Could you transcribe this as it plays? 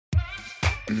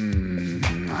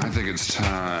I think it's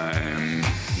time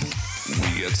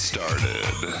we get started.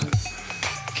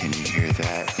 Can you hear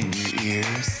that in your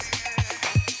ears?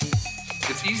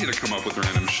 It's easy to come up with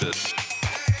random shit.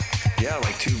 Yeah,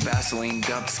 like two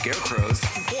Vaseline-dubbed scarecrows.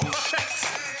 What?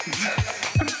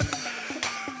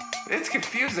 It's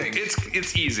confusing.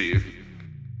 It's easy.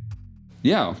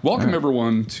 Yeah, welcome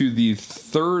everyone to the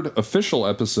third official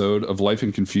episode of Life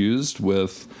in Confused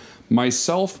with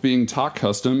myself being Talk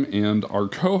Custom and our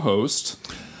co-host.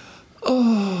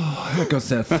 Oh, there goes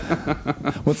Seth.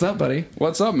 What's up, buddy?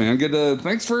 What's up, man? Good.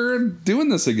 Thanks for doing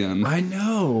this again. I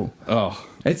know. Oh,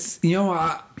 It's,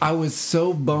 I was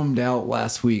so bummed out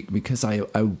last week because I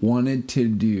wanted to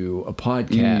do a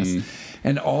podcast.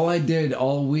 And all I did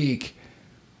all week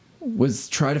was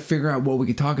try to figure out what we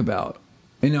could talk about.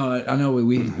 I know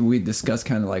we discussed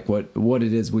kind of like what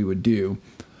it is we would do.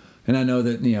 And I know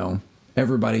that,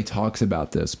 everybody talks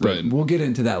about this, but Right. we'll get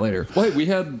into that later. well,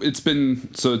 it's been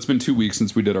 2 weeks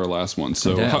since we did our last one.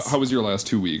 So Yes. how was your last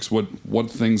 2 weeks? What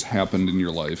things happened in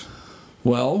your life?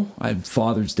 Well, I had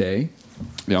Father's Day.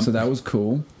 Yeah. So that was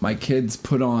cool. My kids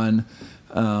put on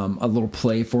a little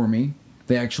play for me.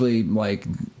 They actually sang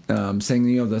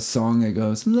the song that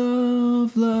goes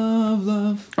 "Love, Love,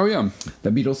 Love." Oh yeah, The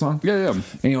Beatles song. yeah.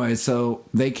 Anyway, so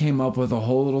they came up with a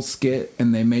whole little skit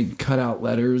and they made cutout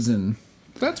letters and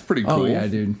That's pretty cool. oh yeah,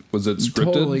 dude. Was it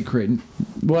scripted? Totally created.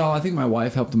 Well, I think my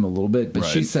wife helped them a little bit, but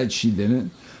she Right. said she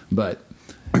didn't. But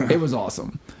it was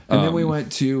awesome. And then we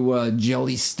went to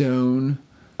Jellystone.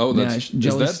 Oh, is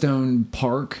Jellystone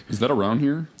Park. that around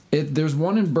here? There's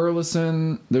one in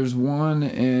Burleson. There's one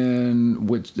in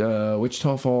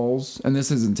Wichita Falls, and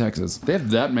this is in Texas. They have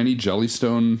that many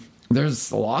Jellystone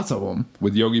There's lots of them.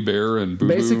 with Yogi Bear and Boo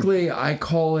Boo. Basically, I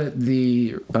call it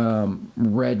the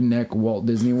redneck Walt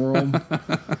Disney World,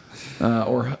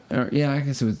 I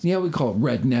guess it was. Yeah, we call it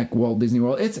redneck Walt Disney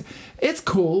World. It's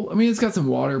cool. I mean, it's got some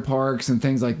water parks and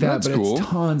things like that, That's but cool. it's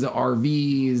tons of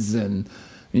RVs and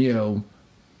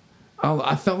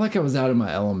I felt like I was out of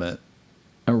my element.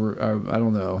 I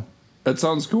don't know. That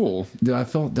sounds cool. Do I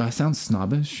sound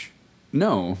snobbish?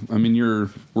 No, I mean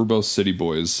we're both city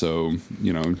boys, so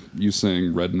you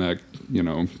saying redneck,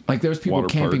 Like there's people water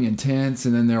camping park. in tents,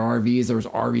 and then there are RVs. There was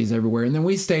RVs everywhere, and then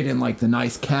we stayed in like the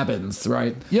nice cabins,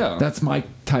 right? Yeah. that's my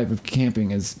type of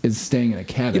camping is staying in a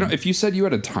cabin. If you said you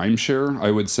had a timeshare, I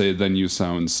would say then you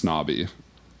sound snobby.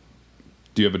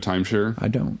 Do you have a timeshare? I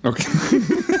don't. Okay.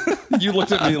 You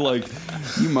looked at me like,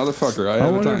 you motherfucker. I I have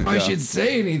a wonder time. if I Yeah. should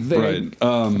say anything.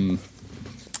 Right.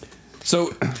 So,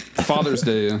 Father's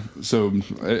Day. So,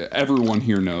 everyone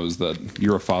here knows that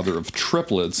you're a father of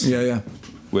triplets. Yeah.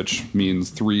 Which means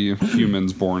 3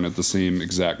 humans born at the same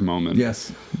exact moment.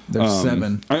 Yes, there's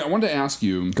 7. I wanted to ask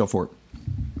you. Go for it.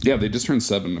 Yeah, they just turned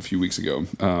 7 a few weeks ago.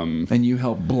 And you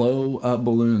help blow up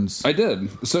balloons. I did.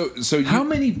 So you, How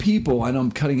many people? I know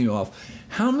I'm cutting you off.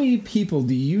 How many people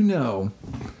do you know,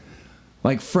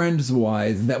 like friends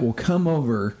wise, that will come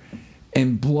over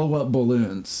and blow up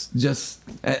balloons? Just,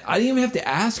 I didn't even have to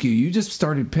ask you. You just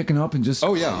started picking up and just.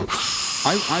 Oh yeah,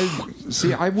 I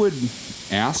see. I would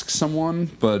ask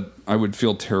someone, but I would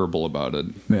feel terrible about it.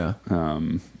 Yeah.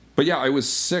 But yeah, I was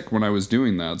sick when I was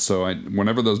doing that. So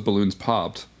whenever those balloons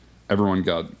popped, everyone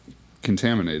got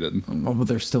contaminated. Oh, but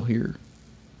they're still here.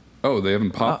 Oh, they haven't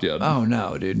popped yet. Oh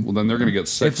no, dude. Well, then they're gonna get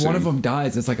sick. If one of them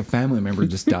dies, it's like a family member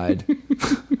just died.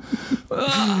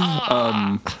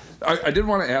 I did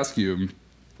want to ask you.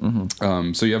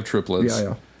 So you have triplets.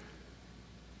 Yeah.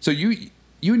 So you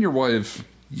and your wife,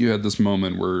 you had this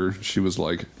moment where she was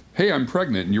like, "Hey, I'm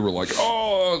pregnant," and you were like,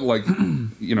 "Oh,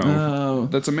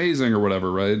 that's amazing," or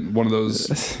whatever, right? One of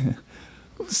those.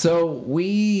 So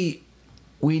we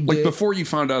did. Like before you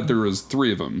found out there was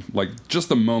 3 of them, like just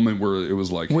the moment where it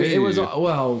was like, hey. It was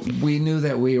we knew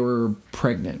that we were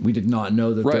pregnant. We did not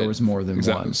know that there was more than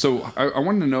one. So I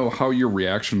wanted to know how your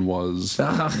reaction was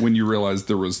when you realized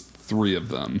there was 3 of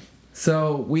them.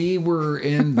 So we were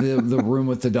in the room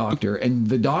with the doctor, and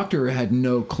the doctor had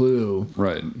no clue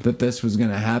that this was going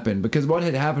to happen, because what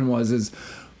had happened is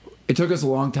it took us a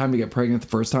long time to get pregnant the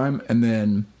first time, and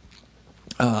then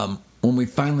when we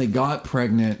finally got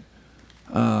pregnant,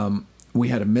 we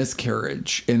had a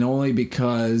miscarriage, and only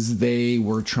because they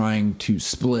were trying to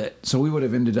split. So we would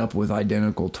have ended up with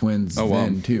identical twins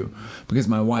then too, because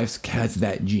my wife has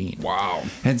that gene. Wow.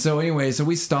 And so anyway, so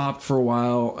we stopped for a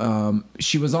while.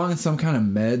 She was on some kind of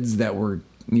meds that were,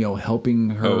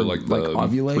 helping her like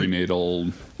ovulate.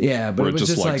 Prenatal. Yeah, but where it was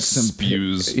just like some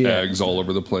spews eggs all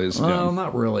over the place. Well,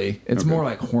 not really. It's more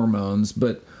like hormones,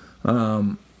 but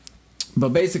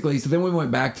basically, so then we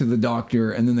went back to the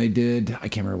doctor, and then they did, I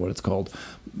can't remember what it's called,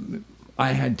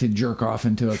 I had to jerk off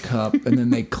into a cup, and then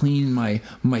they clean my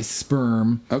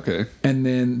sperm. Okay. And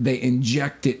then they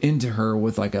inject it into her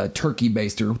with like a turkey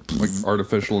baster. Like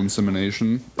artificial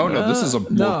insemination? Oh, no, this is a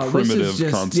more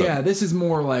primitive concept. Yeah, this is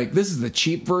more like, this is the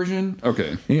cheap version.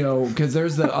 Okay. You know, because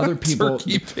there's the other people.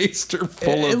 Turkey baster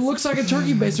full of... It looks like a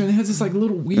turkey baster, and it has this like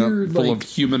little weird... full of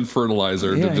human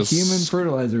fertilizer. Yeah, to just human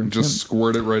fertilizer. Just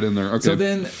squirt it right in there. Okay. So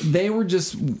then they were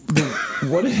just...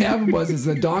 what had happened is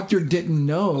the doctor didn't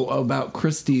know about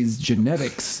Christy's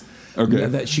genetics. Okay.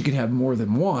 That she could have more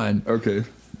than one. Okay.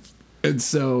 And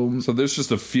so there's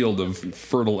just a field of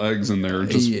fertile eggs in there,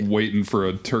 just waiting for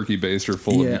a turkey baster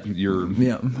full of your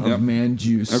of man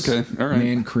juice. Okay, all right.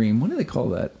 Man cream. What do they call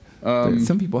that?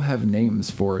 Some people have names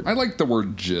for it. I like the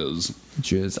word jizz.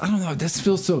 Jizz. I don't know. This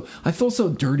feels so. I feel so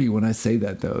dirty when I say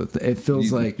that though. It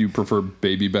feels like you prefer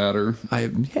baby batter. I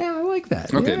like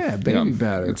that. Okay, yeah, baby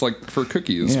batter. It's like for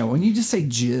cookies. Yeah, when you just say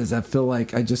jizz, I feel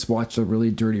like I just watched a really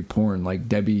dirty porn, like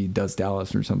Debbie Does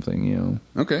Dallas or something. You know.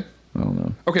 Okay. I don't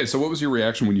know. Okay, so what was your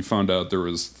reaction when you found out there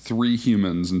was 3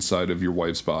 humans inside of your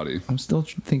wife's body? I'm still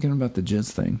thinking about the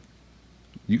jizz thing.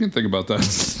 You can think about that.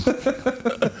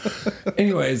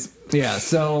 Anyways, yeah,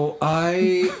 so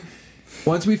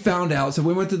once we found out, so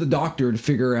we went to the doctor to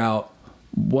figure out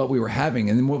what we were having.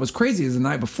 And then what was crazy is the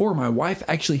night before, my wife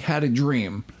actually had a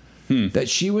dream that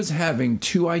she was having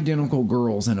 2 identical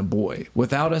girls and a boy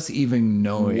without us even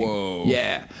knowing. Whoa.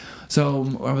 Yeah.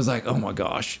 So I was like, oh my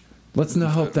gosh. Let's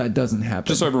not hope that doesn't happen.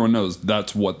 Just so everyone knows,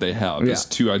 that's what they have, is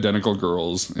 2 identical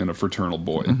girls and a fraternal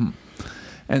boy. Mm-hmm.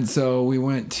 And so we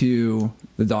went to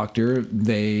the doctor.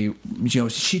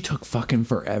 She took fucking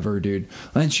forever, dude.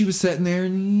 And she was sitting there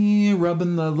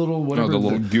rubbing the little whatever. Oh, the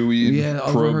little gooey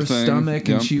over her thing. stomach.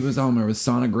 And she was on a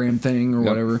sonogram thing or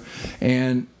whatever.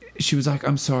 And she was like,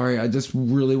 I'm sorry, I just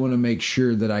really want to make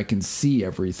sure that I can see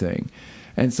everything.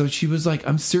 And so she was like,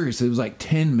 I'm serious. It was like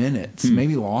 10 minutes,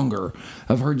 maybe longer,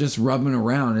 of her just rubbing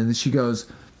around. And then she goes,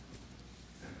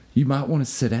 you might want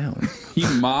to sit down. You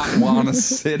might want to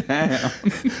sit down.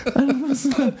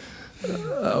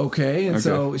 Okay. And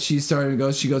so she started to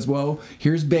go, she goes, well,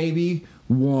 here's baby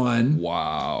 1.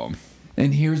 Wow.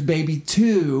 And here's baby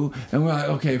 2. And we're like,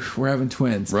 okay, we're having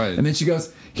twins. Right. And then she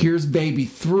goes, here's baby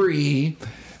 3.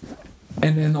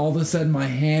 And then all of a sudden, my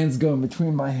hands go in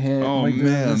between my hands. Oh, like,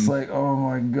 man. Just like, oh,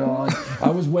 my God. I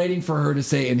was waiting for her to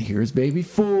say, and here's baby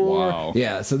 4. Wow.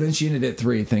 Yeah, so then she ended at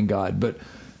 3, thank God. But,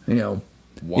 you know.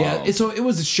 Wow. Yeah, so it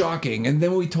was shocking. And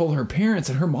then we told her parents,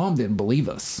 and her mom didn't believe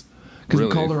us. Because Really?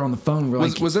 we called her on the phone. We're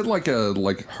like, Was it like a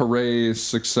hooray,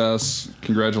 success,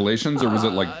 congratulations, or was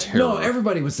it like terror? no,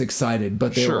 everybody was excited,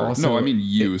 but they were also... No, I mean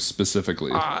you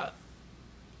specifically. I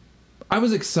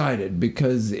was excited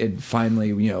because it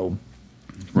finally, we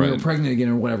were pregnant again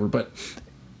or whatever, but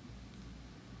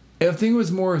I think it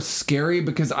was more scary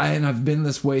because I've been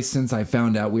this way since I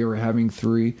found out we were having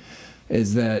 3,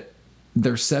 is that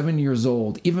they're 7 years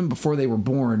old. Even before they were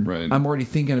born, I'm already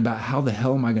thinking about how the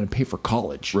hell am I going to pay for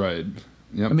college? Right.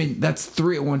 Yep. I mean, that's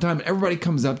 3 at one time. Everybody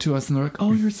comes up to us and they're like,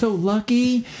 oh, you're so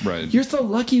lucky. Right. You're so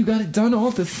lucky you got it done all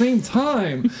at the same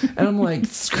time. And I'm like,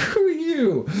 screw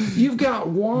you. You've got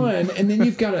 1, and then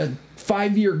you've got a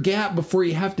 5-year gap before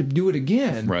you have to do it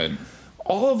again. Right.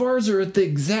 All of ours are at the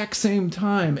exact same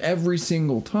time every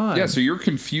single time. Yeah, so you're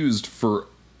confused for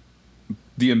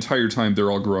the entire time they're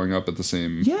all growing up at the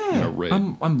same rate.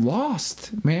 I'm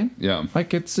lost, man. Yeah.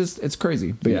 Like, it's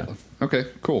crazy. But yeah. Okay,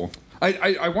 cool.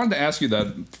 I wanted to ask you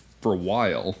that for a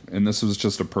while, and this was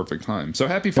just a perfect time. So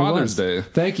happy Father's Day.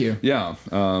 Thank you. Yeah.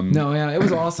 It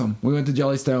was awesome. We went to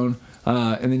Jellystone,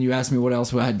 and then you asked me what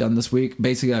else I had done this week.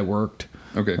 Basically, I worked.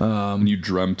 Okay. And you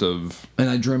dreamt of... And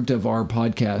I dreamt of our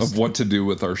podcast. Of what to do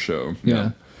with our show.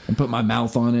 Yeah. And put my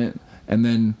mouth on it. And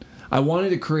then I wanted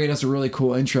to create us a really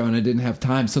cool intro, and I didn't have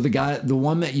time. So the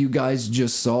one that you guys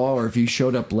just saw, or if you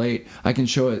showed up late, I can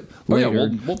show it later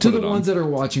we'll to put the ones that are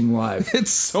watching live. It's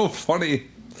so funny.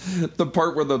 The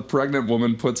part where the pregnant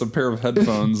woman puts a pair of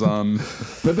headphones on.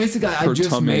 But basically, I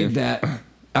just made that.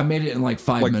 I made it in like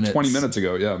 5 minutes. Like 20 minutes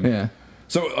ago, yeah. Yeah.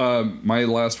 So my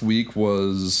last week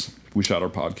was... We shot our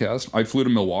podcast. I flew to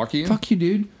Milwaukee. Fuck you,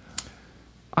 dude.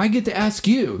 I get to ask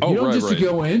you. Oh, you don't right, just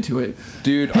go into it.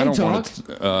 Dude, hey, I don't talk. want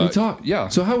to... we talk. Yeah.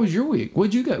 So how was your week?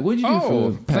 What'd you do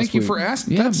for the past thank you week? for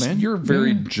asking. Yeah, man. You're a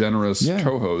very generous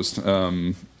co-host.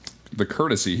 The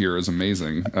courtesy here is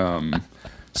amazing.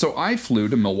 So I flew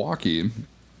to Milwaukee,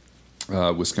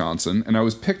 Wisconsin, and I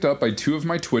was picked up by 2 of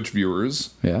my Twitch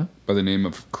viewers by the name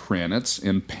of Kranitz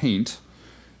and Paint.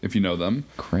 if you know them.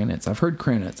 Kranitz. I've heard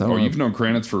Kranitz. You've known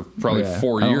Kranitz for probably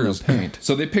 4 years.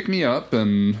 So they picked me up,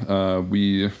 and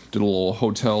we did a little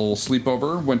hotel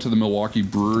sleepover, went to the Milwaukee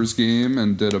Brewers game,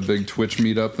 and did a big Twitch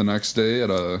meetup the next day at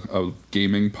a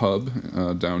gaming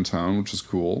pub downtown, which is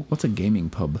cool. What's a gaming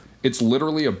pub? It's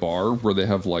literally a bar where they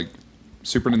have, like,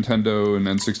 Super Nintendo and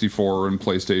N64 and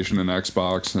PlayStation and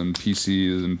Xbox and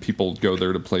PCs, and people go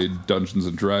there to play Dungeons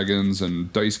and Dragons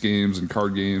and dice games and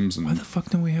card games. And why the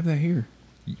fuck don't we have that here?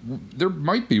 There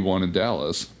might be one in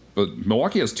Dallas, but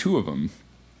Milwaukee has 2 of them.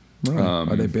 Really?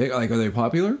 Are they big? Like, are they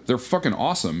popular? They're fucking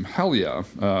awesome. Hell yeah.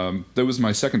 That was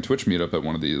my second Twitch meetup at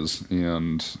one of these,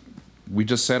 and we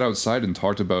just sat outside and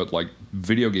talked about, like,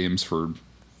 video games for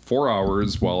 4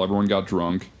 hours while everyone got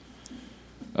drunk.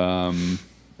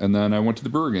 And then I went to the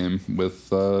Brewer game with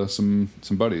some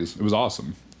buddies. It was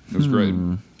awesome. It was great.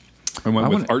 I went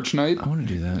with Arch Knight. I want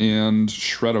to do that. And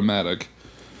Shredomatic.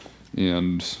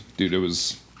 And, dude, it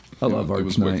was... I love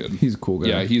Arch Knight. Wicked. He's a cool guy.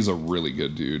 Yeah, he's a really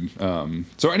good dude.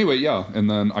 So anyway, yeah. And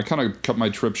then I kind of cut my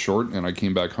trip short, and I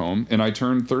came back home. And I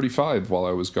turned 35 while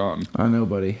I was gone. I know,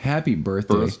 buddy. Happy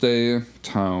birthday. Birthday,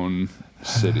 town,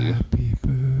 city. Happy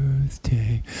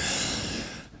birthday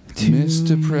to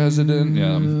Mr. President.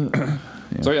 Yeah.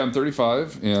 Yeah. So yeah, I'm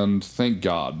 35, and thank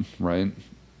God, right?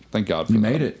 Thank God for you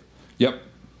that. made it. Yep.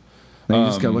 Now you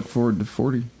just gotta look forward to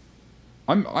 40.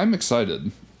 I'm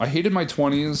excited. I hated my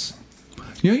 20s.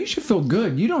 You know, you should feel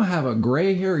good. You don't have a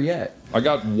gray hair yet. I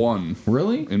got one.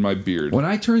 Really? In my beard. When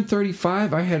I turned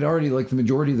 35, I had already, like, the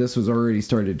majority of this was already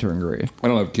started to turn gray. I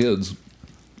don't have kids.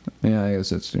 Yeah, I guess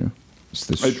that's true. It's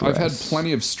the stress. I've had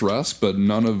plenty of stress, but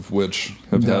none of which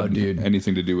have had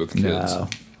anything to do with kids. No.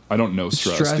 I don't know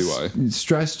stress, do I?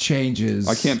 Stress changes.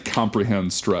 I can't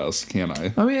comprehend stress, can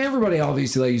I? I mean, everybody,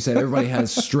 obviously, like you said, everybody has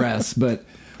stress, but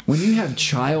when you have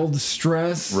child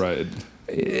stress, right,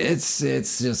 it's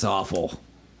just awful.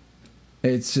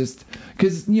 It's just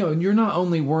because, you know, you're not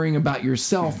only worrying about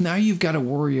yourself, now you've got to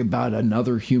worry about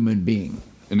another human being.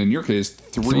 And in your case,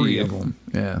 three of them.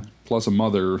 Yeah. Plus a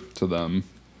mother to them.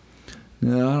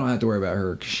 No, I don't have to worry about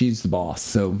her. She's the boss.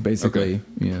 So basically,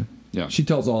 yeah. Yeah. She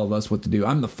tells all of us what to do.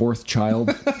 I'm the 4th child.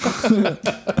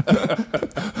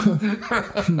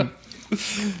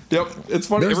 Yep, it's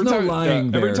funny. There's no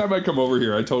lying there. Every time I come over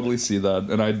here, I totally see that,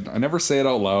 and I never say it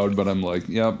out loud, but I'm like,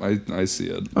 yep, I see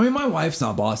it. I mean, my wife's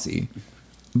not bossy,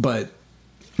 but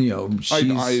you know,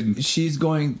 she's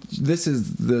going. This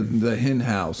is the hen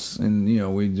house, and you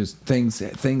know, we just things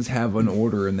have an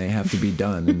order and they have to be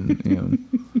done, and you know,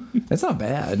 it's not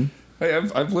bad. Hey,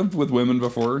 I've lived with women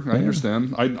before. I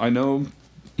understand. I know.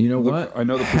 You know what? I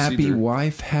know the procedure. Happy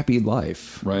wife, happy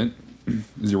life. Right?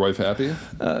 Is your wife happy?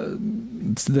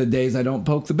 It's the days I don't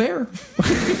poke the bear.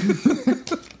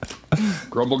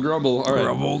 Grumble, grumble. All right.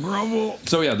 Grumble, grumble.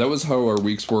 So yeah, that was how our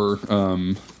weeks were.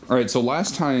 All right. So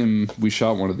last time we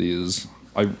shot one of these,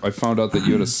 I found out that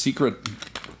you had a secret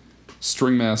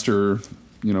string master,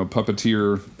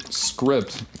 puppeteer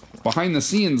script behind the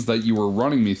scenes that you were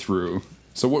running me through.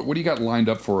 So what do you got lined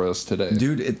up for us today?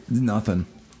 Dude, nothing.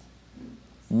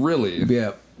 Really?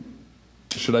 Yeah.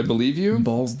 Should I believe you?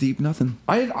 Balls deep, nothing.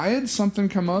 I had something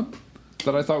come up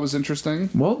that I thought was interesting.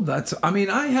 Well,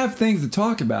 I have things to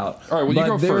talk about. All right, well, you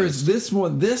go first. This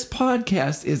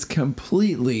podcast is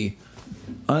completely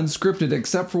unscripted,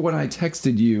 except for when I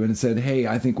texted you and said, "Hey,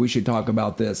 I think we should talk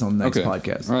about this on the next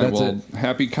podcast." All right, that's it.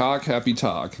 Happy cock, happy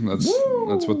talk.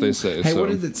 That's what they say. Hey, what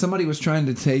is it? Somebody was trying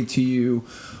to say to you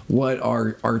what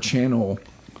our channel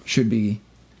should be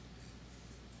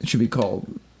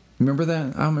called. Remember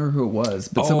that? I don't remember who it was,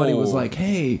 but somebody was like,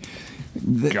 "Hey,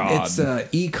 it's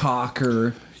e-cock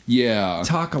or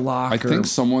talk-a-lock." I think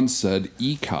someone said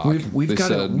e-cock. We've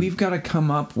got to come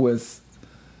up with.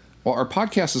 Well, our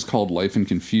podcast is called Life and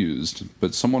Confused,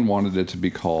 but someone wanted it to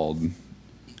be called.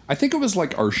 I think it was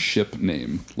like our ship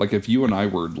name. Like if you and I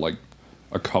were like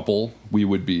a couple, we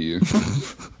would be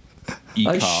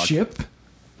e-cock. A ship?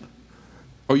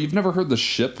 Oh, you've never heard the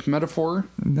ship metaphor?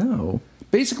 No.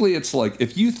 Basically, it's like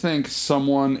if you think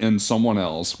someone and someone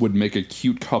else would make a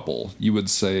cute couple, you would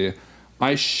say,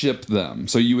 I ship them.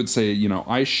 So you would say,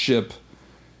 I ship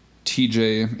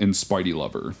TJ and Spidey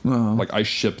Lover. Oh. Like, I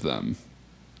ship them.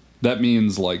 That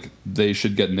means, like, they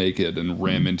should get naked and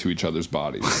ram into each other's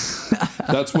bodies.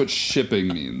 That's what shipping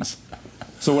means.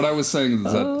 So what I was saying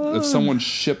is that if someone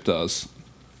shipped us,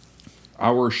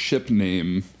 our ship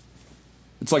name,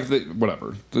 it's like,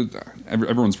 whatever.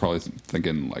 Everyone's probably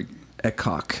thinking, like,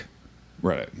 e-cock.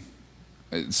 Right.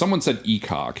 Someone said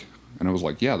e-cock, and I was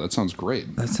like, yeah, that sounds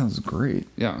great. That sounds great.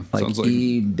 Yeah. Like sounds like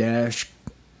E-dash.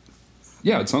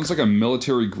 Yeah, it sounds like a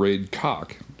military-grade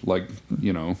cock. like,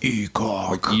 you know,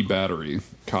 E-cock. like e-battery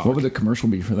cock. What would the commercial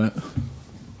be for that?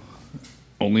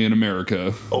 Only in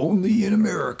America. Only in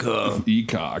America.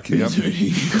 E-cock. Yep.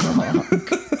 E-cock.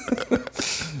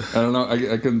 I don't know.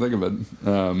 I couldn't think of it.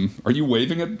 Are you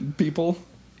waving at people?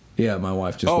 Yeah, my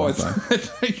wife just Oh, I walked by.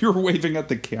 thought you were waving at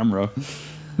the camera.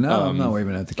 No, I'm not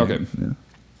waving at the camera. Okay.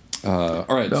 Yeah.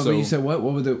 All right. No, so but you said what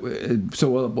would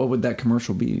what would that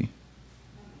commercial be?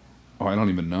 Oh, I don't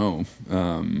even know.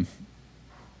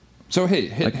 So hey,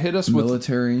 hit us with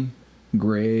military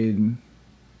grade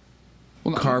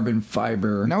well, carbon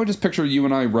fiber. Now I just picture you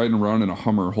and I riding around in a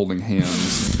Hummer holding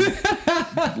hands.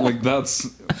 Like that's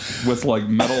with like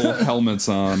metal helmets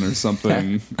on or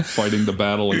something, fighting the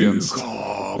battle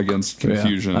against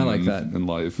confusion. I like that in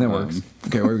life. That works.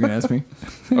 Okay, what were you gonna ask me?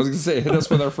 I was gonna say, hit us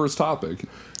with our first topic.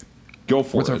 Go for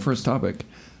it. What's our first topic?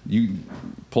 You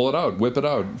pull it out, whip it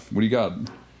out. What do you got?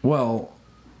 Well,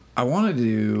 I wanted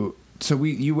to. So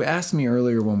you asked me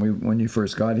earlier when you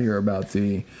first got here about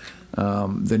the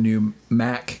new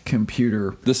Mac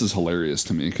computer. This is hilarious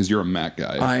to me because you're a Mac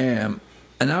guy. I am.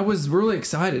 And I was really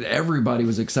excited. Everybody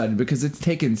was excited because it's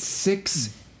taken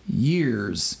 6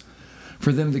 years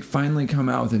for them to finally come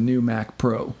out with a new Mac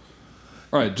Pro.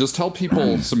 All right, just tell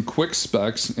people some quick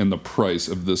specs and the price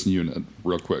of this unit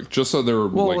real quick, just so they're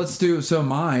let's do. So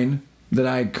mine that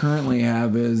I currently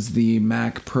have is the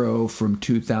Mac Pro from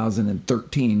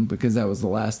 2013 because that was the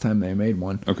last time they made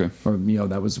one. Okay. Or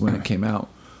that was when it came out.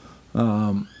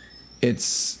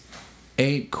 It's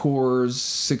 8 cores,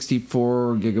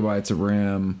 64 gigabytes of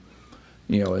RAM.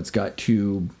 It's got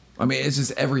it's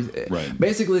just everything. Right.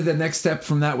 Basically, the next step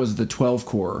from that was the 12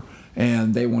 core,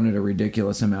 and they wanted a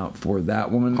ridiculous amount for that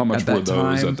one. How much were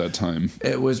those at that time?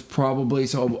 It was probably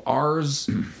ours.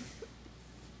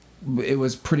 It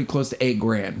was pretty close to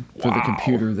 $8,000 for the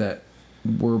computer that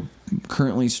we're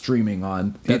currently streaming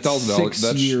on. That's $8,000.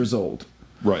 6 years old.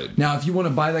 Right. Now, if you want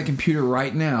to buy that computer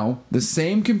right now, the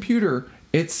same computer,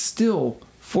 it's still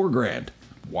 $4,000.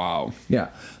 Wow. Yeah.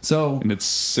 So. And it's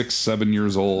 6-7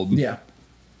 years old. Yeah.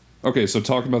 Okay, so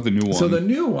talk about the new one. So the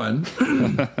new one.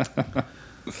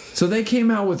 So they came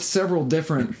out with several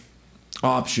different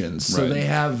options. So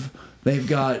they've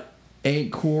got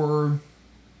 8 core,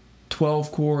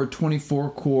 12 core, 24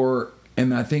 core,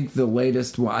 and I think the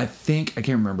latest one, I can't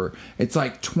remember. It's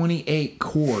like 28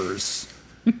 cores.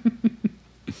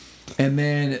 And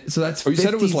then, so that's you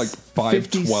said it was like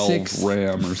 512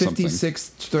 RAM or something. 56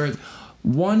 threads,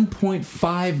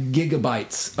 1.5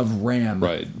 gigabytes of RAM.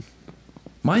 Right.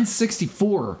 Mine's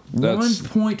 64.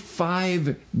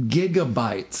 1.5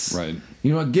 gigabytes. Right.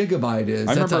 You know what gigabyte is?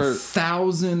 That's remember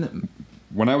 1,000.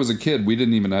 When I was a kid, we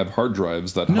didn't even have hard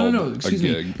drives that held Excuse a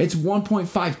gig. me. It's 1.5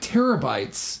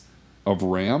 terabytes Of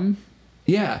RAM?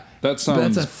 Yeah. That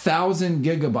sounds... That's 1,000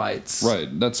 gigabytes.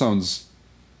 Right. That sounds...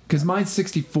 Because mine's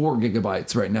 64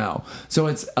 gigabytes right now. So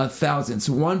it's 1,000.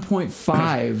 So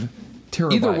 1.5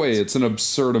 terabytes. Either way, it's an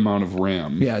absurd amount of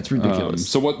RAM. Yeah, it's ridiculous.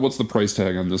 So what's the price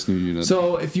tag on this new unit?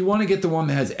 So if you want to get the one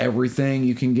that has everything,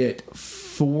 you can get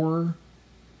 4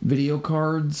 video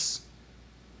cards,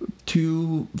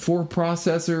 4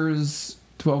 processors,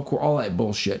 12 core, all that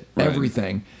bullshit. Right.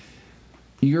 Everything.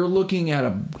 You're looking at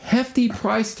a hefty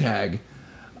price tag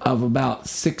of about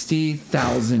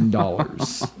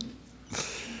 $60,000.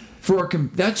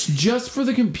 That's just for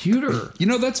the computer. You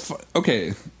know, that's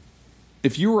okay.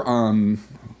 If you were on,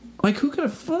 like, who could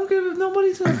afford?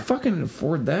 Nobody's gonna fucking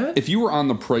afford that. If you were on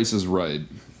The Price is Right,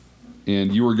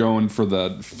 and you were going for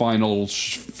that final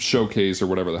showcase or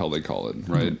whatever the hell they call it,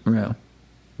 right? Yeah.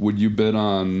 Would you bid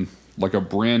on like a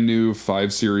brand new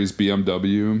 5 Series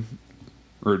BMW?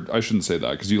 Or I shouldn't say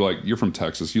that because you're from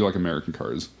Texas. You like American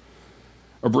cars.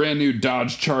 A brand new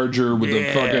Dodge Charger with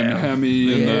the fucking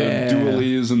Hemi and the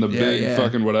dualies and the big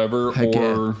fucking whatever, Heck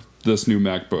or this new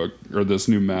MacBook or this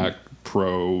new Mac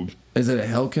Pro. Is it a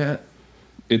Hellcat?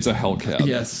 It's a Hellcat.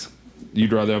 Yes.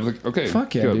 You'd rather have okay.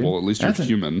 Fuck yeah, good. dude. Well, at least you're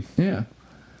human. Yeah.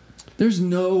 There's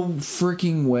no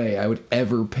freaking way I would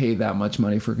ever pay that much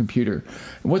money for a computer.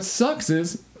 What sucks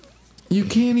is you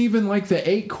can't even like the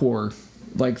 8 core.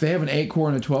 Like they have an 8 core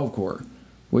and a 12 core,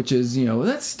 which is,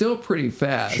 that's still pretty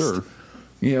fast. Sure.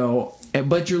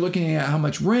 But you're looking at how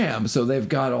much RAM. So they've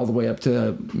got all the way up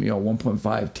to,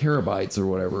 1.5 terabytes or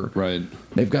whatever. Right.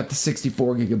 They've got the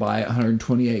 64 gigabyte,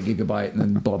 128 gigabyte, and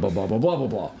then blah, blah, blah, blah, blah, blah,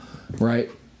 blah. Right?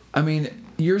 I mean,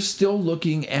 you're still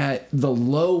looking at the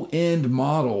low-end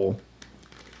model,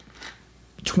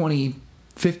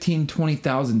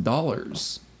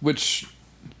 $20,000. Which,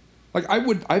 like,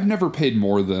 I've never paid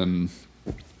more than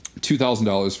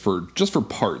 $2,000 for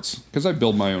parts because I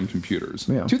build my own computers.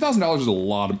 Yeah. $2,000 is a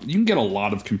lot of. You can get a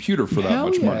lot of computer for that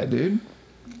much money, dude.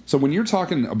 So when you're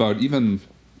talking about even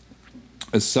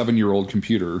a 7-year-old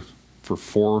computer for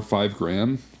 $4 or $5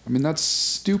 grand, I mean, that's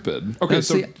stupid. Okay, now,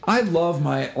 see, I love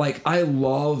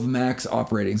Mac's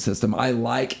operating system. I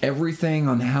like everything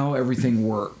on how everything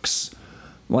works.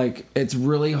 Like, it's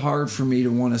really hard for me to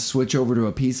want to switch over to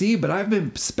a PC, but I've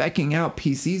been speccing out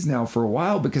PCs now for a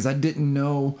while because I didn't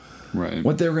know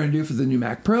what they were going to do for the new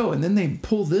Mac Pro, and then they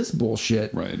pull this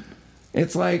bullshit. Right.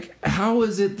 It's like, how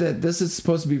is it that this is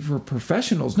supposed to be for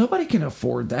professionals? Nobody can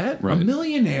afford that. Right. A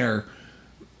millionaire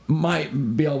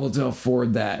might be able to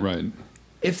afford that. Right.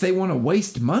 If they want to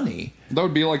waste money. That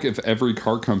would be like if every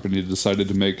car company decided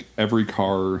to make every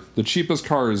car, the cheapest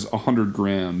car is $100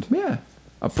 grand. Yeah.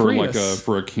 For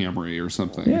a Camry or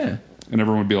something. Yeah. And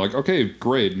everyone would be like, okay,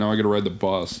 great, now I got to ride the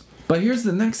bus. But here's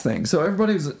the next thing. So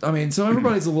everybody's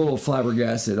a little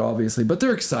flabbergasted, obviously, but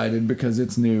they're excited because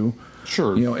it's new.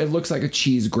 Sure. You know, it looks like a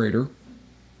cheese grater.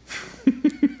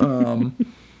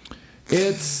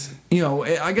 It's, you know,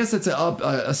 I guess it's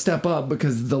a step up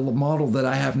because the model that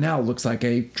I have now looks like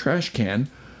a trash can.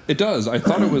 It does. I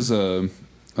thought that was a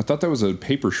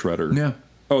paper shredder. Yeah.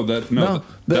 Oh, the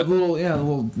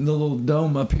little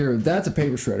dome up here, that's a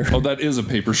paper shredder. Oh, that is a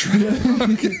paper shredder.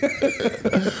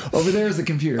 Over there is the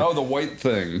computer. Oh, the white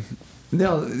thing.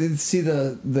 No, see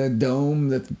the dome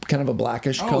that's kind of a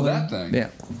blackish color? Oh, that thing. Yeah.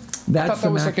 I thought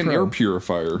that was like an air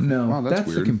purifier. No, wow, that's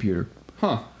weird. The computer.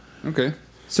 Huh. Okay.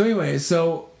 So anyway,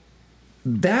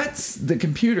 that's the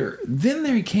computer. Then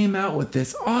they came out with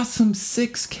this awesome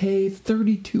 6K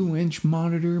 32-inch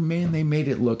monitor. Man, they made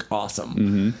it look awesome.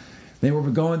 Mm-hmm. They were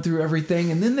going through everything,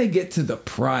 and then they get to the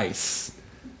price.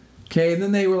 Okay, and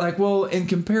then they were like, well, in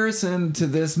comparison to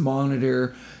this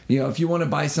monitor, you know, if you want to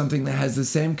buy something that has the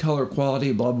same color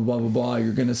quality, blah, blah, blah, blah, blah,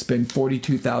 you're going to spend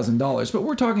 $42,000. But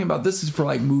we're talking about this is for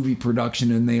like movie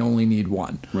production, and they only need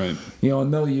one. Right. You know,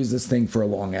 and they'll use this thing for a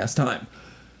long-ass time.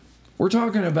 We're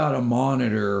talking about a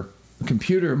monitor, a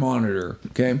computer monitor,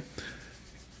 okay?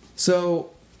 So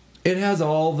it has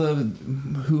all the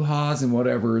hoo-has and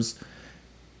whatevers.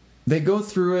 They go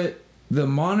through it. The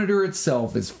monitor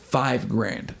itself is $5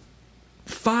 grand.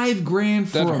 $5 grand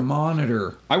for a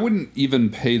monitor. I wouldn't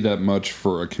even pay that much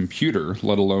for a computer,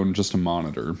 let alone just a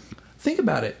monitor. Think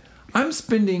about it. I'm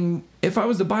spending, if I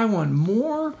was to buy one,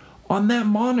 more on that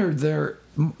monitor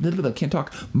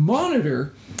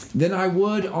monitor than I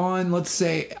would on, let's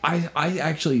say, I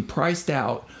actually priced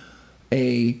out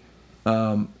the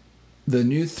new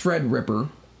Threadripper,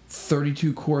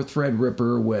 32 core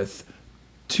Threadripper with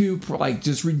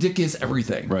just ridiculous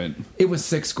everything. Right. It was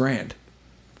 $6 grand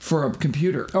for a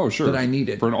computer. Oh, sure. That I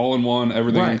needed. For an all-in-one,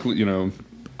 everything, right. You know.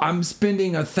 I'm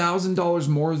spending $1,000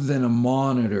 more than a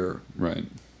monitor. Right.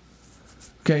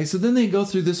 Okay, so then they go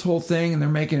through this whole thing and they're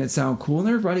making it sound cool, and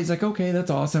everybody's like, okay,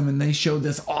 that's awesome. And they showed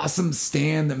this awesome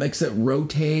stand that makes it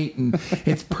rotate and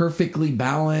it's perfectly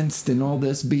balanced and all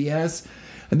this BS.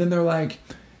 And then they're like,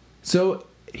 so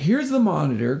here's the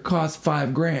monitor, costs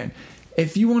 $5 grand.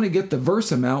 If you want to get the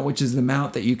Versa mount, which is the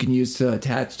mount that you can use to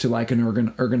attach to like an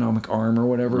ergonomic arm or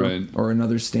whatever, right. or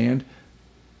another stand,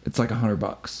 it's like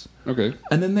 $100. Okay.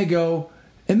 And then they go,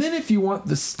 and then if you want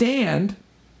the stand,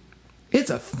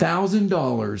 it's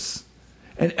 $1,000.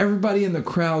 And everybody in the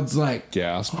crowd's like,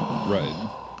 gasp.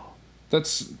 Right.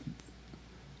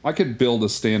 I could build a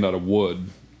stand out of wood.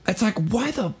 It's like,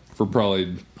 why for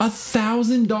probably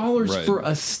 $1,000 right. for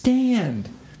a stand?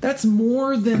 That's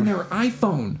more than their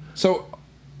iPhone. So,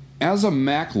 as a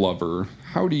Mac lover,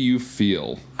 how do you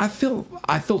feel? I feel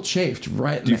chafed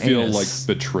right in the Do you feel anus.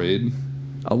 like betrayed?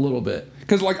 A little bit.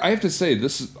 Because, like, I have to say,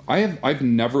 I've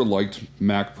never liked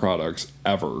Mac products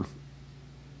ever.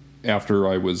 After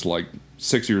I was like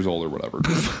 6 years old or whatever,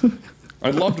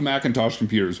 I loved Macintosh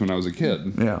computers when I was a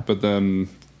kid. Yeah, but then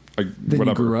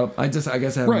you grew up. I guess I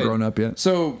haven't grown up yet.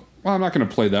 So, well, I'm not going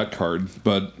to play that card,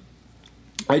 but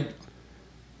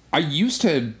I used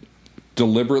to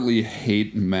deliberately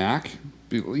hate Mac,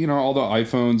 you know, all the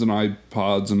iPhones and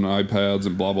iPods and iPads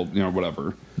and blah blah, you know,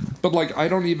 whatever. But like, I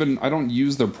don't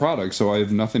use their products, so I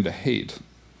have nothing to hate.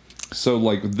 So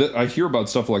like, I hear about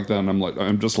stuff like that, and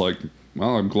I'm just like,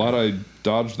 well, I'm glad I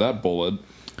dodged that bullet.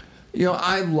 You know,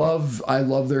 I love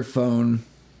their phone.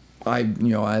 I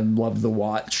love the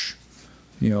watch.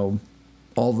 You know,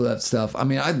 all of that stuff. I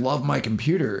mean, I love my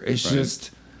computer. It's right.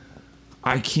 Just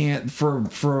I can't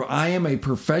I am a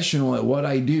professional at what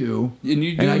I do,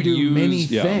 and I do many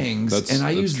things, and I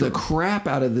use the crap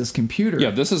out of this computer.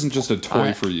 Yeah, this isn't just a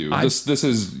toy for you. This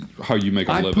is how you make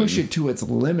a living. I push it to its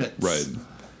limits. Right.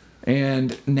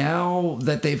 And now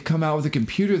that they've come out with a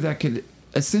computer that could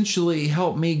essentially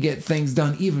help me get things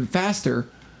done even faster,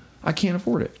 I can't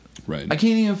afford it. Right. I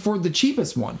can't even afford the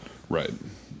cheapest one. Right.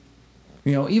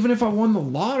 You know, even if I won the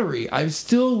lottery, I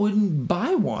still wouldn't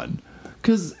buy one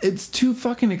because it's too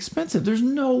fucking expensive. There's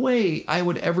no way I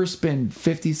would ever spend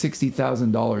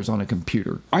 $50,000-$60,000 on a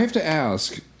computer. I have to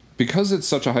ask, because it's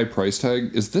such a high price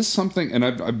tag, is this something? And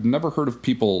I've never heard of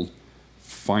people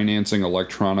financing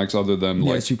electronics other than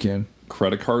like Yes, you can.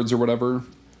 credit cards or whatever.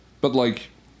 But like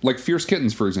Fierce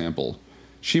Kittens, for example,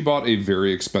 she bought a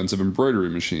very expensive embroidery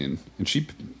machine, and she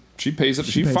pays it.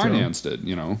 She financed it,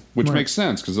 you know, which Right. makes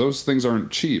sense because those things aren't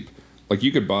cheap. Like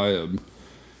you could buy a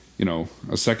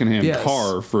secondhand Yes.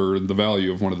 car for the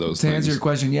value of one of those To things. answer your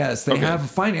question, yes, they Okay. have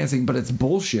financing, but it's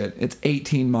bullshit. It's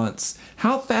 18 months.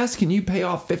 How fast can you pay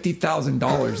off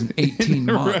 $50,000 in 18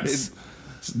 months?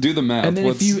 Right. Do the math. And then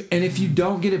if you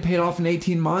don't get it paid off in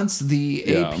 18 months, the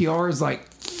Yeah. APR is like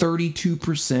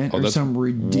 32% or that's some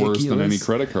ridiculous. worse than any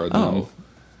credit card. Then. Oh,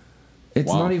 it's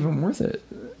Wow. not even worth it.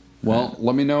 Well,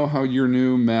 let me know how your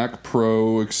new Mac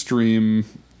Pro Extreme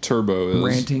Turbo is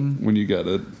Ranting. when you get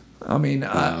it. I mean,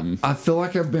 I feel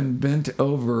like I've been bent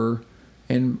over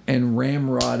and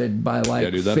ramrodded by like Yeah,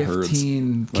 dude, that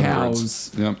 15 hurts. That cows.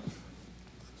 hurts. Yep.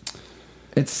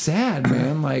 It's sad,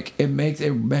 man. Like it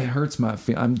hurts my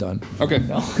feel. I'm done. Okay.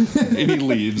 And he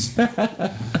leaves.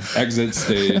 Exit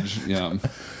stage. Yeah.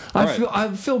 All right. I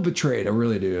feel betrayed. I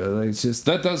really do. Like, it's just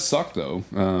That does suck, though.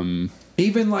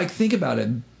 even like think about it.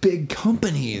 Big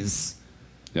companies,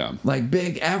 Yeah. like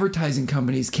big advertising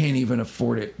companies, can't even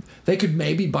afford it. They could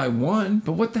maybe buy one,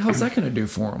 but what the hell's that going to do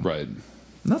for them? Right.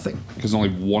 Nothing. Because only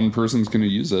one person's going to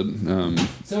use it.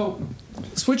 So,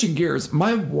 switching gears,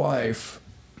 my wife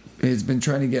has been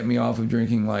trying to get me off of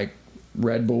drinking like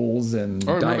Red Bulls and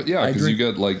Oh, Diet. yeah, because you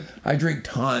get like. I drink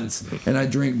tons, and I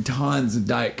drink tons of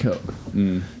Diet Coke.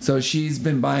 So she's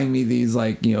been buying me these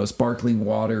like sparkling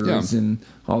waters Yeah. and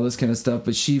all this kind of stuff.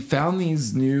 But she found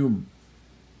these new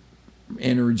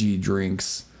energy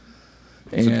drinks.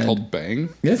 Is it And called Bang?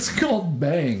 it's called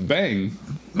Bang. Bang.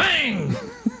 Bang.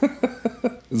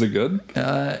 Is it good?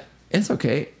 It's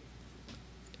okay.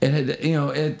 It had,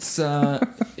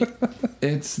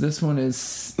 it's this one is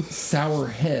Sour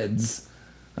Heads.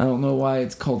 I don't know why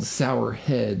it's called Sour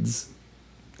Heads.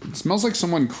 It smells like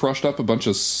someone crushed up a bunch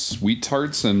of sweet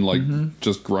tarts and like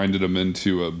just grinded them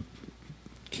into a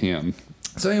can.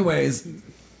 So, anyways,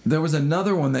 there was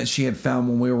another one that she had found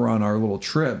when we were on our little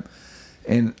trip,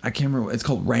 and I can't remember. It's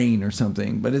called Rain or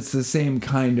something, but it's the same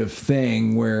kind of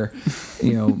thing where,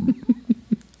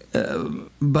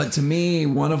 but to me,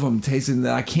 one of them tasted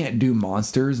that I can't do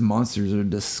Monsters. Monsters are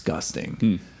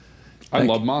disgusting. I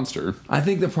love Monster. I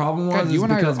think the problem was God, you is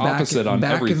and I are because opposite on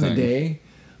back everything. in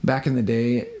the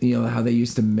day, how they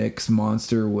used to mix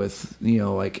Monster with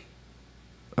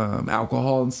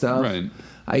alcohol and stuff. Right.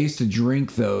 I used to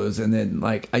drink those, and then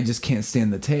like I just can't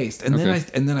stand the taste. And Okay.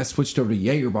 then I switched over to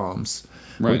Jaeger bombs,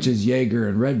 Right. which is Jaeger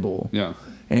and Red Bull. Yeah.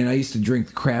 And I used to drink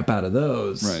the crap out of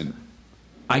those. Right.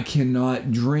 I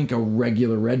cannot drink a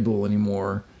regular Red Bull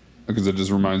anymore. Because it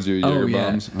just reminds you of Jaeger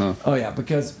bombs. Huh. Oh yeah,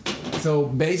 because so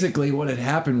basically what had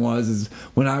happened was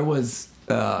when I was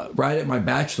right at my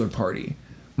bachelor party,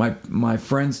 my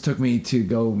friends took me to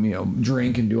go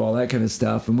drink and do all that kind of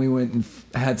stuff, and we went and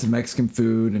had some Mexican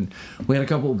food, and we had a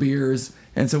couple of beers,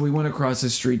 and so we went across the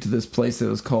street to this place that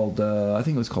was called I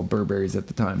think it was called Burberry's at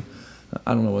the time.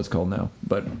 I don't know what it's called now,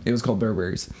 but it was called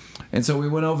Burberry's. And so we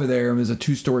went over there, and it was a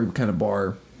 2-story kind of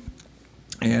bar.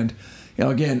 And,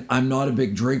 again, I'm not a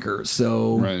big drinker,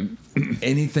 so Right.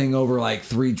 anything over like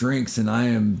 3 drinks, and I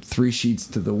am 3 sheets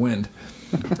to the wind.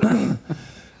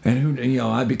 And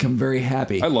I become very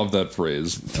happy. I love that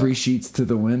phrase. 3 sheets to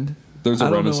the wind. There's a I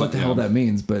don't know renaissance- what the hell yeah. that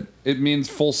means, but It means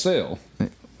full sail.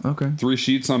 okay. 3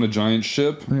 sheets on a giant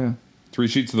ship. Yeah. 3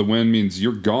 sheets of the wind means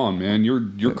you're gone, man.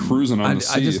 You're cruising on the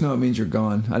sea. I just know it means you're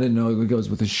gone. I didn't know it goes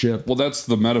with a ship. Well, that's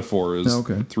the metaphor. Is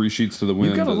Okay. 3 sheets to the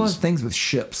wind. You've got a lot is- of things with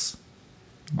ships.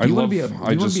 I you wanna love. be a- you I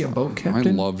wanna just. be a boat captain?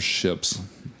 I love ships.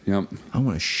 Yep. I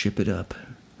want to ship it up.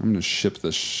 I'm gonna ship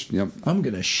this. Yep. I'm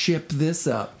going to ship this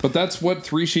up. But that's what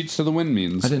 3 sheets to the wind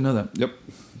means. I didn't know that. Yep.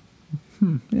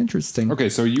 Interesting. Okay,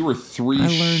 so you were 3 I learn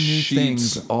new sheets.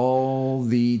 things all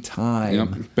the time. Yep.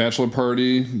 Bachelor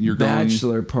party. You're going.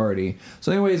 Bachelor party.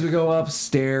 So, anyways, we go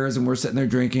upstairs and we're sitting there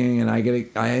drinking, and I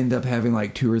end up having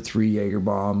like 2 or 3 Jaeger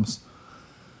bombs.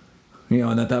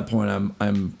 And at that point,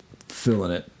 I'm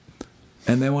feeling it.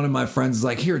 And then one of my friends is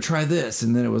like, "Here, try this,"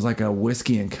 and then it was like a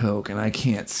whiskey and Coke, and I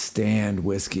can't stand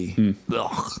whiskey.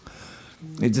 Ugh.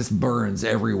 It just burns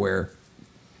everywhere.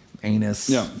 Anus.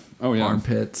 Yeah. Oh, yeah.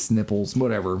 Armpits, nipples,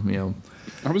 whatever.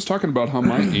 I was talking about how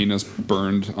my anus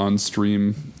burned on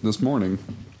stream this morning.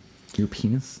 Your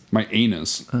penis. My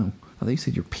anus. Oh, I thought you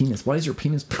said your penis. Why is your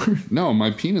penis burn? No, my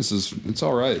penis is. It's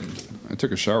all right. I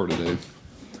took a shower today.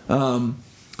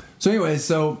 So anyway,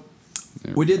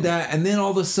 we did that, and then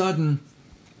all of a sudden,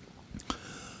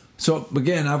 so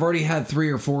again, I've already had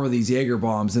 3 or 4 of these Jaeger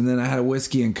bombs, and then I had a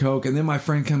whiskey and Coke, and then my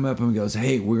friend came up and goes,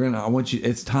 "Hey, I want you,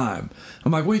 it's time."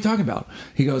 I'm like, "What are you talking about?"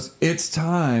 He goes, "It's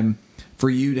time for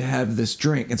you to have this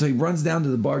drink." And so he runs down to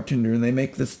the bartender, and they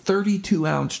make this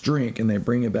 32-ounce drink, and they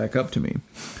bring it back up to me.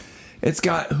 It's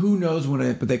got, who knows what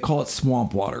but they call it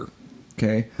swamp water.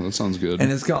 Okay? Well, that sounds good.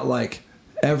 And it's got like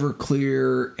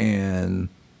Everclear and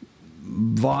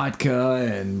vodka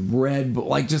and Red Bull,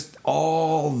 like just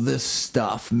all this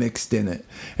stuff mixed in it,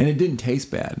 and it didn't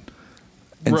taste bad.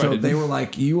 And so they were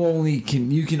like, you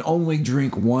can only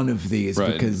drink one of these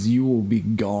because you will be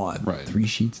gone. Right. 3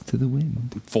 sheets to the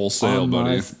wind. Full sail,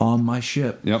 buddy. On my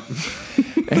ship. Yep.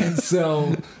 And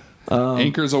so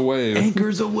anchors away.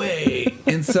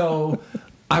 And so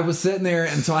I was sitting there,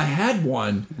 and so I had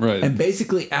one. Right. And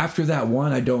basically after that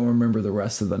one, I don't remember the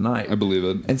rest of the night. I believe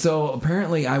it. And so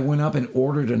apparently I went up and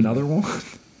ordered another one.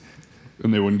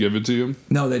 And they wouldn't give it to you?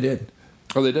 No, they did.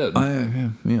 Oh, they did?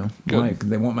 Like,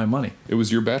 they want my money. It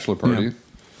was your bachelor party. Yeah.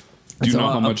 Do you know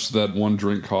how much that one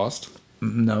drink cost?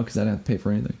 No, because I didn't have to pay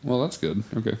for anything. Well, that's good.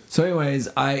 Okay. So anyways,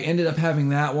 I ended up having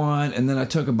that one, and then I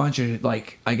took a bunch of,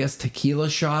 like, I guess tequila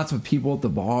shots with people at the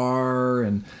bar,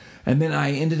 and then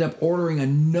I ended up ordering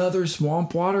another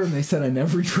swamp water, and they said I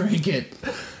never drank it.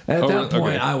 At that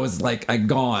point, I was like,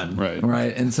 gone.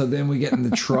 Right. And so then we get in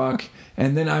the truck,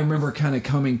 and then I remember kind of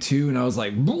coming to, and I was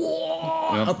like,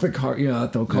 out the car,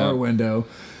 out the car window.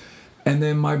 And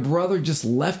then my brother just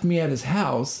left me at his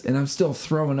house, and I'm still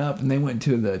throwing up, and they went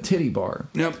to the titty bar.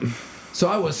 Yep. So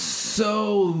I was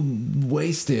so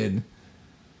wasted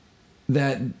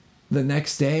that the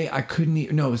next day I couldn't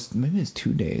even, maybe it's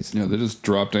 2 days. Yeah, they just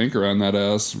dropped anchor on that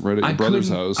ass right at your brother's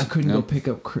house. I couldn't go pick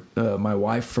up my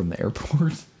wife from the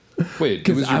airport. Wait,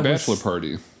 it was your bachelor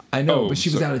party. I know, but she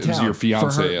was out of town. It was your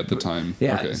fiance at the time.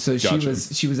 Yeah, okay, so gotcha.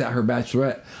 she was at her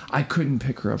bachelorette. I couldn't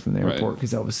pick her up from the airport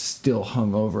because I was still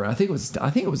hungover. I think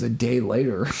it was a day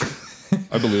later.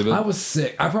 I believe it. I was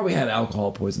sick. I probably had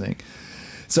alcohol poisoning.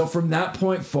 So from that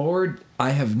point forward, I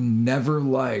have never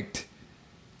liked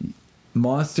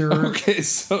Monster. Okay,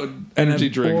 so energy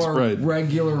drinks, or right?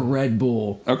 Regular Red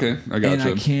Bull. Okay, I got you. And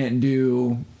I can't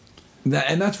do that,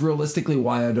 and that's realistically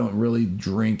why I don't really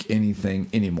drink anything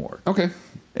anymore. Okay.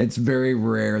 It's very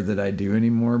rare that I do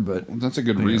anymore, but that's a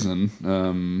good reason.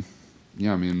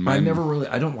 Yeah, I mean, I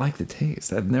don't like the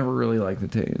taste. I've never really liked the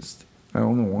taste. I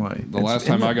don't know why. The last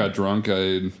time I got drunk,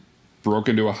 I broke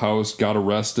into a house, got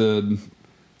arrested.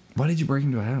 Why did you break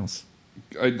into a house?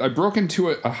 I broke into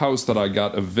a house that I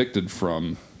got evicted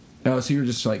from. Oh, so you're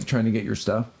just like trying to get your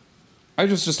stuff? I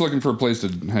was just looking for a place to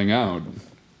hang out.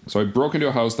 So I broke into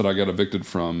a house that I got evicted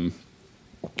from,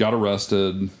 got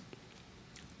arrested,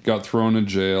 got thrown in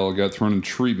jail, got thrown in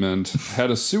treatment,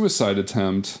 had a suicide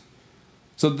attempt.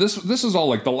 So this is all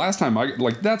like the last time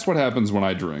that's what happens when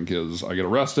I drink is I get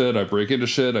arrested, I break into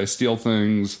shit, I steal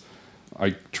things,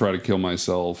 I try to kill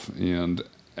myself, and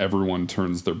everyone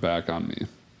turns their back on me.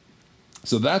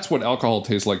 So that's what alcohol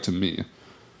tastes like to me,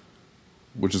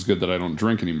 which is good that I don't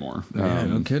drink anymore. Yeah,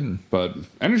 no kidding. But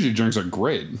energy drinks are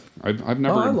great. I've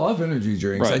never. I love energy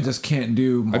drinks. Right. I just can't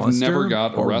do Monster. I've never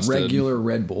got or arrested regular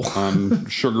Red Bull on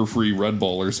sugar-free Red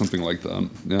Bull or something like that.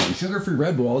 Yeah. Sugar-free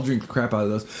Red Bull, I'll drink the crap out of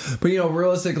those. But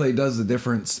realistically, it does a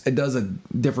difference. It does a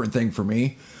different thing for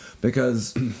me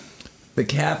because the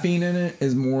caffeine in it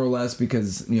is more or less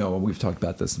because we've talked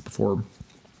about this before.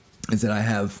 Is that I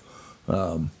have ADD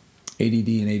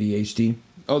and ADHD.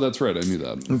 Oh, that's right. I knew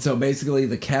that. And so basically,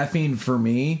 the caffeine for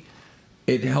me,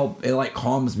 it like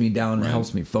calms me down and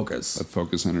helps me focus. That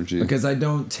focus energy. Because I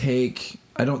don't take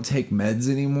meds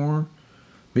anymore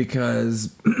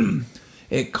because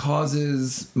it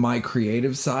causes my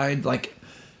creative side. Like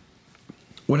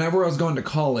whenever I was going to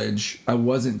college, I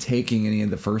wasn't taking any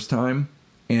of the first time,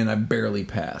 and I barely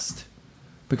passed.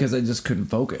 Because I just couldn't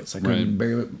focus. I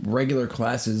couldn't. Regular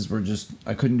classes were just.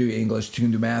 I couldn't do English,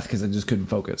 couldn't do math because I just couldn't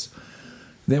focus.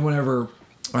 Then whenever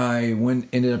I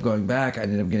ended up going back, I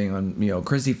ended up getting on.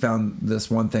 Chrissy found this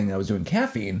one thing that I was doing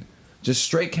caffeine, just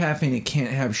straight caffeine. It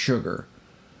can't have sugar.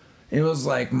 It was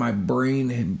like my brain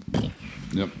had.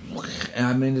 Yep. And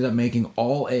I ended up making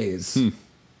all A's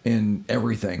in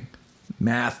everything,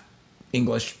 math,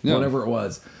 English, whatever it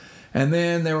was. And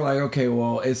then they were like, okay,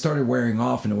 well, it started wearing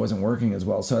off and it wasn't working as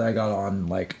well. So I got on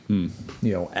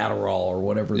Adderall or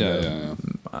whatever. Yeah.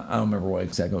 I don't remember what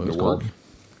exactly it was called. Work?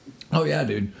 Oh yeah,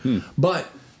 dude. But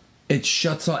it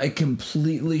shuts off. It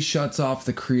completely shuts off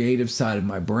the creative side of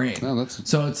my brain. Oh,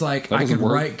 so it's like I can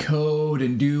write code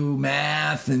and do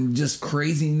math and just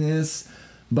craziness.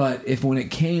 But when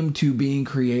it came to being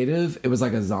creative, it was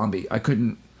like a zombie. I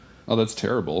couldn't. Oh, that's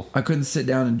terrible. I couldn't sit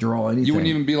down and draw anything. You wouldn't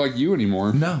even be like you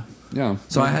anymore. No. Yeah.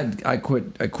 So I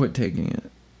quit taking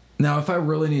it. Now, if I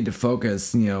really need to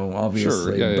focus,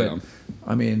 obviously. Sure. Yeah.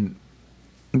 I mean,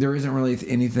 there isn't really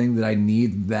anything that I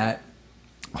need that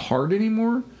hard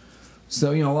anymore.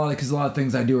 So, a lot of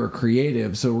things I do are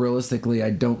creative. So realistically,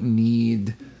 I don't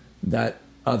need that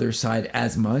other side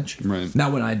as much. Right.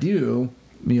 Now, when I do,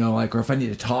 or if I need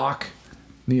to talk,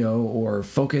 or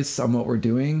focus on what we're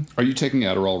doing. Are you taking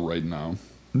Adderall right now?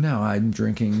 No, I'm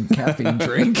drinking caffeine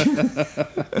drink.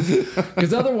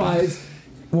 Because otherwise,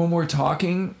 when we're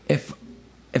talking, if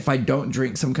I don't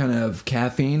drink some kind of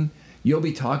caffeine, you'll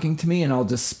be talking to me and I'll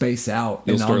just space out.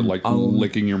 You'll start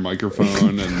licking your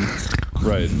microphone and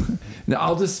right.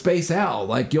 I'll just space out.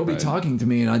 Like you'll be talking to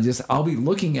me and I'll be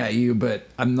looking at you, but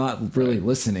I'm not really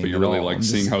listening. But you're really all.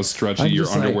 seeing how stretchy your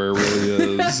underwear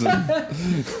really is.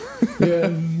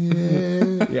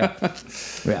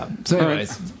 Yeah. So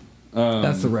anyways,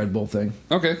 that's the Red Bull thing.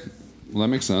 Okay. Well, that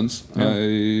makes sense.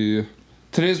 Yeah.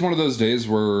 Today's one of those days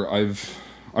where I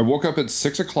woke up at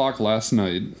 6 o'clock last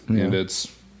night and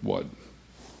it's what,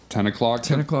 10 o'clock?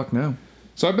 10 o'clock now.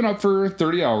 So I've been up for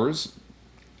 30 hours.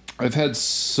 I've had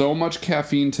so much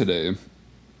caffeine today.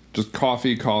 Just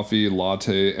coffee,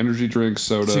 latte, energy drink,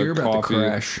 soda, so you're about coffee. to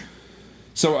crash.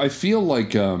 So I feel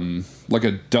like a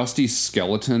dusty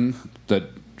skeleton that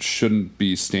shouldn't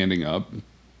be standing up,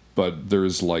 but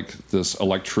there's like this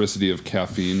electricity of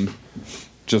caffeine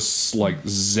just like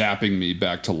zapping me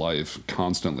back to life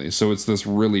constantly. So it's this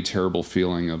really terrible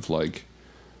feeling of like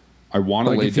I want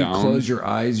to lay down. If you close your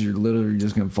eyes, you're literally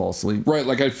just gonna fall asleep. Right,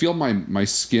 like I feel my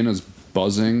skin is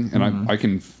buzzing and I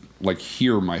can like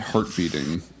hear my heart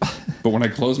beating. But when I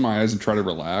close my eyes and try to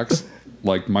relax,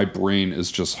 like my brain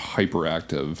is just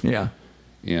hyperactive. Yeah.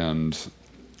 And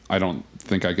I don't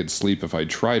think I could sleep if I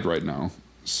tried right now.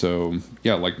 So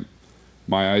yeah, like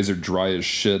my eyes are dry as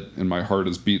shit and my heart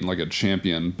is beating like a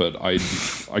champion, but I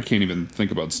can't even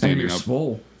think about standing and you're up.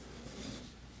 Swole.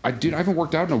 I haven't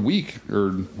worked out in a week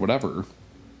or whatever.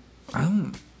 I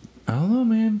don't know,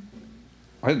 man.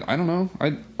 I don't know.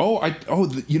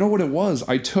 You know what it was?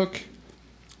 I took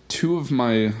 2 of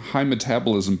my high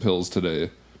metabolism pills today.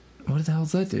 What the hell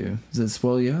does that do? Does it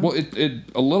swell you up? Well, it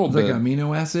a little bit. Like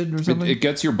amino acid or something? It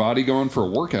gets your body going for a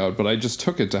work,out, but I just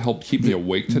took it to help keep me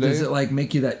awake today. Does it like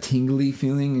make you that tingly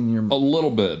feeling in your... A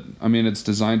little bit. I mean, it's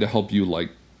designed to help you like,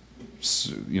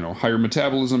 higher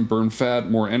metabolism, burn fat,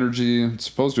 more energy. It's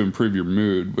supposed to improve your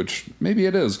mood, which maybe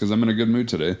it is because I'm in a good mood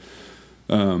today.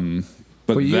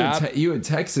 But you had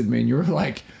texted me and you were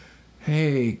like,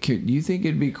 hey, you think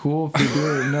it'd be cool if we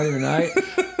do it another night?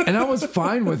 And I was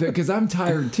fine with it because I'm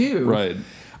tired too. Right.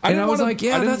 And I was like,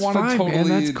 yeah, that's fine, man.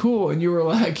 That's cool. And you were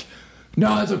like,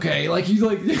 no, that's okay. Like, you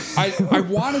like... I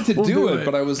wanted to do it,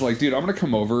 but I was like, dude, I'm going to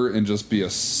come over and just be a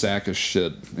sack of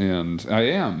shit. And I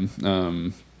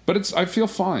am. But I feel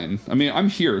fine. I mean, I'm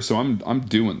here, so I'm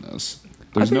doing this.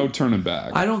 There's no turning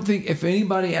back. I don't think if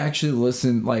anybody actually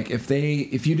listened, like if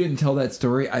you didn't tell that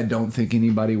story, I don't think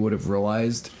anybody would have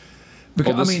realized.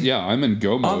 Because I'm in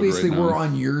go mode. Obviously, right now. we're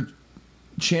on your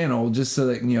channel just so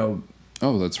that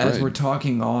Oh, that's right. As we're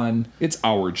talking on, it's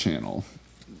our channel.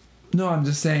 No, I'm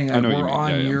just saying we're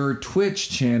on your Twitch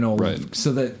channel, right,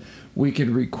 so that we could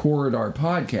record our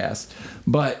podcast.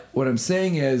 But what I'm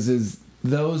saying is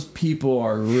those people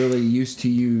are really used to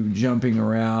you jumping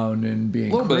around and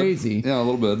being crazy. Yeah, a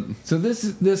little bit. So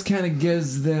this kind of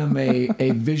gives them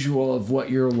a visual of what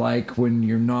you're like when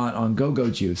you're not on go-go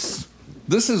juice.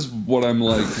 This is what I'm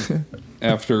like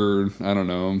after, I don't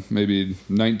know, maybe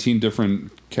 19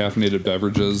 different caffeinated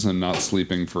beverages and not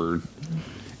sleeping for...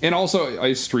 And also,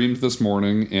 I streamed this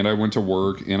morning, and I went to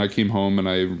work, and I came home, and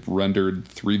I rendered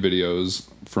 3 videos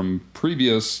from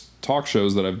previous talk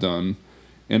shows that I've done,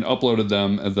 and uploaded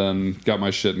them, and then got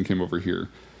my shit and came over here.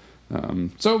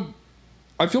 So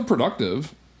I feel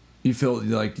productive. You feel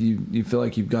like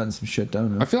you've gotten some shit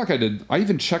done. Huh? I feel like I did. I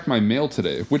even checked my mail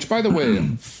today, which, by the way,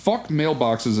 fuck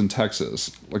mailboxes in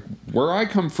Texas. Like where I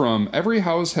come from, every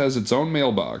house has its own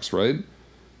mailbox, right?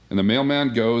 And the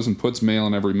mailman goes and puts mail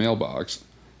in every mailbox.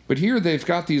 But here they've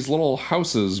got these little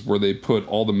houses where they put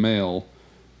all the mail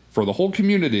for the whole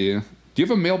community. Do you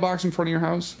have a mailbox in front of your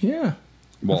house? Yeah.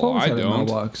 Well, I don't.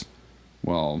 Mailbox.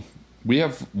 Well, we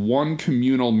have one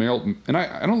communal mail, and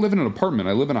I don't live in an apartment.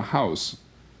 I live in a house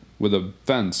with a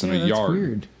fence and a yard. That's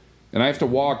weird. And I have to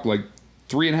walk like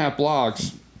 3.5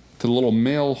 blocks to the little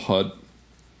mail hut.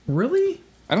 Really?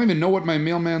 I don't even know what my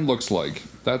mailman looks like.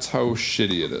 That's how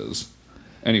shitty it is.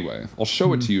 Anyway, I'll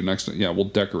show it to you next time. Yeah, we'll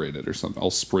decorate it or something. I'll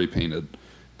spray paint it.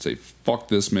 say, fuck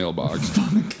this mailbox.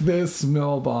 Fuck this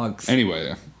mailbox.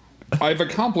 Anyway, I've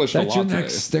accomplished a lot That's your today.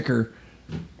 next sticker.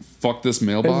 Fuck this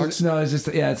mailbox? No, it's just,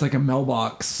 it's like a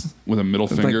mailbox. With a middle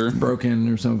finger? Like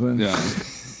broken or something. Yeah.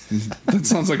 That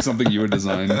sounds like something you would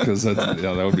design, because that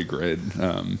would be great.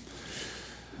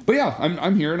 But yeah,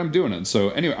 I'm here and I'm doing it. So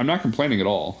anyway, I'm not complaining at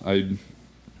all.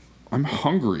 I'm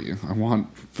hungry. I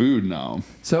want food now.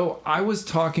 So I was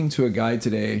talking to a guy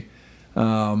today.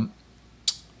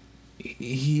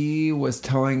 He was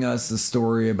telling us a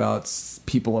story about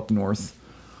people up north.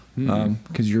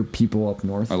 Because you're people up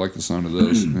north. I like the sound of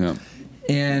this. Yeah.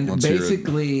 And Let's hear it.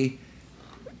 basically,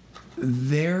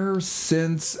 their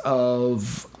sense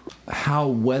of how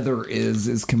weather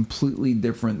is completely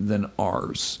different than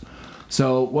ours.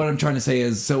 So what I'm trying to say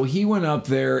is, so he went up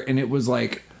there and it was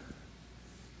like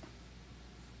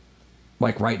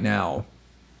right now,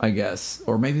 I guess,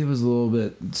 or maybe it was a little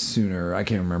bit sooner. I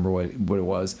can't remember what it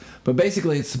was, but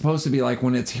basically it's supposed to be like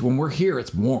when we're here,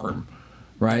 it's warm,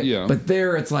 right? Yeah. But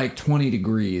there it's like 20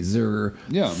 degrees or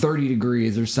 30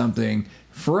 degrees or something.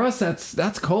 For us,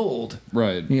 that's cold,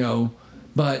 right?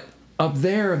 But up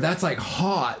there, that's like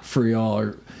hot for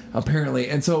y'all, apparently.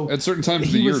 And so at certain times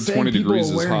of the year, 20 degrees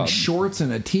is hot. People are wearing shorts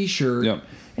and a t-shirt,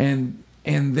 and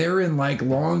they're in like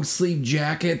long sleeve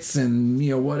jackets and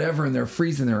whatever, and they're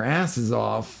freezing their asses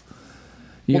off,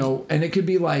 and it could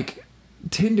be like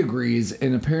 10 degrees,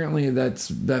 and apparently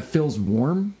that feels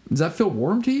warm. Does that feel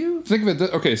warm to you? Think of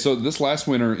it. Okay, so this last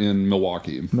winter in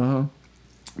Milwaukee,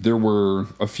 there were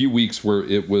a few weeks where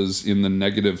it was in the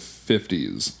negative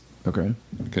 50s. Okay,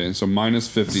 so minus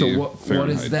 50 So Fahrenheit. what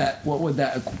is that? What would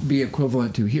that be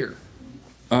equivalent to here?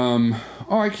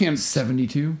 I can't.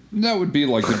 72? That would be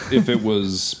like if it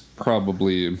was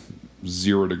probably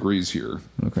 0 degrees here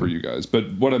for you guys.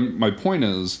 But my point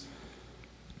is,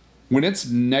 when it's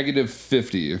negative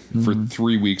 50 for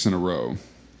 3 weeks in a row,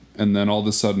 and then all of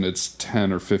a sudden it's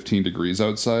 10 or 15 degrees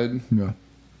outside,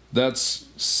 that's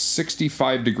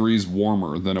 65 degrees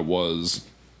warmer than it was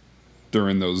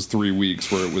during those 3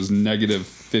 weeks where it was negative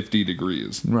 50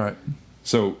 degrees. Right.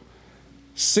 So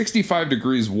 65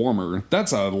 degrees warmer,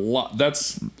 that's a lot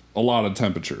of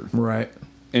temperature. Right.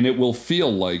 And it will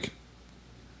feel like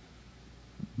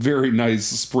very nice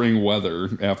spring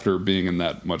weather after being in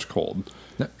that much cold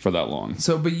for that long.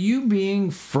 So, but you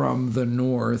being from the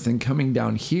north and coming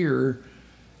down here,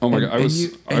 oh my god,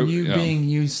 being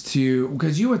used to,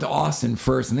 because you went to Austin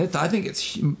first, and I think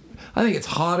it's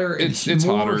hotter and it's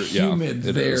more hotter, humid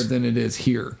there than it is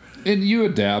here. And you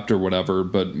adapt or whatever,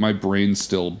 but my brain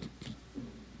still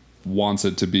wants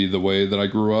it to be the way that I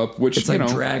grew up, which it's like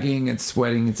dragging and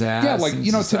sweating its ass. Yeah, like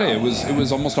today it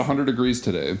was almost 100 degrees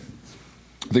today.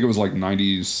 I think it was like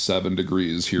 97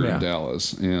 degrees here in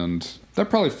Dallas, and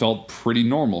that probably felt pretty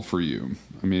normal for you.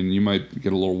 I mean, you might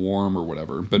get a little warm or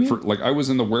whatever, but for I was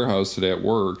in the warehouse today at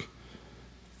work,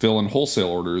 filling wholesale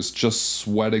orders, just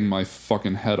sweating my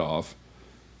fucking head off,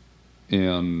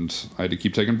 and I had to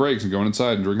keep taking breaks and going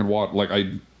inside and drinking water. Like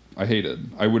I hate it.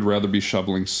 I would rather be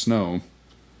shoveling snow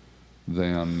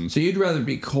than. So you'd rather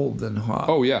be cold than hot?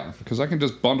 Oh yeah, because I can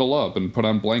just bundle up and put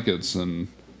on blankets, and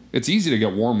it's easy to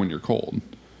get warm when you're cold.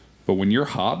 But when you're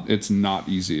hot, it's not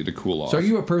easy to cool off. So are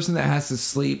you a person that has to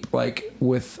sleep like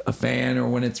with a fan or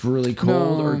when it's really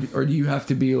cold? No. Or do you have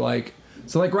to be like...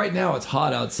 So like right now it's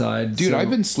hot outside. Dude, I've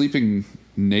been sleeping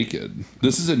naked.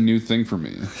 This is a new thing for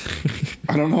me.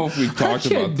 I don't know if we've talked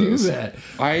about this. I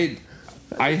can't do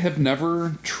that. I have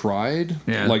never tried.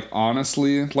 Yeah. Like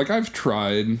honestly, like I've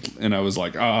tried and I was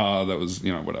like, that was,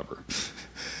 whatever.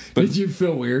 But did you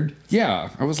feel weird? Yeah.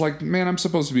 I was like, man, I'm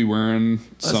supposed to be wearing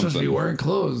something. I'm supposed to be wearing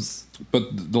clothes.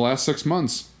 But the last 6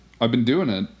 months, I've been doing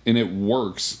it, and it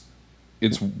works.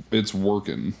 It's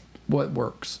working. What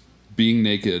works? Being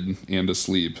naked and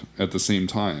asleep at the same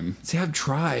time. See, I've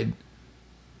tried.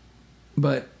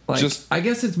 But, I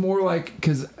guess it's more like,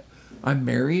 because I'm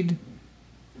married.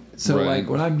 So, right.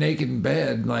 When I'm naked in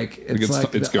bed, it's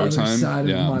like the go other time. side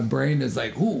of my brain is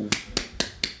like, ooh.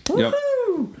 Yep.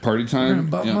 Party time.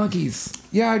 Butt monkeys.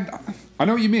 Yeah, I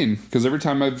know what you mean. Because every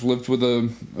time I've lived with a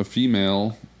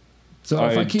female, so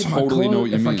if I keep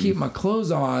I keep my clothes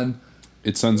on,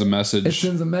 it sends a message. It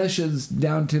sends a message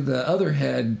down to the other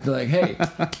head, like, "Hey,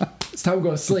 it's time to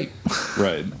go to sleep."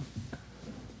 Right.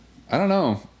 I don't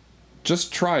know.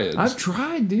 Just try it. I've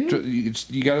tried, dude.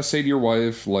 You got to say to your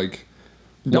wife, like,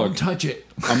 "Don't touch it."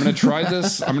 I'm gonna try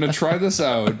this. I'm gonna try this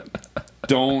out.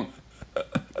 Don't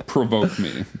provoke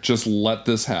me. Just let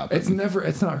this happen. It's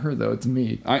not her though, it's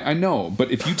me. I know,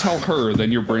 but if you tell her,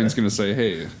 then your brain's gonna say,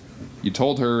 hey, you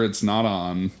told her it's not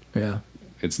on. Yeah.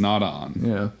 It's not on.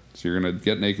 Yeah. So you're gonna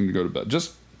get naked and go to bed.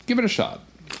 Just give it a shot.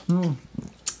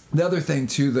 The other thing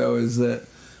too, though, is that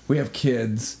we have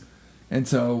kids, and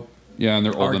so yeah, and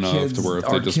they're old enough kids, to where if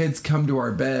our they just kids come to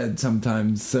our bed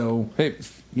sometimes. So hey,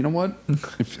 you know what?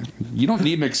 You don't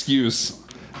need an excuse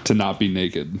to not be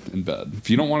naked in bed. If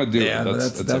you don't want to do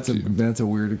it, that's a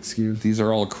weird excuse. These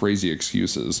are all crazy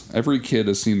excuses. Every kid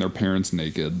has seen their parents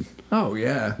naked. Oh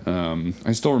yeah.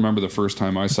 I still remember the first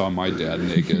time I saw my dad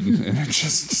naked, and it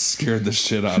just scared the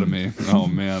shit out of me. Oh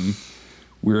man,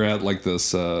 we were at like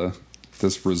this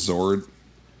resort. It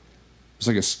was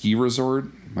like a ski resort.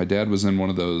 My dad was in one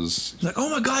of those. He's like,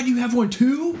 oh my god, you have one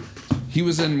too? He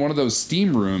was in one of those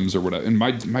steam rooms or whatever. And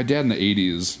my dad in the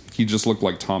 80s, he just looked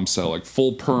like Tom Selleck.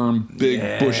 Full perm, big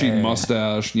bushy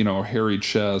mustache, hairy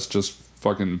chest, just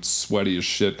fucking sweaty as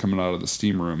shit coming out of the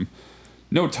steam room.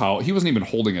 No towel. He wasn't even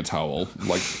holding a towel.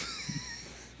 Like,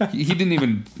 he didn't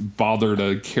even bother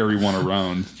to carry one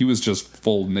around. He was just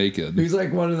full naked. He's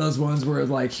like one of those ones where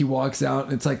like he walks out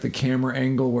and it's like the camera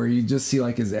angle where you just see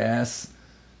like his ass.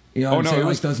 You know what I'm saying?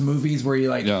 Like those movies where you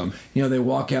like, they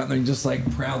walk out and they just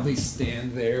like proudly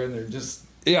stand there and they're just.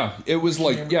 Yeah, it was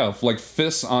like, like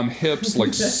fists on hips,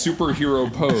 like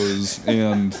superhero pose.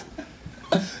 And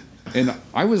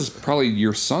I was probably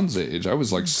your son's age. I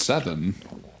was like 7.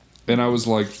 And I was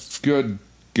like, good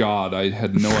God, I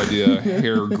had no idea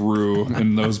hair grew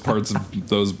in those parts of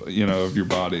those, of your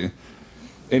body.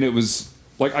 And it was.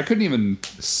 Like, I couldn't even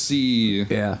see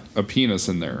a penis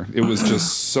in there. It was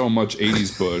just so much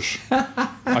 80s bush.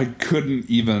 I couldn't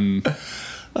even...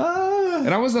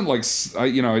 And I wasn't like...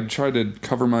 I tried to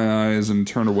cover my eyes and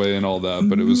turn away and all that,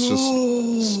 but it was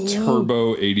just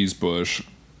turbo 80s bush.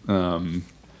 And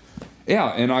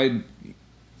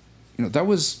that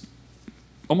was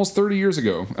almost 30 years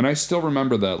ago. And I still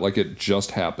remember that like it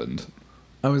just happened.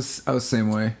 I was the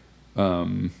same way.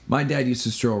 My dad used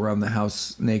to stroll around the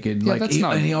house naked, but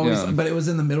it was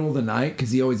in the middle of the night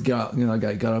because he always got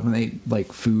up and ate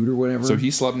like food or whatever. So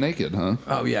he slept naked, huh?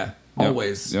 Oh yeah,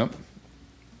 always. Yep.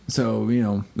 So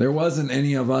there wasn't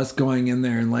any of us going in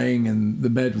there and laying in the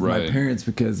bed with my parents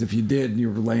because if you did, you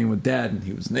were laying with Dad and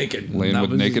he was naked. Laying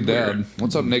with naked Dad.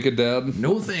 What's up, naked Dad?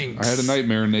 No thanks. I had a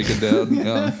nightmare, naked Dad.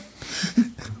 Yeah.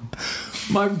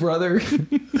 My brother,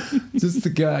 just to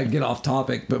get off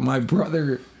topic, but my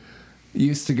brother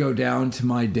used to go down to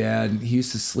my dad. He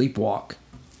used to sleepwalk.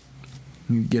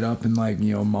 He'd get up and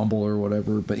mumble or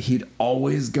whatever, but he'd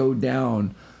always go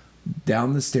down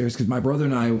the stairs because my brother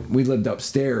and I, we lived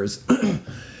upstairs.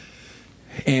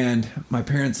 And my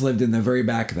parents lived in the very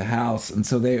back of the house. And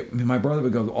so my brother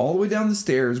would go all the way down the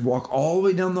stairs, walk all the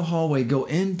way down the hallway, go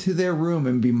into their room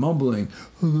and be mumbling.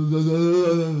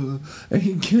 And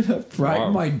he'd get up right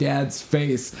in my dad's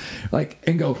face,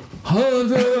 and go, and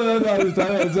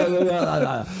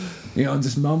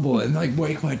just mumble and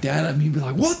wake my dad up and he'd be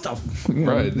like, what the f-?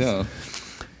 Right, yeah.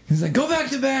 He's like, go back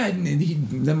to bed.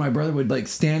 And then my brother would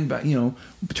stand back,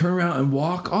 turn around and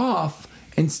walk off.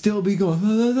 And still be going,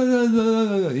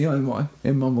 and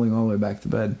mumbling all the way back to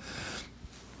bed.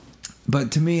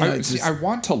 But to me, I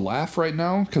want to laugh right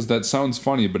now because that sounds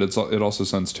funny, but it also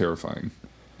sounds terrifying.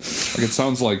 Like it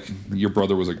sounds like your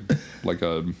brother was like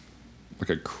a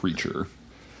creature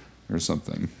or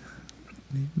something.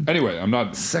 Anyway, I'm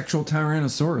not sexual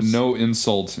tyrannosaurus. No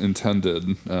insult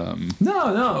intended.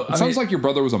 No. It sounds like your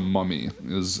brother was a mummy.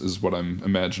 Is what I'm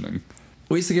imagining.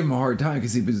 We used to give him a hard time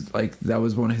because he was that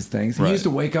was one of his things. He used to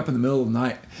wake up in the middle of the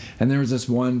night, and there was this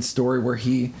one story where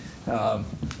he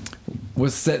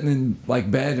was sitting in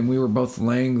bed, and we were both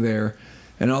laying there,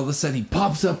 and all of a sudden he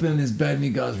pops up in his bed and he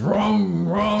goes,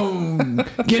 wrong,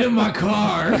 get in my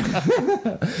car.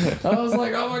 I was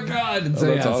like, oh my God. And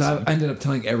so, awesome. So I ended up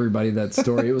telling everybody that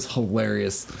story. It was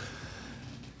hilarious.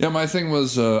 Yeah, my thing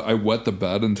was I wet the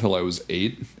bed until I was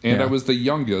 8, and I was the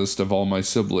youngest of all my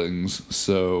siblings,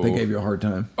 so... They gave you a hard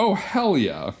time. Oh, hell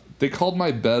yeah. They called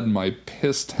my bed my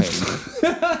piss tank.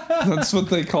 That's what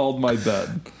they called my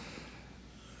bed.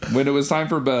 When it was time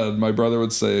for bed, my brother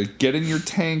would say, get in your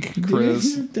tank,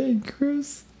 Chris. Get in your tank,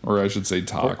 Chris. Or I should say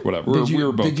talk, whatever. We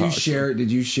were both talk.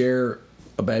 Did you share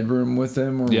a bedroom with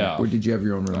him, or did you have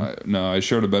your own room? No, I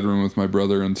shared a bedroom with my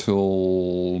brother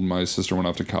until my sister went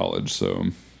off to college, so...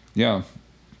 Yeah,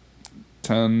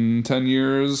 10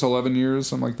 years, 11 years,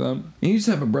 something like that. You used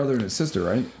to have a brother and a sister,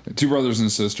 right? 2 brothers and a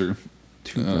sister.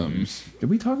 2 brothers. Did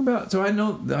we talk about... So I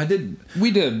know... I did... We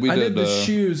did. I did the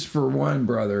shoes for one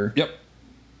brother. Yep.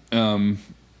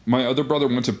 My other brother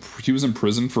he was in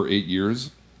prison for 8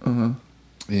 years. Uh-huh.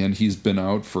 And he's been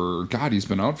out for... God, he's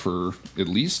been out for at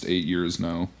least 8 years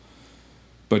now.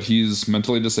 But he's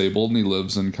mentally disabled, and he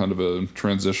lives in kind of a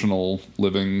transitional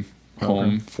living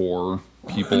home for...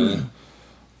 people.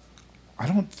 I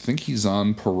don't think he's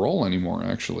on parole anymore,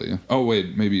 actually. Oh,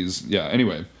 wait, maybe he's... Yeah,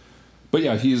 anyway. But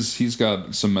yeah, he's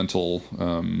got some mental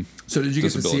So did you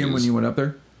get to see him when you went up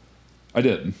there? I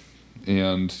did.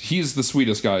 And he's the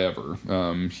sweetest guy ever.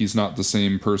 He's not the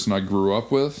same person I grew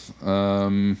up with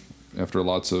after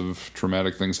lots of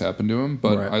traumatic things happened to him.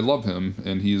 But I love him,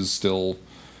 and he's still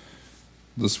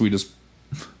the sweetest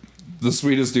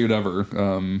dude ever.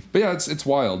 But yeah, it's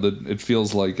wild. It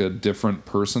feels like a different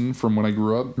person from when I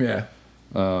grew up. Yeah.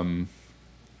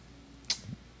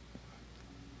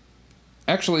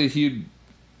 Actually,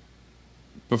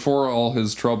 before all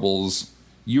his troubles,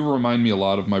 you remind me a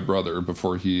lot of my brother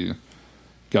before he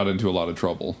got into a lot of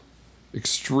trouble.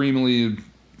 Extremely,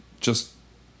 just,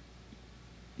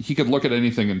 he could look at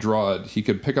anything and draw it. He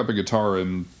could pick up a guitar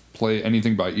and play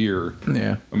anything by ear.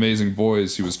 Yeah. Amazing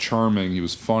voice. He was charming. He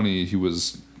was funny. He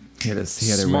was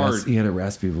smart. He had a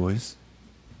raspy voice.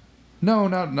 No,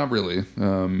 not really.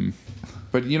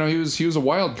 But he was a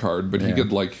wild card, but he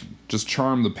could just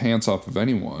charm the pants off of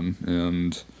anyone.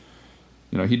 And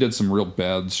he did some real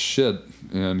bad shit,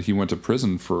 and he went to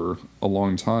prison for a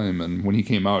long time. And when he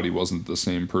came out, he wasn't the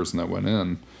same person that went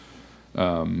in.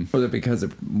 Was it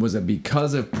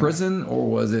because of prison, or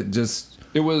was it just?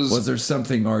 Was there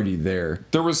something already there?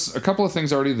 There was a couple of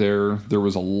things already there. There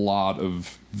was a lot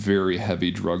of very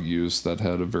heavy drug use that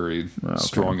had a very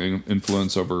strong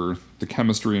influence over the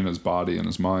chemistry in his body and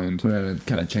his mind. It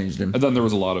kind of changed him. And then there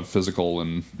was a lot of physical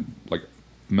and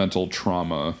mental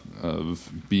trauma of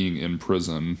being in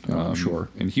prison. I'm sure.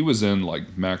 And he was in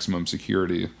maximum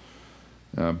security.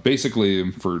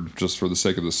 Basically, for the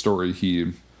sake of the story,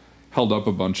 he held up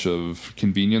a bunch of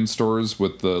convenience stores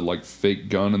with the fake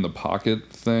gun in the pocket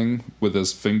thing with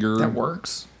his finger. That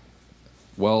works.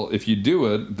 Well, if you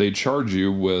do it, they charge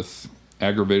you with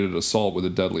aggravated assault with a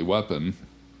deadly weapon.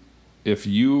 If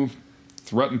you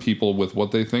threaten people with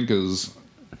what they think is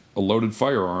a loaded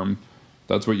firearm,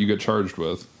 that's what you get charged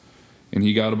with. And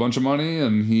he got a bunch of money,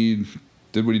 and he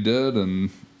did what he did. And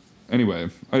anyway,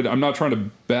 I'm not trying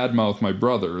to badmouth my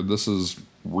brother. This is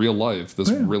real life. This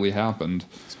really happened.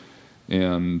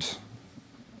 And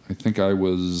I think I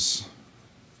was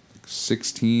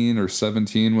 16 or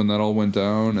 17 when that all went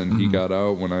down, and he got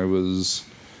out when I was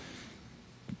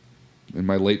in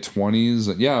my late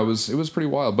 20s. Yeah, it was pretty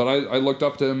wild. But I looked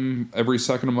up to him every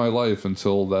second of my life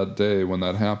until that day when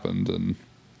that happened.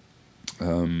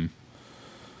 And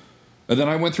then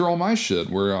I went through all my shit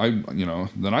where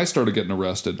then I started getting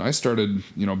arrested. I started,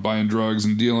 buying drugs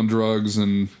and dealing drugs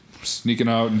and sneaking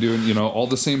out and doing, all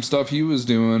the same stuff he was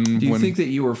doing. Do you think that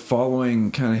you were following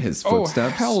kind of his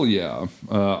footsteps? Oh, hell yeah.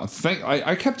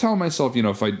 I kept telling myself,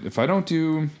 if I don't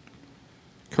do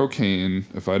cocaine,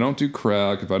 if I don't do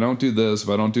crack, if I don't do this, if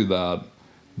I don't do that,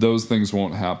 those things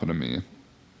won't happen to me.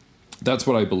 That's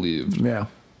what I believed. Yeah.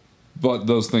 But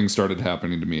those things started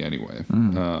happening to me anyway.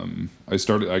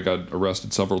 I got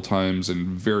arrested several times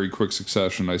in very quick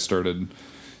succession. I started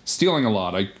stealing a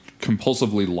lot. I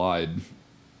compulsively lied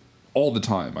all the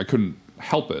time. I couldn't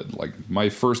help it. My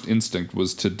first instinct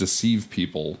was to deceive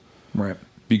people, right?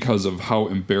 Because of how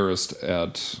embarrassed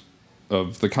of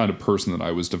the kind of person that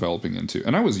I was developing into.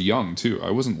 And I was young too.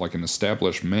 I wasn't an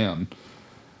established man.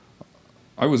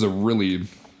 I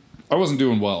wasn't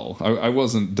doing well. I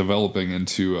wasn't developing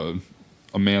into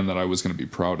a man that I was going to be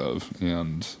proud of.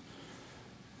 And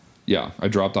yeah, I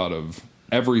dropped out of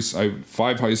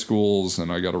 5 high schools,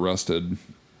 and I got arrested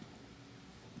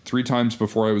 3 times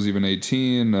before I was even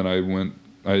 18. And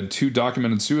I had 2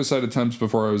 documented suicide attempts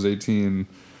before I was 18.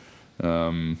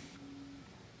 The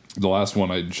last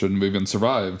one I shouldn't have even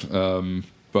survived.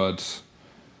 But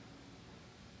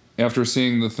after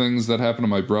seeing the things that happened to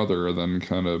my brother, then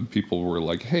kind of people were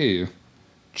like, hey,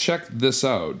 check this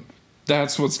out.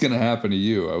 That's what's going to happen to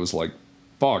you. I was like,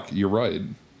 fuck, you're right.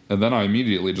 And then I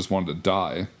immediately just wanted to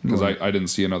die because I didn't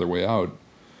see another way out.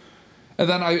 And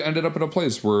then I ended up at a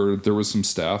place where there was some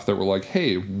staff that were like,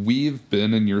 hey, we've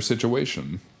been in your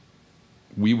situation.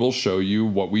 We will show you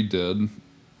what we did,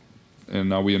 and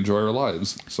now we enjoy our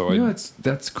lives. So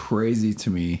that's crazy to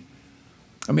me.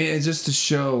 I mean, it's just to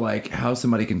show how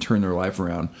somebody can turn their life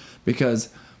around, because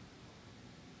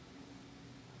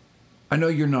I know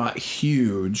you're not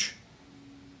huge.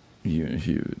 You're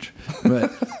huge,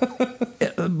 but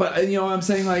I'm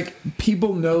saying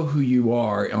people know who you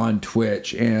are on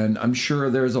Twitch, and I'm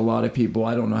sure there's a lot of people.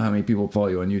 I don't know how many people follow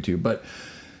you on YouTube, but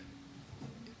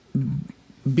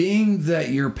being that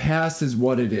your past is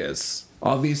what it is,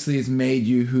 obviously has made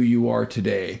you who you are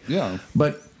today. Yeah,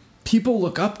 but people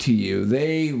look up to you.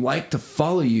 They like to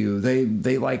follow you. They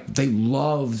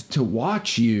love to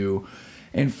watch you,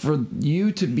 and for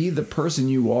you to be the person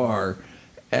you are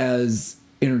as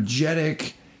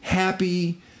energetic,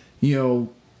 happy, you know,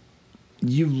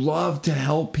 you love to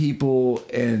help people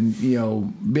and, you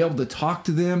know, be able to talk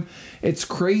to them. It's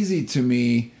crazy to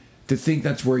me to think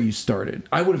that's where you started.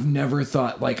 I would have never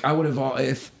thought, like, I would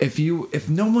have, if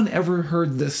no one ever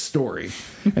heard this story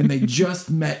and they just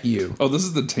met you. Oh, this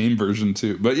is the tame version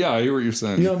too. But yeah, I hear what you're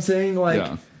saying. You know what I'm saying? Like,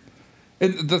 yeah.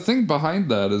 And the thing behind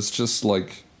that is just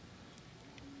like,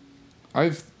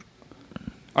 I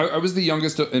was the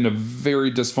youngest in a very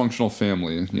dysfunctional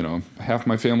family. You know, half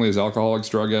my family is alcoholics,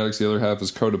 drug addicts. The other half is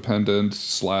codependent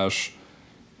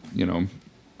 / you know,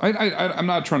 I'm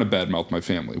not trying to badmouth my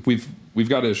family. We've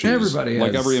got issues. Everybody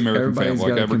like has. every American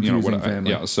family, like every, you know,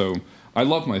 family. Yeah. So I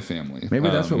love my family. Maybe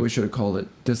that's what we should have called it: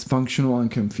 dysfunctional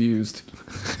and confused.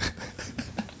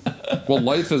 Well,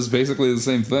 life is basically the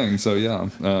same thing. So yeah.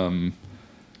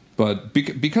 But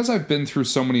because I've been through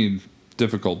so many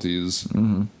difficulties.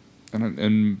 Mm-hmm.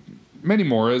 And many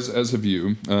more, as have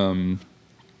you.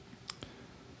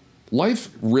 Life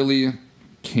really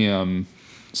can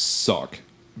suck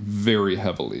very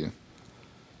heavily.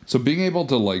 So being able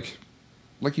to like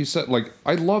you said, like,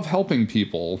 I love helping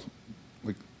people,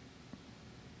 like,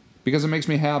 because it makes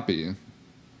me happy, and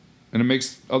it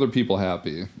makes other people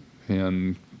happy,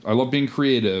 and I love being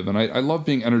creative, and I love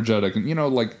being energetic, and, you know,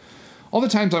 like, all the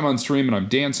times I'm on stream and I'm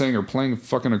dancing or playing a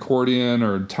fucking accordion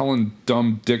or telling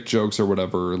dumb dick jokes or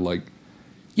whatever, like,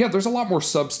 yeah, there's a lot more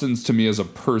substance to me as a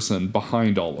person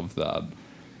behind all of that.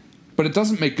 But it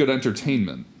doesn't make good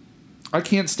entertainment. I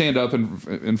can't stand up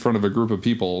in front of a group of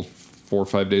people 4 or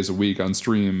 5 days a week on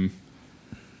stream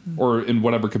or in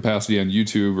whatever capacity on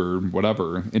YouTube or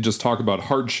whatever and just talk about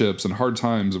hardships and hard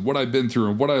times and what I've been through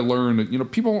and what I learned. You know,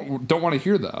 people don't want to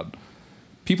hear that.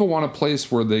 People want a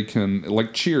place where they can,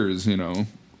 like Cheers, you know,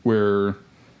 where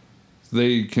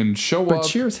they can show up. But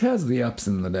Cheers has the ups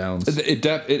and the downs. It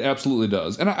absolutely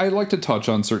does. And I like to touch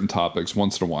on certain topics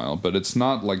once in a while, but it's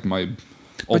not like my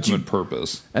ultimate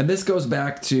purpose. And this goes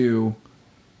back to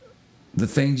the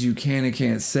things you can and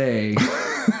can't say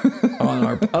on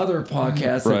our other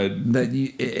podcast right. that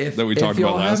you, that we talked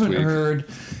about last week. If you haven't heard,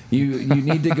 you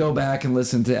need to go back and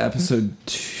listen to episode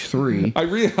 3. I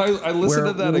listened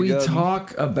to that again. We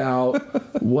talk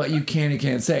about what you can and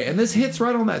can't say. And this hits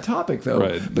right on that topic, though.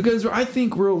 Right. Because I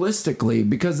think realistically,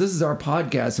 because this is our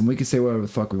podcast and we can say whatever the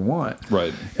fuck we want.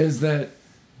 Right. Is that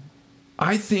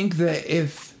I think that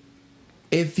if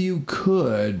you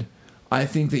could, I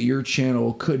think that your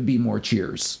channel could be more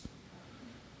Cheers.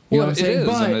 You know what I'm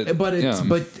saying?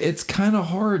 But it's kind of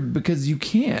hard because you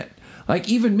can't. Like,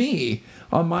 even me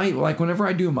on my, like, whenever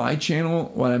I do my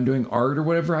channel, when I'm doing art or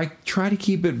whatever, I try to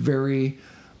keep it very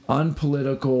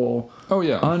unpolitical. Oh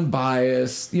yeah,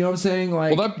 unbiased. You know what I'm saying?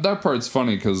 Like, well, that part's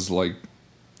funny because, like,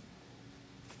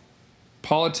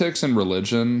 politics and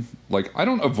religion, like, I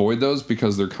don't avoid those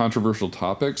because they're controversial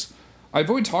topics. I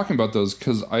avoid talking about those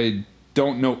because I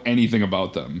don't know anything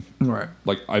about them. Right.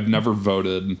 Like, I've never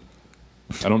voted.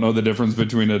 I don't know the difference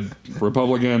between a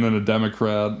Republican and a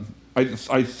Democrat.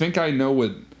 I think I know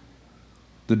what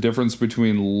the difference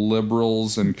between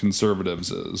liberals and conservatives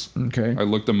is. Okay. I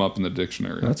looked them up in the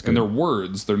dictionary. That's good. And they're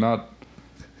words. They're not...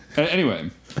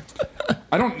 Anyway.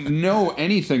 I don't know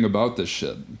anything about this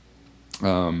shit.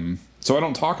 So I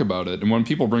don't talk about it. And when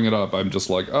people bring it up, I'm just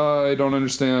like, I don't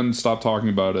understand. Stop talking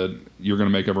about it. You're going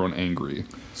to make everyone angry.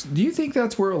 Do you think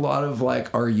that's where a lot of,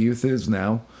 like, our youth is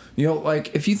now? You know,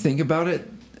 like, if you think about it,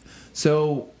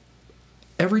 so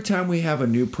every time we have a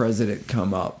new president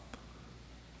come up,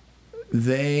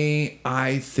 they,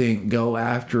 I think, go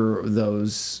after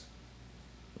those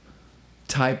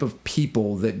type of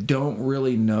people that don't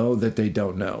really know that they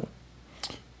don't know.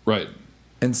 Right.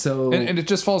 And so... And it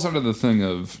just falls under the thing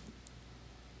of...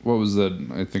 What was that?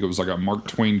 I think it was like a Mark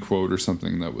Twain quote or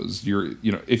something that was,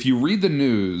 if you read the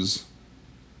news...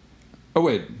 Oh,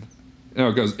 wait. No,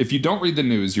 it goes, if you don't read the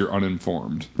news, you're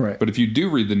uninformed. Right. But if you do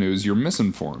read the news, you're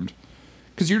misinformed.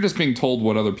 Because you're just being told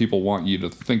what other people want you to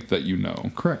think that you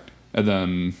know. Correct. And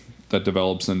then that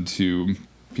develops into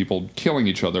people killing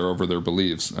each other over their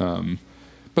beliefs.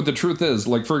 But the truth is,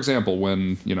 like, for example,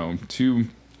 when, two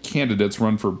candidates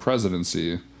run for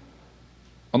presidency,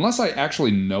 unless I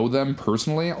actually know them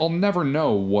personally, I'll never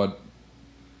know what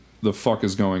the fuck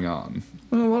is going on.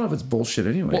 Well, a lot of it's bullshit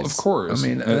anyways. Well, of course. I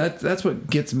mean, that's what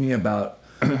gets me about,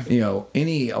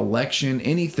 any election,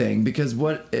 anything, because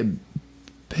what it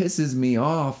pisses me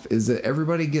off is that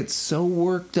everybody gets so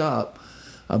worked up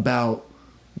about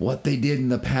what they did in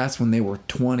the past when they were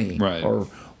 20. Right. Or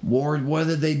what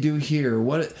did they do here?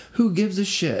 Who gives a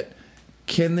shit?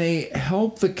 Can they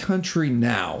help the country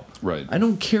now? Right. I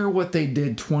don't care what they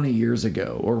did 20 years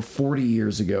ago or 40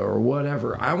 years ago or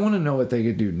whatever. I want to know what they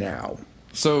could do now.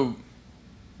 So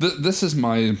this is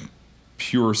my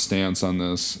pure stance on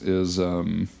this is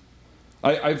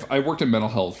I worked in mental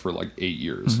health for like 8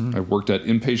 years. Mm-hmm. I worked at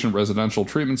inpatient residential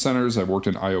treatment centers. I worked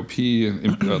in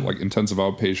IOP, like intensive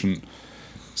outpatient,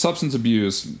 substance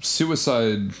abuse,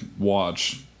 suicide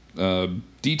watch,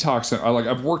 detox.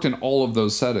 I've worked in all of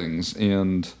those settings,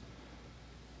 and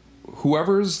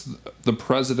whoever's the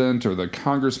president or the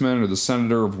congressman or the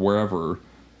senator of wherever,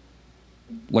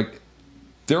 like,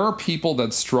 there are people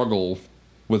that struggle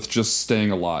with just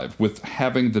staying alive, with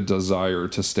having the desire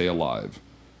to stay alive.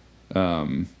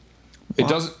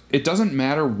 It doesn't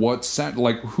matter what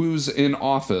who's in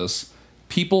office.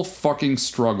 People fucking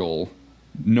struggle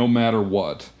no matter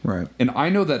what. Right. And I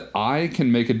know that I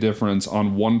can make a difference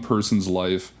on one person's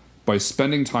life by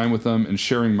spending time with them and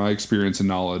sharing my experience and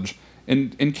knowledge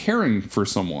and caring for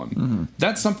someone. Mm-hmm.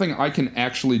 That's something I can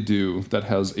actually do that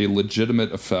has a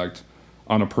legitimate effect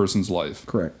on a person's life.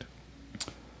 Correct.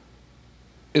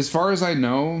 As far as I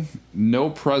know, no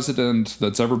president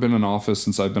that's ever been in office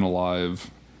since I've been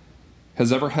alive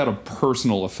has ever had a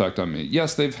personal effect on me.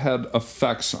 Yes, they've had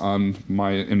effects on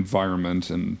my environment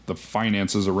and the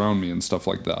finances around me and stuff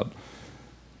like that.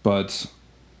 But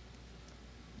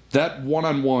that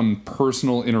one-on-one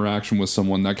personal interaction with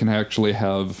someone that can actually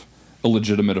have a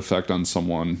legitimate effect on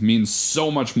someone means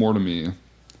so much more to me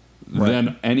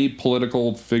than any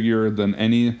political figure, than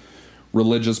any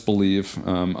religious belief,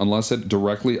 unless it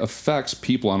directly affects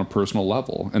people on a personal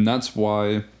level. And that's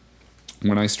why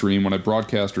when I stream, when I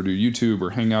broadcast or do YouTube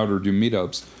or hang out or do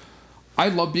meetups, I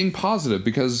love being positive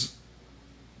because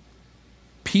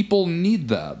people need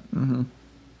that. Mm-hmm.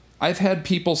 I've had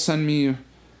people send me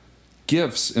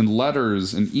gifts and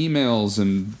letters and emails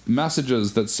and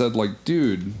messages that said, like,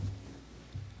 dude,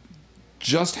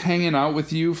 just hanging out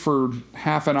with you for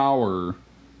half an hour,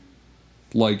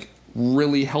 like,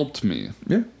 really helped me.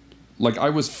 Yeah. Like,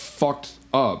 I was fucked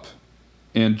up,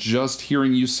 and just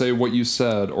hearing you say what you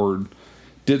said, or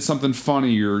did something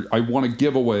funny, or I want a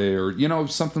giveaway, or, you know,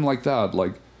 something like that.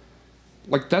 Like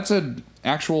that's something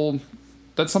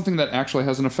that actually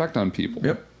has an effect on people.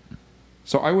 Yep.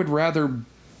 So I would rather,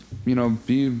 you know,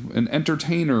 be an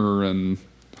entertainer and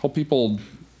help people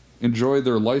enjoy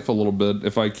their life a little bit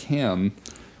if I can,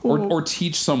 or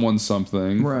teach someone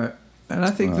something. Right. And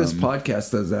I think this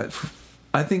podcast does that.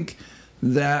 I think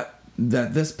that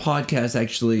this podcast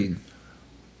actually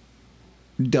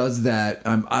does that.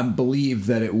 I believe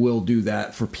that it will do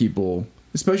that for people,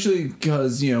 especially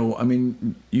because, you know, I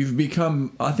mean,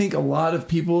 I think a lot of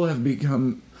people have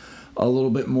become a little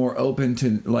bit more open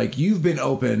to, like, you've been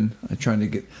open. I'm trying to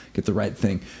get the right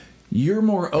thing. You're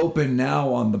more open now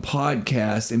on the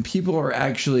podcast, and people are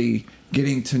actually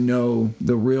getting to know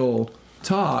the real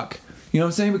talk. You know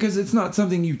what I'm saying? Because it's not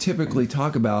something you typically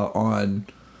talk about on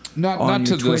not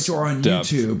your to Twitch or on depth,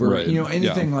 YouTube or right. you know,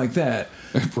 anything like that.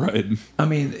 Right. I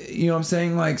mean, you know what I'm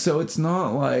saying? Like, so it's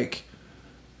not like,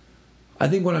 I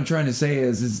think what I'm trying to say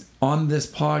is on this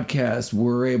podcast,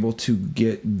 we're able to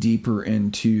get deeper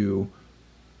into,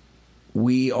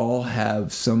 we all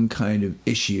have some kind of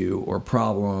issue or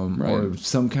problem or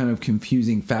some kind of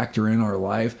confusing factor in our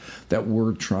life that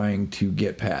we're trying to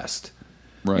get past.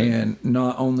 Right. And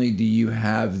not only do you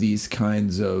have these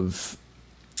kinds of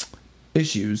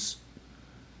issues,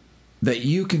 that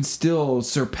you can still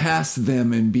surpass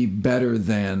them and be better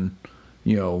than,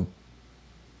 you know,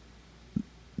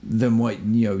 than what,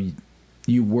 you know,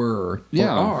 you were or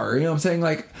are. You know what I'm saying?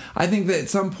 Like, I think that at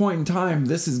some point in time,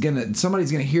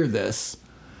 somebody's gonna hear this,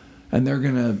 and they're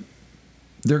gonna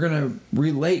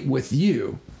relate with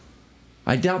you.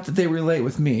 I doubt that they relate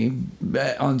with me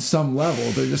on some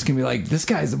level. They're just gonna be like, this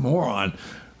guy's a moron.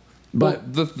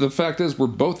 But the fact is, we're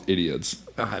both idiots.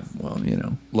 Well, you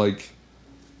know, like,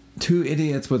 two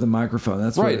idiots with a microphone.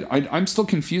 That's right. I'm still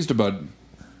confused about,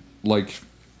 like,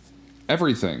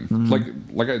 everything.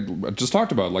 Mm-hmm. Like I just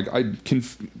talked about. Like,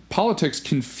 politics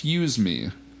confuse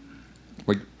me.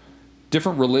 Like,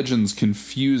 different religions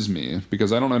confuse me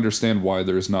because I don't understand why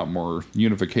there's not more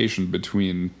unification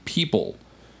between people.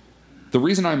 The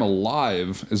reason I'm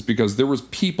alive is because there was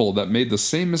people that made the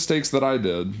same mistakes that I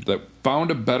did, that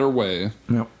found a better way,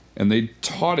 and they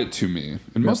taught it to me.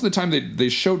 And most of the time, they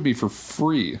showed me for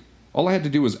free. All I had to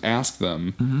do was ask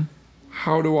them,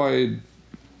 how do I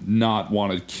not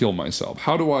want to kill myself?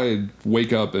 How do I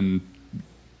wake up and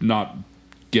not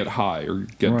get high or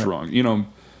get drunk? You know,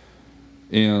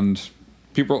 and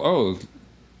people,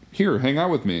 here, hang out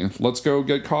with me. Let's go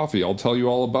get coffee. I'll tell you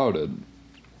all about it.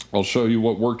 I'll show you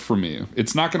what worked for me.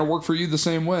 It's not going to work for you the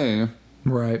same way.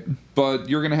 Right. But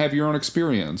you're going to have your own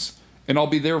experience. And I'll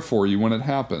be there for you when it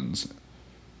happens.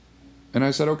 And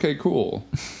I said, okay, cool.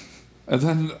 And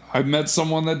then I met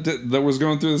someone that was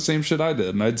going through the same shit I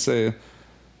did, and I'd say,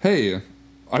 "Hey,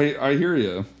 I hear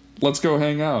you. Let's go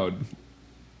hang out."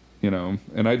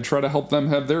 And I'd try to help them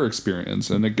have their experience,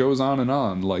 and it goes on and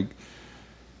on. Like,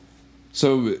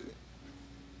 so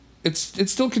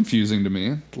it's still confusing to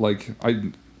me. Like,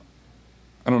 I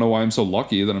don't know why I'm so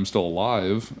lucky that I'm still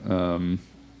alive.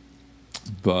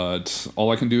 But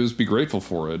all I can do is be grateful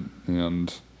for it.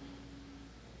 And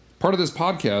part of this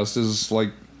podcast is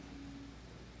like,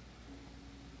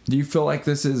 do you feel like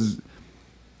this is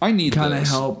I need kind of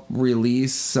help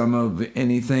release some of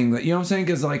anything that, you know what I'm saying?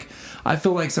 Because, like, I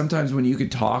feel like sometimes when you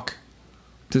could talk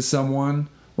to someone,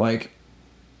 like,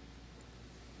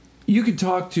 you could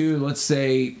talk to, let's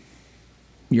say,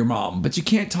 your mom, but you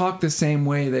can't talk the same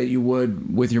way that you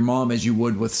would with your mom as you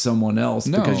would with someone else,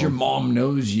 because your mom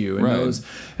knows you and knows,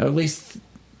 at least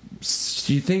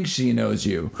she thinks she knows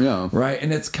you. Yeah. Right.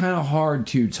 And it's kind of hard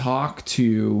to talk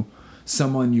to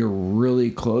someone you're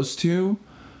really close to,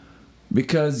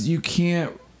 because you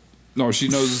can't she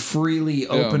knows freely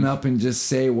open up and just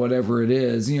say whatever it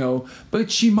is,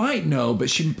 but she might know, but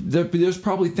there's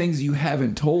probably things you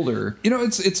haven't told her.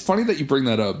 It's funny that you bring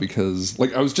that up, because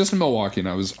like I was just in Milwaukee,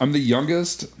 and I'm the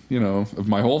youngest, of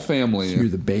my whole family. So you're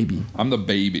the baby. I'm the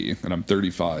baby, and I'm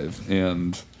 35,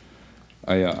 and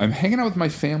I'm hanging out with my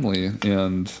family,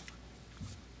 and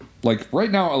like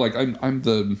right now, like I'm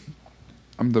the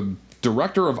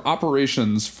director of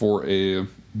operations for a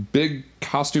big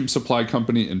costume supply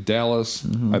company in Dallas.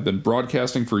 Mm-hmm. I've been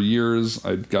broadcasting for years.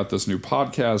 I've got this new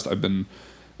podcast. I've been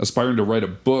aspiring to write a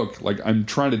book. Like, I'm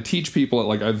trying to teach people.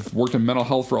 Like, I've worked in mental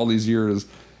health for all these years.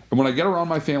 And when I get around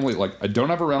my family, like, I don't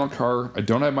have a rental car. I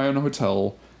don't have my own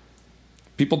hotel.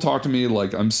 People talk to me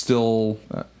like I'm still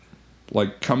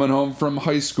like coming home from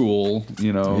high school,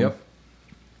 Yep.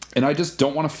 And I just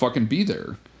don't want to fucking be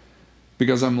there,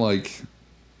 because I'm like,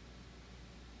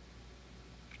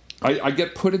 I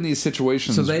get put in these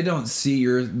situations. So they don't see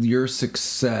your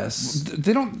success.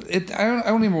 They don't. I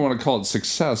don't even want to call it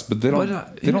success, but they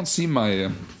don't. They don't see my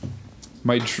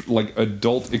like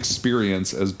adult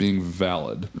experience as being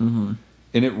valid, and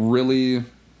it really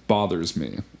bothers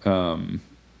me. And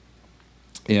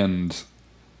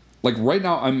like right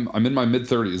now, I'm in my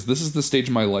mid-30s. This is the stage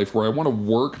of my life where I want to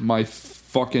work my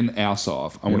fucking ass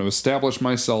off. I want to establish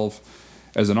myself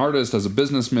as an artist, as a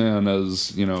businessman,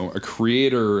 as a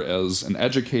creator, as an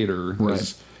educator,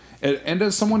 right. and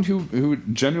as someone who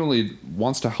genuinely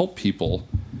wants to help people.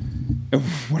 And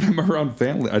when I'm around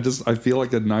family, I feel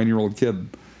like a 9-year-old kid,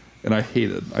 and I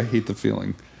hate it. I hate the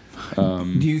feeling.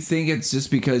 Do you think it's just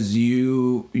because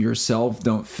you yourself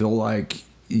don't feel like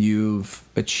you've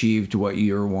achieved what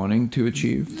you're wanting to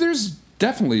achieve? There's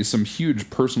definitely some huge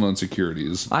personal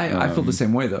insecurities. I feel the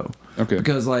same way though. Okay.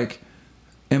 Because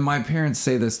and my parents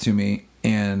say this to me,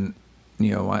 and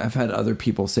I've had other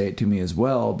people say it to me as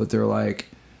well, but they're like,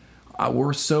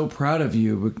 we're so proud of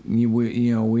you.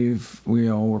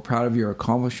 We're proud of your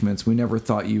accomplishments. We never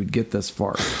thought you would get this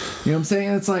far. You know what I'm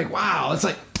saying? It's like, wow. It's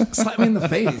like, slap me in the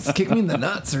face, kick me in the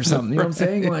nuts or something. You know what I'm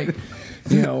saying? Like,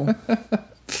 you know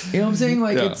what I'm saying?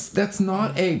 Like, that's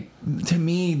not to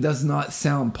me, does not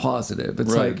sound positive.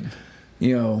 It's right. Like,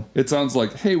 it sounds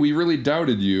like, hey, we really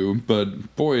doubted you,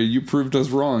 but boy, you proved us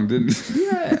wrong, didn't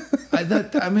you? Yeah.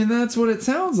 That's what it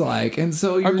sounds like. And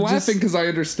so I'm laughing because I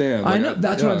understand. I know.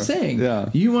 That's what I'm saying.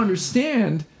 Yeah. You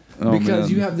understand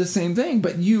because you have the same thing.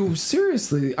 But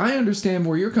I understand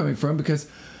where you're coming from, because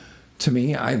to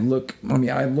me, I look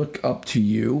up to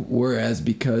you. Whereas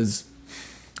because,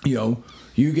 you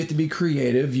get to be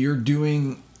creative. You're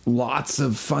doing lots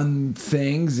of fun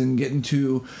things and getting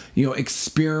to,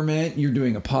 experiment. You're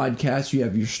doing a podcast. You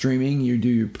have your streaming. You do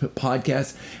your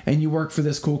podcast. And you work for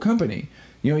this cool company.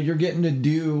 You're getting to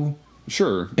do...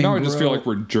 Sure. Now I just feel like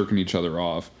we're jerking each other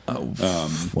off.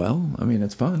 Well,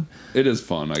 it's fun. It is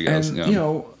fun, I guess.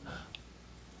 And,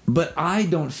 but I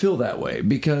don't feel that way,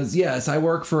 because, yes, I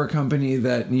work for a company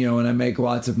that, and I make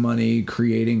lots of money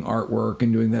creating artwork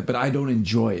and doing that, but I don't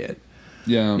enjoy it.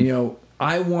 Yeah.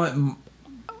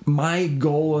 My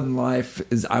goal in life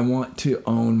is I want to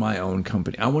own my own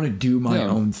company. I want to do my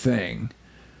own thing.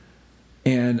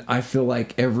 And I feel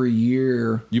like every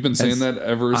year... You've been saying that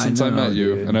ever since I met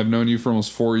you. Dude. And I've known you for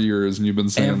almost 4 years, and you've been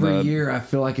saying that. Every year, I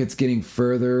feel like it's getting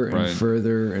further and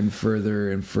further and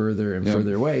further and further and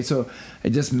further away. So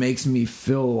it just makes me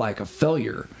feel like a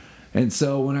failure. And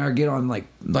so when I get on like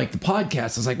the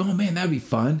podcast, I was like, oh man, that'd be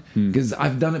fun, because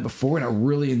I've done it before and I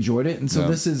really enjoyed it. And so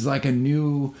this is like a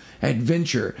new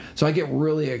adventure. So I get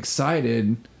really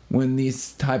excited when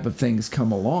these type of things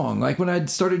come along. Like when I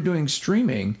started doing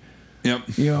streaming,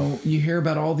 Yep. You hear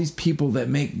about all these people that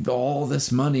make all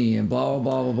this money and blah,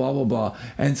 blah, blah, blah, blah, blah.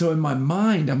 And so in my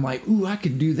mind, I'm like, ooh, I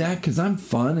could do that because I'm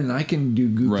fun and I can do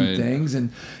goofy things.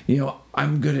 And,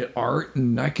 I'm good at art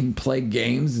and I can play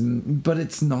games. But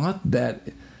it's not that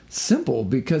simple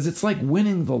because it's like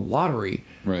winning the lottery.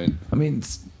 Right. I mean,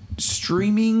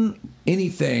 streaming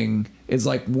anything is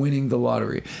like winning the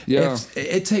lottery. Yeah. If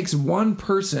it takes one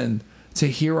person to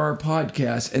hear our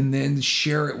podcast and then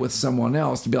share it with someone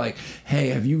else to be like, hey,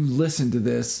 have you listened to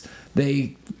this?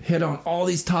 They hit on all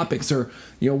these topics or,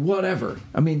 whatever.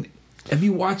 I mean, have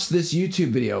you watched this YouTube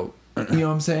video? You know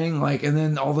what I'm saying? Like, and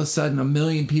then all of a sudden 1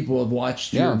 million people have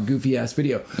watched your goofy ass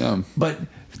video. Yeah. But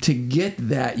to get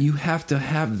that, you have to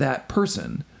have that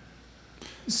person.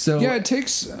 So yeah, it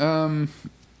takes,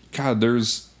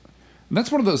 that's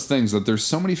one of those things that there's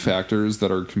so many factors that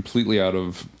are completely out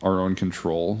of our own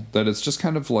control that it's just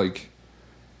kind of like,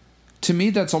 to me,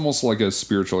 that's almost like a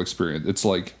spiritual experience. It's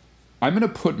like, I'm going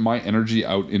to put my energy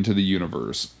out into the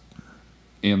universe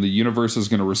and the universe is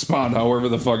going to respond however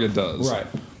the fuck it does. Right.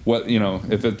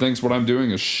 If it thinks what I'm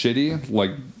doing is shitty,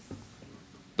 like,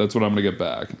 that's what I'm going to get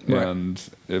back. Right. And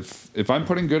if I'm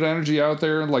putting good energy out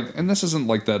there, like, and this isn't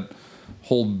like that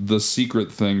whole The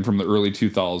Secret thing from the early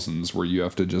 2000s where you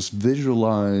have to just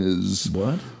visualize.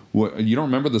 What? You don't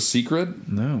remember The Secret?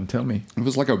 No, tell me. It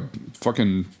was like a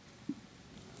fucking...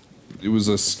 It was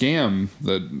a scam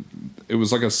it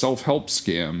was like a self-help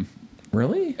scam.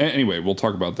 Really? Anyway, we'll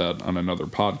talk about that on another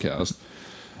podcast.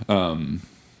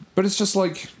 But it's just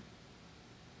like...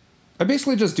 I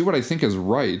basically just do what I think is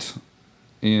right.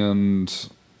 And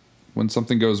when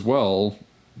something goes well...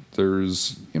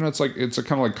 There's, it's a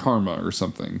kind of like karma or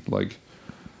something. Like,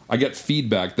 I get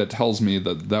feedback that tells me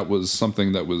that was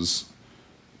something that was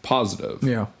positive.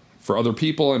 Yeah. For other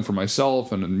people and for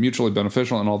myself and mutually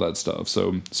beneficial and all that stuff.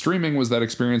 So streaming was that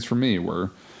experience for me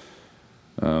where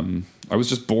I was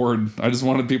just bored. I just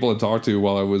wanted people to talk to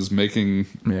while I was making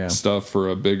stuff for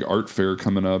a big art fair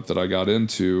coming up that I got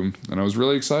into. And I was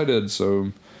really excited.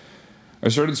 So I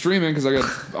started streaming because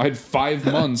I had 5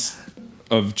 months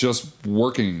of just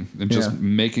working and just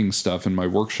making stuff in my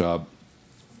workshop.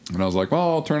 And I was like, well,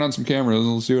 I'll turn on some cameras and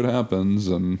we'll see what happens.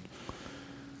 And,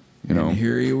 and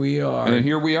here we are. And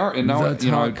here we are. And now,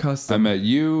 I met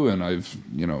you and I've,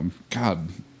 God.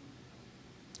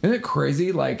 Isn't it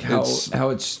crazy, like, how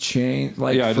it's changed?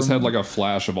 Like, I just had, like, a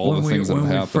flash of all the things that have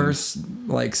happened. When we first,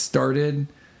 like, started.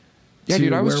 Yeah,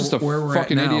 dude, I was just a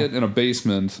fucking idiot in a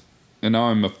basement. And now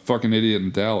I'm a fucking idiot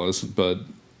in Dallas. But,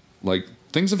 like...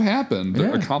 Things have happened.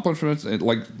 Yeah. Accomplishments,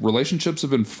 like relationships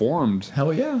have been formed.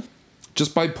 Hell yeah.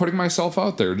 Just by putting myself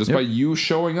out there. Just by you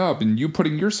showing up and you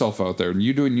putting yourself out there and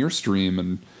you doing your stream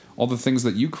and all the things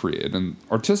that you create. And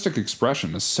artistic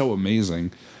expression is so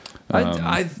amazing.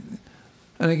 And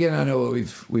again, I know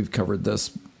we've covered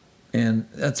this. And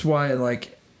that's why,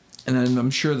 like, and I'm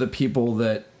sure the people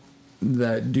that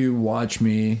do watch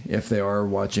me, if they are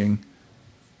watching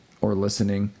or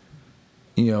listening,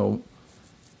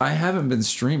 I haven't been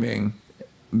streaming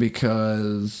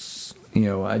because,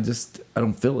 I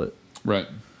don't feel it. Right.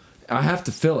 I have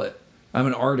to feel it. I'm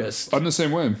an artist. I'm the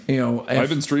same way. I've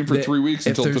been streaming for 3 weeks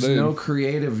until today. If there's no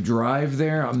creative drive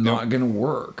there, I'm not going to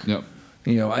work. Yep.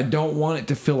 I don't want it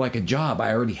to feel like a job.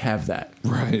 I already have that.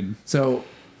 Right. So,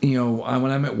 when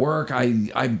I'm at work,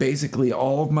 I basically,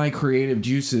 all of my creative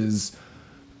juices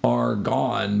are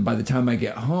gone by the time I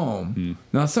get home.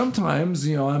 Now, sometimes,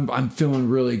 I'm feeling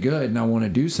really good and I want to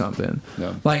do something.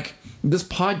 Yeah. Like this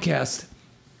podcast,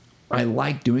 I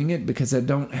like doing it because I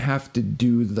don't have to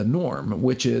do the norm,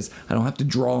 which is I don't have to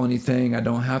draw anything. I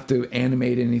don't have to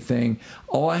animate anything.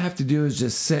 All I have to do is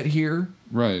just sit here.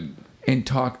 Right. And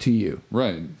talk to you.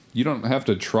 Right. You don't have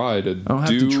to try to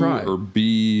do or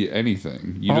be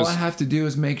anything. All I have to do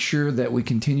is make sure that we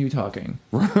continue talking.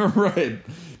 Right.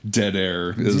 Dead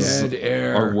air is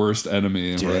our worst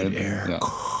enemy. Dead air. Yeah.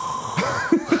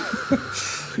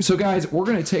 So, guys, we're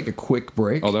going to take a quick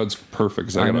break. Oh, that's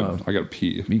perfect because I got to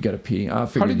pee. You got to pee. How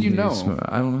did you know?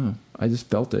 I don't know. I just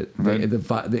felt it. Right.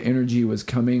 The energy was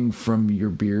coming from your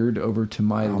beard over to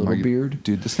my little beard.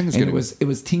 Dude, this thing is getting... getting... It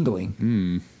was tingling.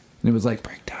 And it was like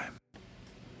break time.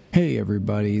 Hey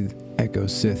everybody, Echo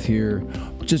Sith here.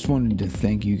 Just wanted to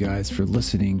thank you guys for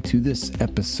listening to this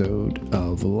episode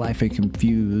of Life and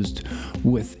Confused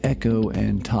with Echo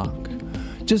and Talk.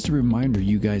 Just a reminder,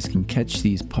 you guys can catch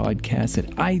these podcasts at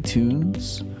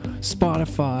iTunes,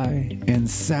 Spotify, and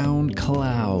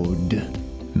SoundCloud.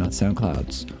 Not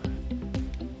SoundClouds.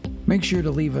 Make sure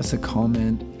to leave us a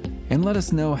comment and let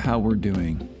us know how we're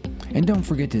doing. And don't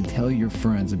forget to tell your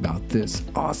friends about this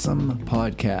awesome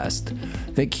podcast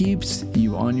that keeps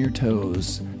you on your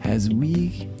toes as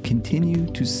we continue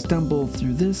to stumble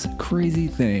through this crazy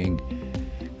thing,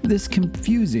 this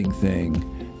confusing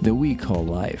thing that we call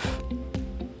life.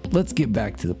 Let's get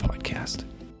back to the podcast.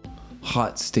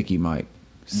 Hot sticky mic.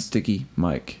 Sticky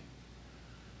mic.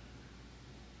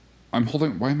 Why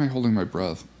am I holding my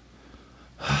breath?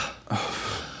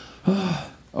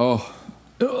 Oh.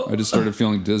 I just started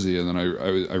feeling dizzy, and then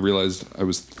I realized I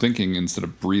was thinking instead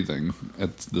of breathing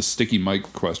at the sticky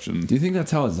mic question. Do you think that's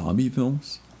how a zombie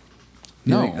feels?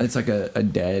 No. It's like a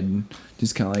dead,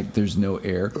 just kind of like there's no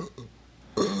air.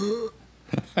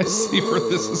 I see where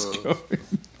this is going.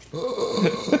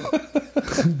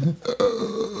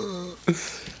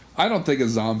 I don't think a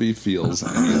zombie feels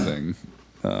anything.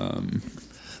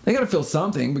 They gotta feel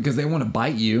something because they want to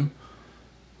bite you.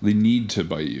 They need to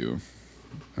bite you.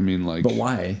 I mean, like... But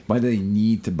why? Why do they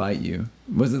need to bite you?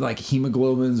 Was it like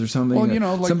hemoglobins or something? Well, you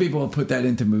know, like... Some people have put that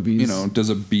into movies. You know, does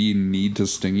a bee need to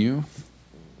sting you?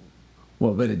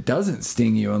 Well, but it doesn't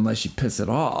sting you unless you piss it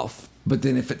off. But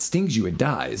then if it stings you, it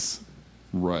dies.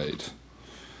 Right.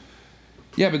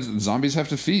 Yeah, but zombies have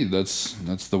to feed. That's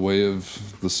the way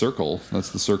of the circle. That's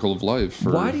the circle of life.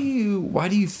 Why do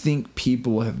you think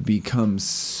people have become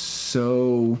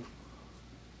so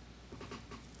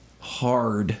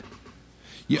hard?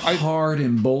 Yeah, hard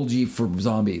and bulgy for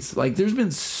zombies. Like, there's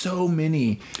been so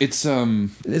many. It's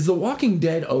Is The Walking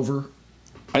Dead over?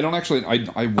 I don't actually.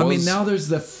 I mean, now there's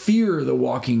the fear of The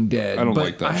Walking Dead. I don't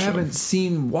like that. I haven't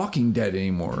seen Walking Dead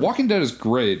anymore. Walking Dead is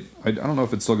great. I don't know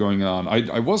if it's still going on.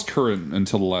 I was current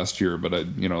until the last year, but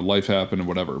life happened and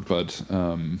whatever. But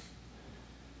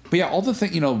yeah, all the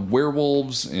thing,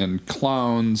 werewolves and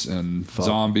clowns and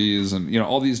zombies and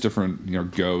all these different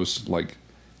ghosts, like.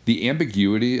 The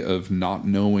ambiguity of not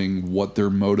knowing what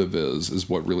their motive is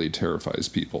what really terrifies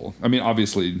people. I mean,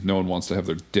 obviously, no one wants to have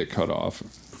their dick cut off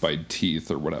by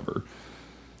teeth or whatever.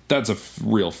 That's a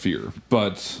real fear.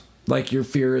 But... Like your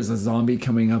fear is a zombie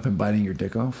coming up and biting your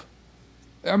dick off?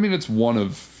 I mean, it's one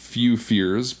of few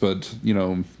fears, but,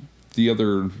 the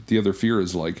other fear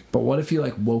is like... But what if you,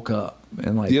 woke up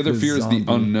and, The other fear is the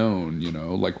unknown,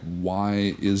 Like,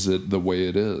 why is it the way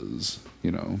it is?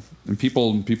 And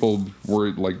people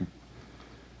worry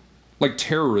like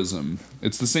terrorism.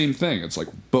 It's the same thing. It's like,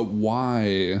 but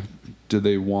why do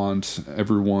they want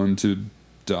everyone to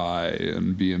die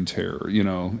and be in terror?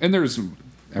 And there's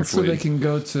actually so they can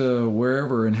go to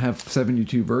wherever and have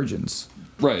 72 virgins.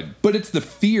 Right, but it's the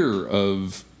fear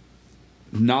of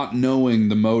not knowing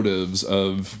the motives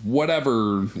of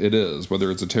whatever it is, whether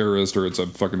it's a terrorist or it's a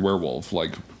fucking werewolf.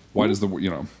 Like, why does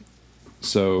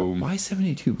So why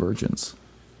 72 virgins?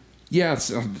 Yeah,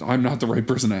 I'm not the right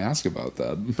person to ask about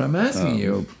that. But I'm asking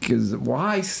you because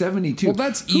why 72? Well,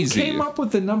 that's easy. Who came up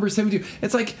with the number 72?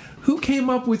 It's like, who came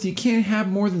up with you can't have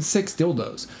more than 6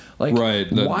 dildos? Like, right,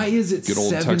 why is it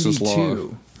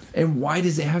 72? And why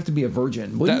does it have to be a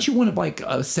virgin? Wouldn't you want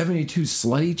 72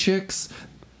 slutty chicks?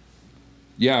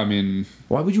 Yeah, I mean,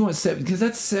 why would you want 7? Because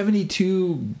that's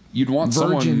 72. You'd want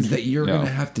virgins that you're going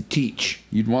to have to teach.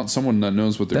 You'd want someone that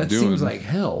knows what they're doing. That seems like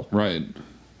hell. Right.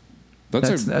 That's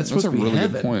a really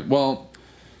good point. Well,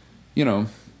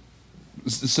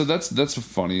 so that's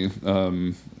funny.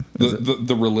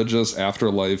 The religious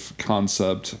afterlife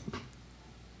concept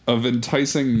of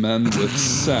enticing men with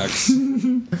sex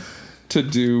to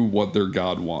do what their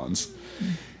God wants.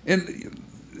 And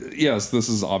yes, this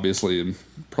is obviously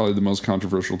probably the most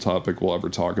controversial topic we'll ever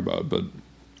talk about, but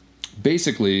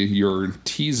basically you're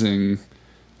teasing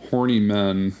horny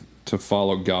men to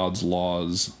follow God's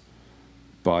laws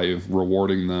by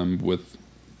rewarding them with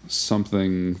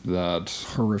something that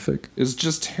horrific is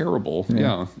just terrible.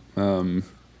 Yeah.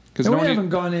 Because we haven't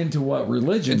gone into what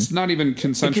religion. It's not even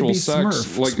consensual sex.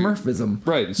 Smurfism.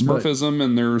 Right. Smurfism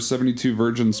and their 72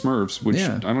 virgin Smurfs, which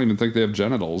I don't even think they have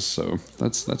genitals. So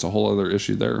that's a whole other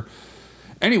issue there.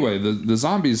 Anyway, the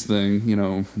zombies thing,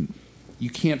 you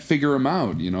can't figure them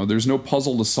out. There's no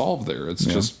puzzle to solve there. It's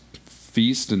just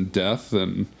feast and death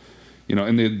and...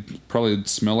 and they probably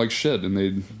smell like shit,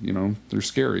 and they're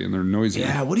scary and they're noisy.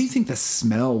 Yeah, what do you think the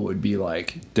smell would be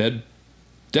like? Dead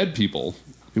people.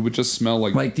 It would just smell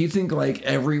like... Like, do you think,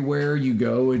 everywhere you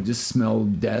go, it just smell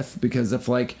death? Because if,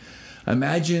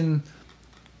 imagine,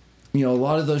 a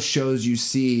lot of those shows you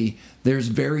see, there's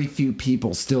very few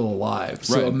people still alive.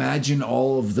 So imagine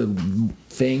all of the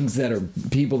things that are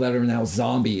people that are now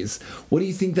zombies. What do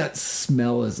you think that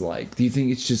smell is like? Do you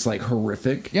think it's just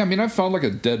horrific? Yeah, I mean, I've found a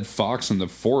dead fox in the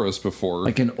forest before.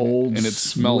 Like an old, and it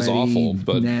smells awful,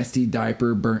 but nasty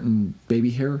diaper burnt in baby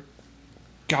hair.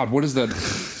 God, what is that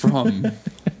from?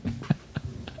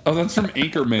 Oh, that's from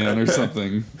Anchorman or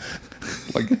something.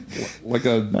 Like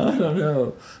a. I don't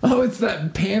know. Oh, it's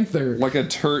that panther. Like a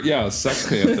turd. Yeah, a sex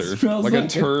panther. Like a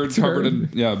turd covered in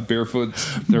barefoot.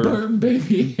 Burnt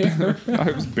baby hair.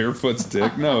 I was Barefoot's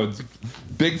dick. No, it's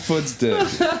Bigfoot's dick.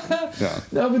 Yeah.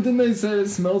 No, but then they said it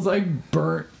smells like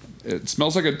burnt. It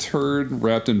smells like a turd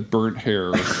wrapped in burnt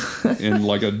hair in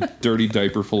like a dirty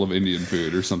diaper full of Indian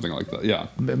food or something like that. Yeah.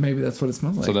 But maybe that's what it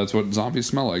smells like. So that's what zombies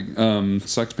smell like.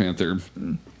 Sex panther.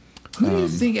 Who do you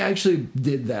think actually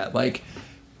did that? Like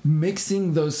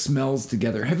mixing those smells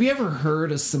together. Have you ever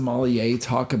heard a sommelier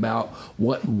talk about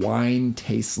what wine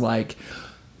tastes like?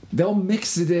 They'll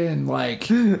mix it in like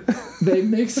they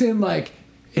mix in like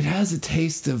it has a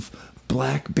taste of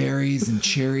blackberries and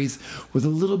cherries with a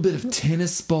little bit of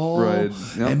tennis ball, right?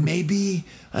 Yep. And maybe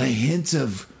a hint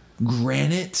of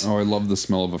granite. Oh, I love the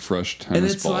smell of a fresh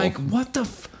tennis ball. And it's like, what the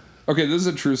Okay, this is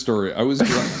a true story. I was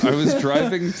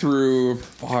driving through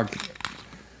I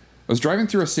was driving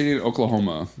through a city in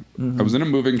Oklahoma. I was in a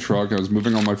moving truck. I was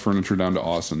moving all my furniture down to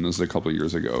Austin. This is a couple of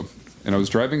years ago. And I was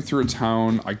driving through a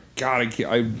town.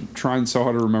 I'm trying so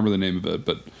hard to remember the name of it,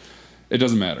 but it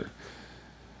doesn't matter.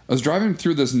 I was driving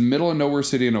through this middle of nowhere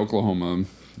city in Oklahoma,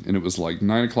 and it was like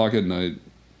 9 o'clock at night,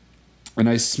 and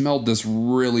I smelled this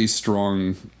really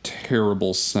strong,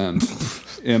 terrible scent.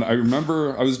 And I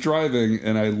remember I was driving,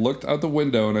 and I looked out the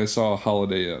window, and I saw a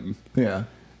Holiday Inn. Yeah.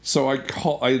 So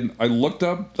I looked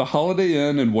up the Holiday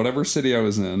Inn in whatever city I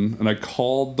was in, and I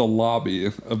called the lobby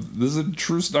of this is a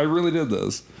true. I really did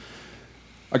this.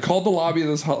 I called the lobby of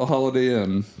this Holiday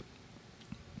Inn.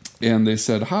 And they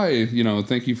said, hi,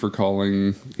 thank you for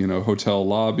calling, hotel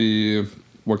lobby.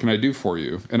 What can I do for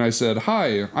you? And I said,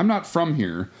 hi, I'm not from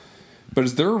here. But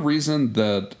is there a reason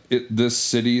that this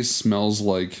city smells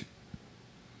like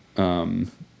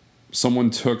someone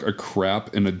took a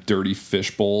crap in a dirty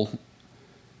fishbowl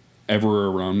everywhere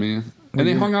around me? And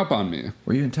they hung up on me.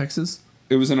 Were you in Texas?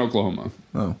 It was in Oklahoma.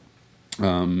 Oh.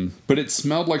 But it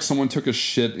smelled like someone took a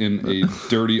shit in a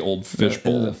dirty old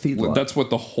fishbowl. That's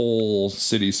what the whole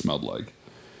city smelled like.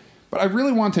 But I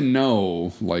really want to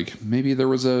know, like, maybe there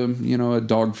was a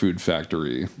dog food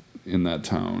factory in that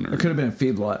town. Or, it could have been a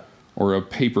feedlot. Or a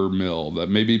paper mill. That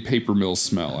maybe paper mills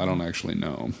smell. I don't actually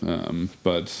know.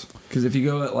 But because if you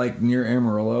go at like near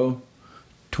Amarillo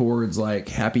towards like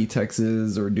Happy,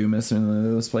 Texas or Dumas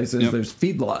and those places, there's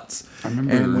feedlots. I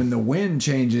remember. And when the wind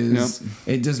changes,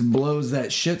 it just blows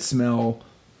that shit smell.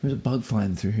 There's a bug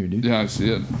flying through here, dude. Yeah, I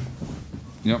see it.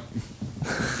 Yep.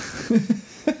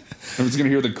 I was going to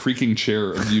hear the creaking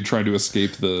chair of you trying to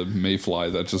escape the mayfly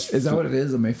that just... Is that what it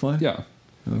is, a mayfly? Yeah.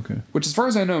 Okay. Which, as far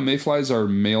as I know, mayflies are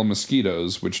male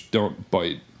mosquitoes which don't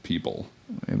bite people.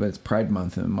 Yeah, but it's Pride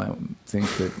Month and might think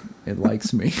that it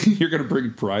likes me. You're going to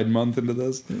bring Pride Month into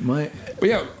this? It might. But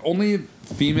yeah, only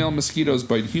female mosquitoes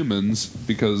bite humans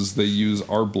because they use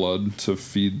our blood to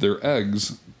feed their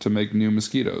eggs to make new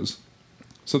mosquitoes.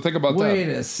 So think about that. Wait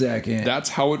a second. That's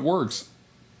how it works.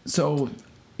 So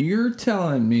you're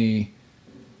telling me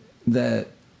that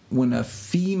when a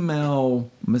female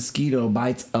mosquito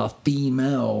bites a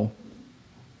female,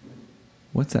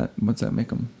 what's that make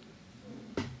them?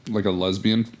 Like a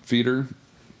lesbian feeder.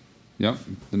 Yep.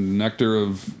 The nectar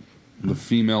of the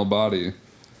female body.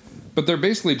 But they're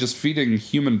basically just feeding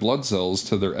human blood cells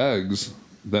to their eggs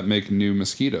that make new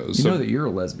mosquitoes. You know that you're a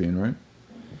lesbian, right?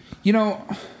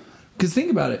 Because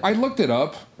think about it. I looked it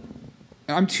up.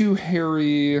 I'm too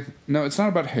hairy. No, it's not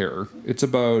about hair. It's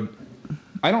about...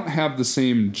 I don't have the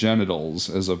same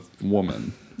genitals as a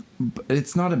woman. But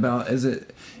it's not about... Is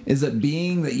it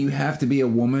being that you have to be a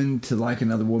woman to like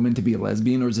another woman to be a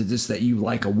lesbian, or is it just that you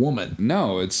like a woman?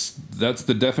 No, that's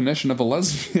the definition of a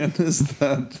lesbian, is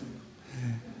that...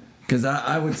 Because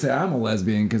I would say I'm a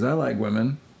lesbian because I like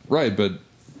women. Right, but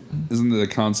isn't the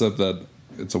concept that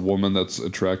it's a woman that's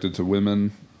attracted to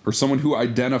women? Or someone who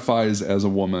identifies as a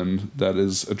woman that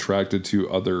is attracted to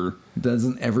other...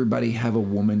 Doesn't everybody have a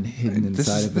woman hidden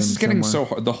inside of them? This is getting so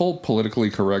hard. The whole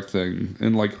politically correct thing,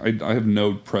 and like I have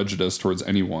no prejudice towards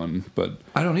anyone, but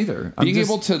I don't either. Being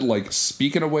able to like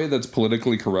speak in a way that's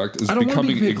politically correct is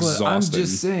becoming exhausting. I'm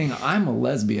just saying I'm a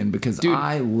lesbian because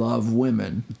I love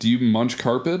women. Do you munch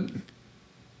carpet?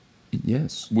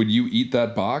 Yes. Would you eat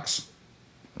that box?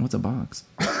 What's a box?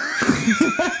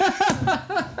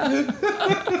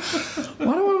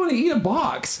 Why do I want to eat a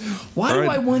box? Why do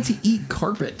I want to eat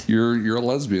carpet? You're a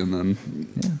lesbian then.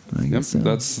 Yeah, I guess so.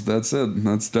 That's it.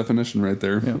 That's definition right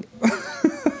there. Yeah.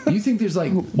 Do you think there's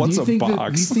like what's a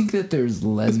box? Do you think that there's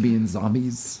lesbian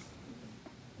zombies?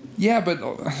 Yeah, but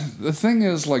the thing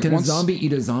is, like, can a zombie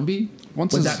eat a zombie?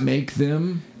 Would that make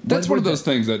them That's one of those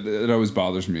things that it always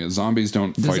bothers me. Is zombies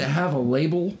don't fight. Does it have a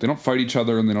label? They don't fight each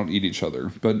other and they don't eat each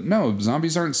other. But no,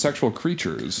 zombies aren't sexual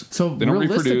creatures. So they don't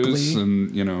reproduce,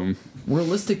 and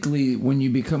realistically, when you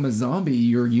become a zombie,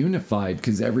 you're unified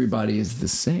because everybody is the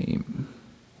same.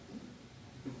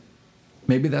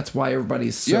 Maybe that's why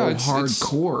everybody's so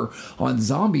hardcore on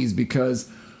zombies, because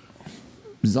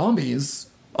zombies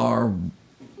are.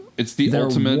 It's the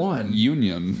ultimate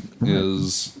union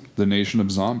is the nation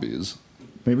of zombies.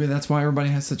 Maybe that's why everybody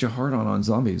has such a hard-on on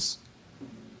zombies.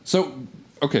 So,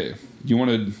 okay, you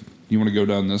want to go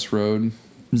down this road?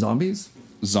 Zombies,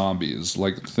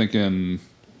 like thinking.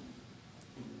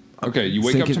 Okay, you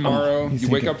wake up tomorrow. You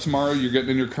wake up tomorrow. You're getting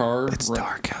in your car. It's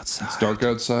dark outside. It's dark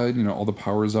outside. All the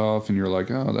power's off, and you're like,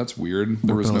 "Oh, that's weird."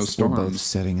 There was no storms. We're both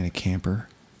sitting in a camper.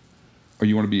 Or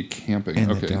you want to be camping in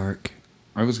the dark.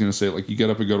 I was gonna say, like, you get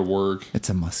up and go to work. It's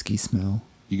a musky smell.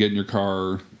 You get in your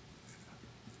car.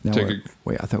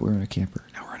 Wait, I thought we were in a camper.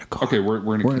 Now we're in a car. Okay,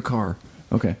 we're in a car.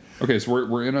 Okay. Okay, so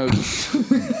we're in a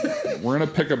we're in a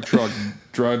pickup truck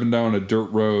driving down a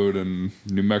dirt road in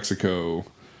New Mexico.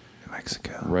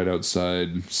 Right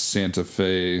outside Santa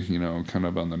Fe, kind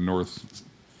of on the north,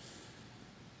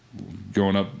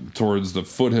 going up towards the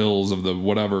foothills of the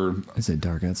whatever. Is it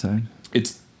dark outside?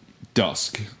 It's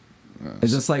dusk.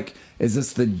 Is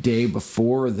this the day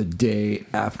before or the day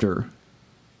after?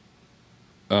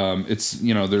 It's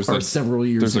there's several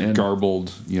years. There's a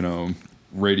garbled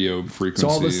radio frequency. So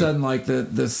all of a sudden, like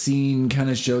the scene kind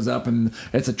of shows up, and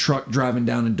it's a truck driving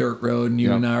down a dirt road, and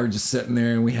you and I are just sitting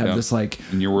there, and we have this like.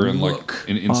 And you're wearing like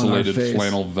an insulated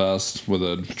flannel vest with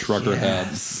a trucker hat,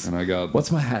 and I got.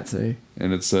 What's my hat say?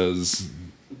 And it says.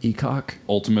 ECOC.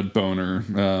 Ultimate boner.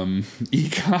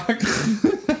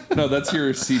 ECOC. No, that's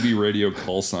your CB radio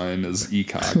call sign is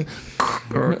ECOC.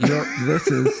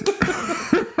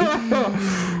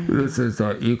 This is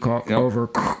ECOC over.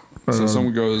 So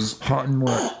someone goes, hot and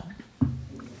wet.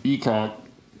 ECOC,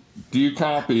 do you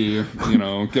copy?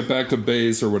 Get back to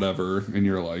base or whatever, and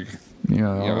you're like,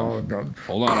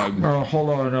 hold on. Hold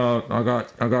on. I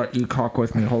got ECOC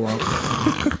with me. Hold on.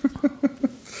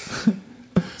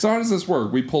 So how does this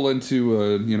work? We pull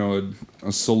into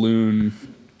a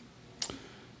saloon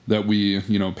that we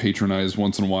patronize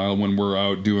once in a while when we're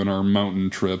out doing our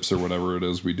mountain trips or whatever it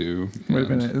is we do. Wait a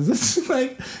minute, is this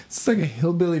like a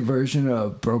hillbilly version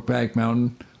of Brokeback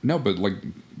Mountain? No, but like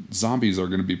zombies are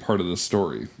going to be part of the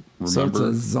story. Remember? So it's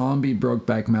a zombie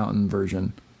Brokeback Mountain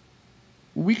version.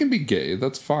 We can be gay.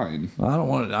 That's fine. I don't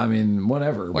want it. I mean,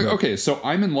 whatever. Like, okay, so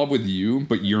I'm in love with you,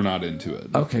 but you're not into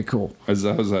it. Okay, cool. How's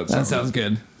that sound? That sounds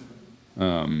good.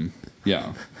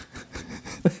 Yeah.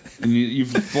 And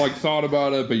you've like thought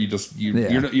about it, but you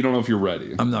don't know if you're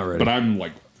ready. I'm not ready. But I'm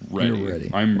like ready. You're ready.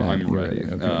 I'm ready.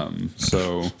 Okay.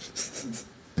 So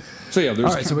yeah,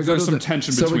 there's some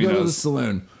tension between us. So we go to the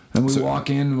saloon and we walk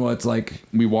in.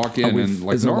 We walk in and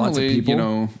like normally,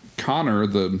 Connor,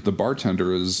 the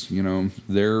bartender, is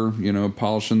there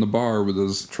polishing the bar with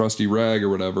his trusty rag or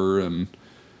whatever, and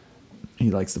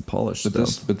he likes to polish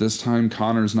stuff. But this time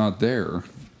Connor's not there,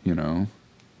 and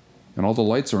all the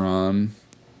lights are on,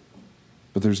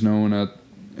 but there's no one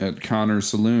at Connor's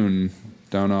saloon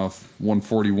down off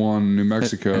 141 New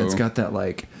Mexico. And it's got that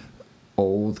like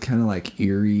old kind of like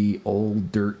eerie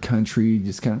old dirt country,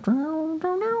 just kind of.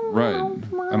 Right.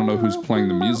 I don't know who's playing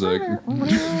the music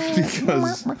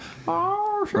because.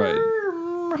 Right.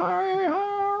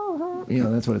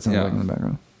 That's what it sounds like in the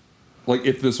background. Like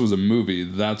if this was a movie,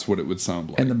 that's what it would sound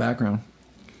like. In the background.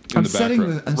 I'm setting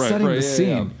the scene.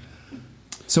 Yeah.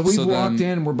 So we've walked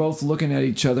in, we're both looking at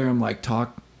each other. I'm like,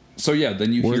 talk. So yeah,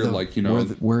 then you hear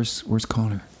where's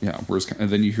Connor? Yeah, and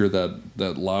then you hear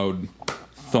that loud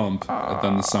thump, and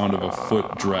then the sound of a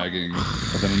foot dragging,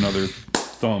 and then another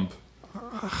thump.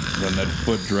 Then that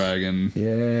foot dragging.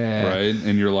 Yeah. Right?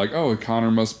 And you're like, oh,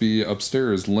 Connor must be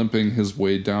upstairs limping his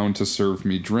way down to serve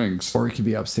me drinks. Or he could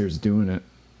be upstairs doing it.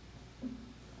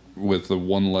 With the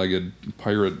one-legged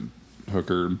pirate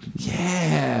hooker.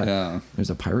 Yeah. Yeah. There's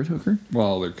a pirate hooker?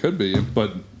 Well, there could be,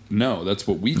 but no, that's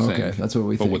what we think. Okay, that's what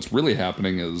we think. But what's really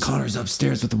happening is... Connor's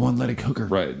upstairs with the one-legged hooker.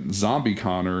 Right. Zombie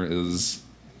Connor is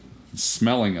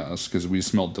smelling us because we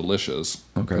smell delicious.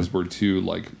 Okay. Because we're two,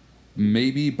 like...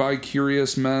 maybe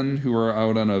bi-curious men who are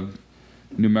out on a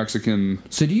New Mexican...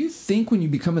 So do you think when you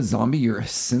become a zombie, your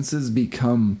senses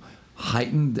become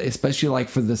heightened, especially like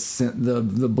for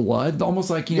the blood? Almost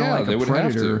like, like a predator. Would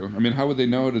have to. I mean, how would they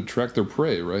know how to track their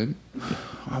prey, right?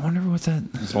 I wonder what that...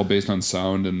 It's all based on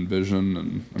sound and vision,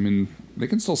 and I mean, they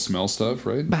can still smell stuff,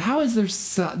 right? But how is their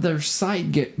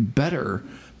sight get better?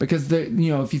 Because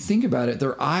if you think about it,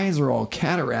 their eyes are all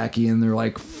cataracty and they're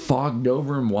like fogged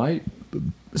over and white.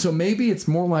 So maybe it's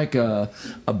more like a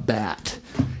bat.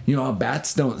 You know how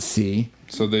bats don't see.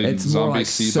 So they it's zombies more like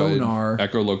see sonar. by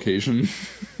echolocation.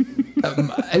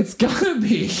 It's gotta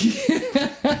be.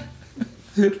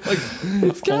 Like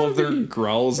it's all of their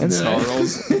growls and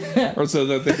snarls, or so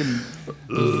that they can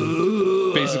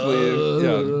basically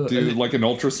do like an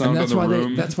ultrasound in the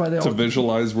room. That's why they to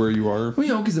visualize where you are. Well,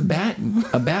 you know, because a bat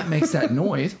makes that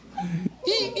noise.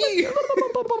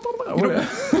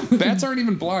 Bats aren't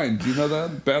even blind. Do you know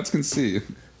that? Bats can see.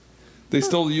 They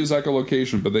still use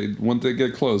echolocation, but once they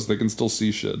get close, they can still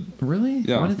see shit. Really?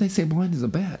 Yeah. Why did they say blind as a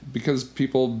bat? Because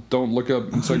people don't look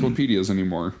up encyclopedias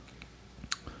anymore.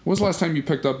 When was the last time you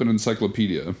picked up an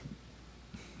encyclopedia?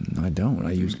 I don't.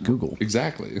 I use Google.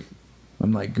 Exactly.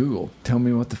 I'm like, Google, tell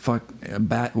me what the fuck a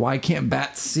bat. Why can't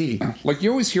bats see? Like, you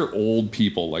always hear old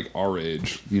people, like our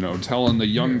age, telling the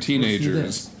young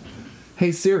teenagers.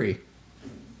 Hey, Siri,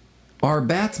 are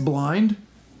bats blind?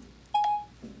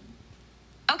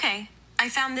 Okay, I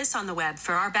found this on the web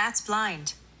for Are Bats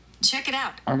Blind? Check it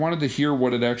out. I wanted to hear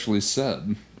what it actually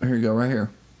said. Here you go, right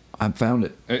here. I found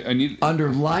it. I need... Under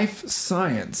life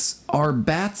science, are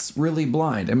bats really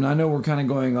blind? I mean, I know we're kind of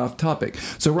going off topic.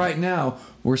 So right now,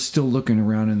 we're still looking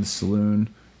around in the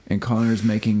saloon, and Connor's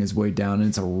making his way down, and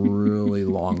it's a really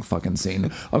long fucking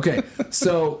scene. Okay,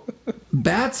 so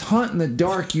bats hunt in the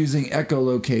dark using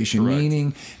echolocation, Correct.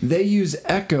 meaning they use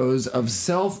echoes of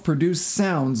self-produced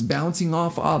sounds bouncing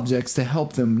off objects to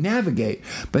help them navigate.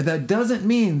 But that doesn't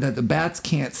mean that the bats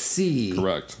can't see.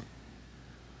 Correct.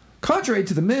 Contrary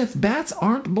to the myth, bats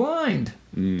aren't blind.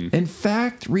 In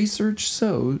fact, research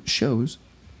shows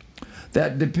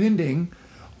that depending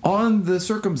on the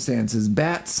circumstances,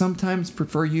 bats sometimes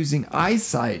prefer using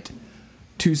eyesight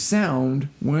to sound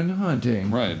when hunting.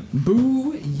 Right.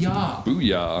 Booyah.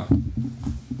 Booyah.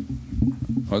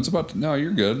 Oh, it's about to... No,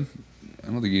 you're good. I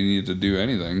don't think you need to do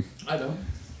anything. I don't.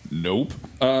 Nope.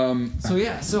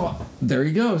 So there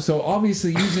you go. So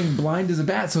obviously using blind as a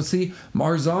bat. So see,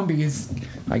 Mars zombies,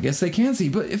 I guess they can see.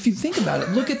 But if you think about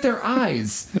it, look at their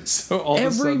eyes. So all of a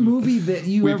Every sudden, movie that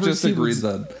you we've ever just see agreed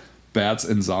that bats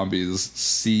and zombies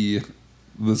see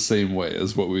the same way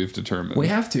as what we've determined. we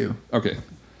have to. Okay.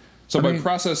 So by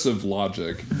process of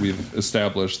logic, we've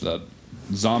established that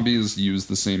zombies use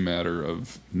the same matter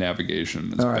of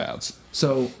navigation as bats.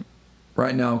 So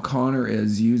right now, Connor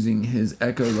is using his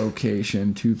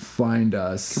echolocation to find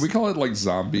us. Can we call it like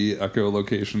zombie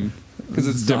echolocation? Because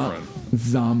it's different.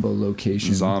 Zombo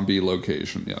location. Zombie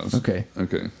location, yes. Okay.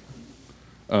 Okay.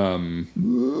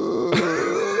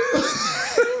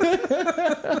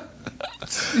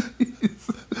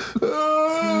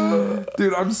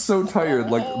 Dude, I'm so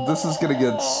tired. Like, this is gonna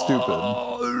get stupid.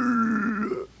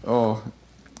 Oh.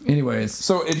 Anyways.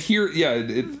 So it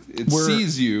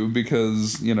sees you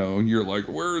because, you're like,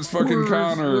 where's fucking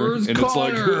Connor? Where's and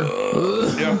Connor?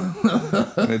 It's like, yeah.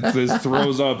 And it just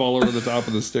throws up all over the top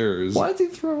of the stairs. Why does he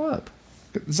throw up?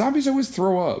 Zombies always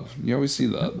throw up. You always see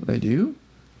that. They do?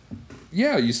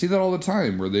 Yeah, you see that all the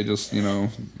time where they just,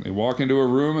 they walk into a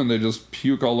room and they just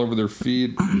puke all over their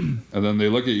feet. And then they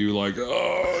look at you like,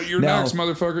 oh, you're next,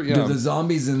 motherfucker. Yeah. Do the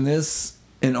zombies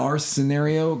in our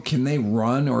scenario, can they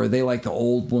run, or are they like the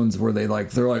old ones where they're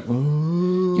like,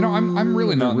 I'm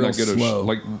really not that good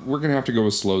slow. at we're gonna have to go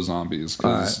with slow zombies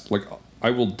because I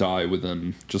will die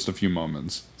within just a few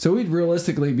moments. So we'd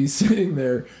realistically be sitting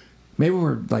there. Maybe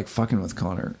we're like fucking with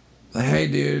Connor. Like, hey,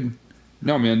 dude.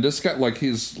 No, man, this guy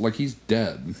he's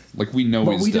dead. Like we know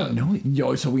he's dead. But we don't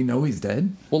know. So we know he's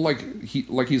dead. Well,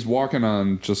 he's walking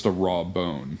on just a raw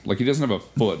bone. Like he doesn't have a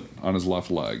foot on his left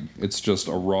leg. It's just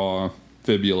a raw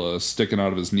fibula sticking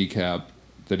out of his kneecap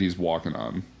that he's walking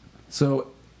on. So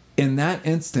in that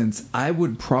instance, I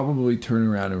would probably turn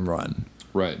around and run.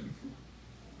 Right.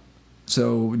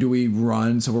 So do we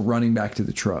run? So we're running back to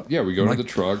the truck. Yeah, we go to the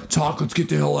truck. Talk, let's get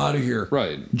the hell out of here.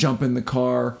 Right. Jump in the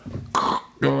car.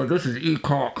 Oh, this is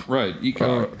ECOC. Right,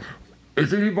 ECOC.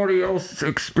 Is anybody else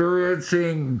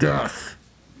experiencing death?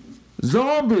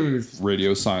 Zombies!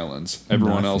 Radio silence.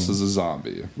 Everyone else is a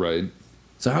zombie, right?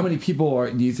 So how many people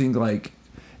do you think,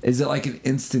 is it like an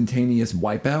instantaneous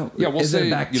wipeout? Yeah, we'll say,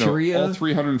 it bacteria? all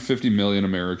 350 million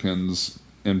Americans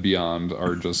and beyond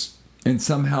are just... And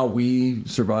somehow we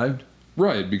survived?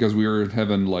 Right, because we were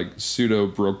having, pseudo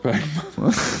Brokeback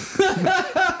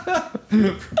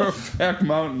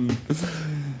Mountain.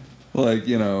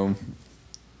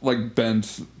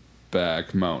 Bent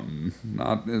back mountain.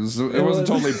 It wasn't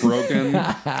totally broken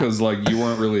because you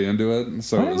weren't really into it.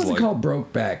 So Why was it called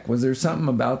Brokeback? Was there something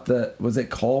about was it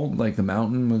called the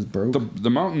mountain was broke? The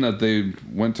mountain that they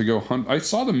went to go hunt. I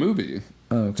saw the movie.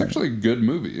 Oh, okay. It's actually a good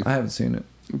movie. I haven't seen it.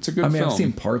 It's a good film. I've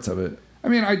seen parts of it. I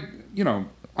mean,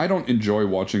 I don't enjoy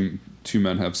watching two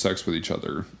men have sex with each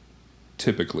other,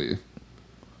 typically.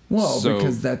 Well,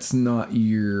 because that's not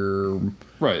your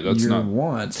right. That's your not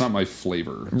want. It's not my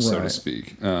flavor, so to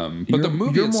speak. But you're, the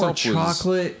movie you're itself more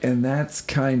chocolate, and that's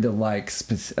kind of like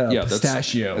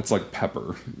pistachio. It's like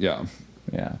pepper. Yeah.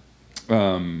 Yeah.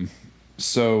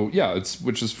 So yeah,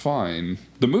 which is fine.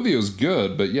 The movie was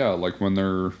good, but yeah, like when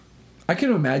they're. I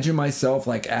can imagine myself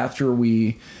like after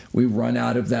we run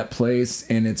out of that place,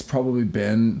 and it's probably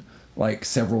been like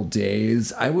several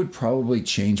days, I would probably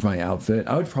change my outfit.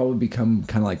 I would probably become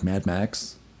kind of like Mad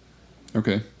Max.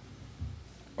 Okay.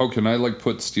 Oh, can I like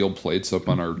put steel plates up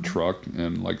on our truck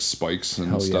and like spikes and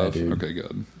Hell yeah, stuff? dude. Okay,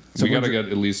 good. So we gotta get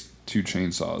at least 2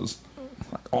 chainsaws.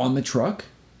 On the truck?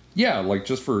 Yeah, like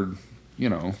just for,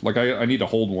 like I need to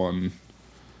hold one.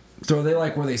 So are they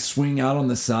like where they swing out on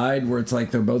the side, where it's like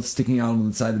they're both sticking out on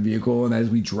the side of the vehicle, and as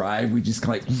we drive, we just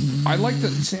kind of like... I like that.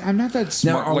 See, I'm not that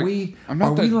smart. Now, I'm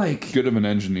not that like good of an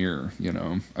engineer, I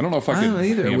don't know if I could don't know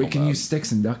either. We handle can that. use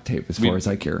sticks and duct tape as far as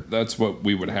I care. That's what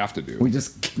we would have to do. We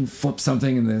just flip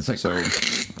something, and then it's like... So, and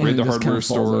read it the just hardware kinda falls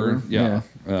store. over. Yeah.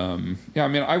 I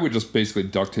mean, I would just basically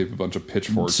duct tape a bunch of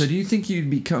pitchforks. So do you think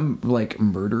you'd become like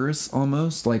murderous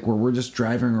almost, like where we're just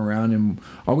driving around and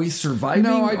are we surviving?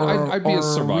 No, I'd be a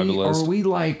survivalist. Are we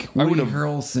like Woody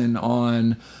Harrelson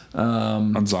on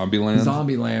Zombieland?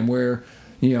 Zombieland, where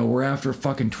we're after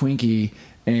fucking Twinkie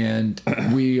and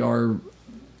we are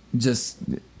just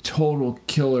total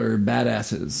killer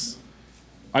badasses.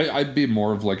 I'd be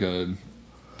more of like a.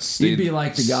 You'd be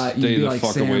like the guy. You'd be like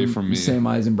away from me. Sam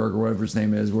Eisenberg or whatever his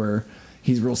name is, where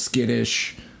he's real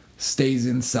skittish, stays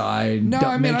inside.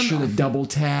 No, make sure to double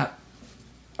tap.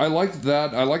 I like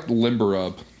that. I like limber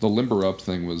up. The limber up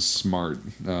thing was smart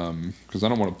because I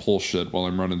don't want to pull shit while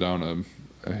I'm running down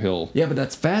a hill. Yeah, but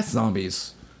that's fast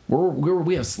zombies.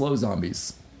 We have slow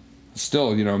zombies.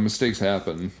 Still, mistakes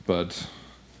happen, but.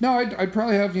 No, I'd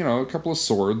probably have, a couple of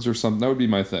swords or something. That would be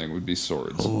my thing, would be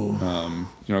swords.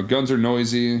 Guns are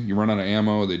noisy. You run out of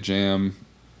ammo. They jam.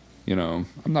 I'm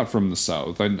not from the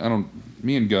South. I don't...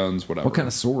 Me and guns, whatever. What kind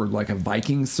of sword? Like a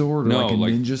Viking sword? Or like a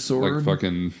ninja sword? Like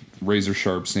fucking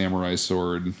razor-sharp samurai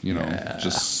sword.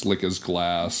 Just slick as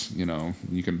glass.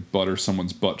 You can butter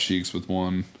someone's butt cheeks with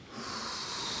one.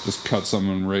 Just cut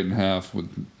someone right in half with,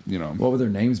 What would their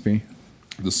names be?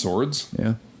 The swords?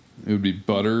 Yeah. It would be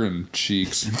Butter and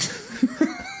Cheeks.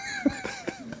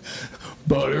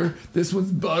 Butter. This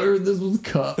one's Butter. This one's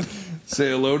Cup.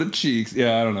 Say hello to Cheeks.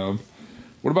 Yeah, I don't know.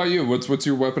 What about you? What's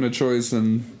your weapon of choice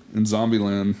in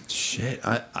Zombieland? Shit,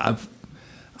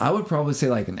 I would probably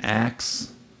say like an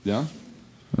axe. Yeah.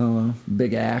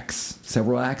 Big axe,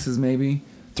 several axes maybe.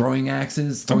 Throwing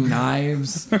axes, throwing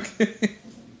knives. Okay.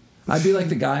 I'd be like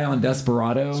the guy on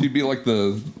Desperado. So you'd be like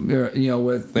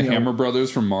with the Hammer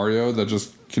Brothers from Mario that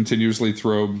just continuously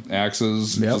throw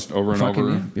axes just over and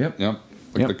over. Yep.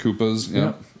 Like the Koopas.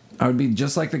 Yep. I would be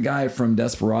just like the guy from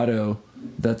Desperado.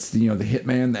 That's the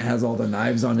hitman that has all the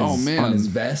knives on his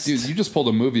vest. Dude, you just pulled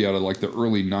a movie out of like the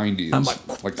early 90s. I'm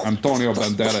like Antonio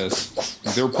Banderas.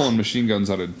 Like, they were pulling machine guns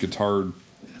out of guitar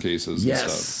cases and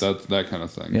stuff. That kind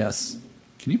of thing. Yes.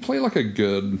 Can you play like a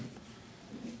good,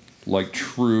 like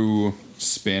true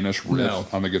Spanish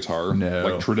riff on the guitar? No.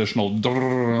 Like traditional,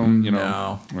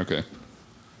 No. Okay.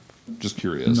 Just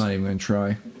curious. I'm not even going to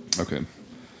try. Okay.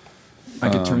 I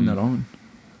could turn that on.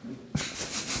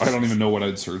 I don't even know what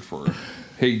I'd search for.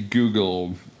 Hey,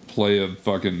 Google, play a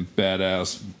fucking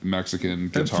badass Mexican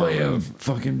guitar Play a riff.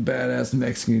 fucking badass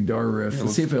Mexican guitar riff.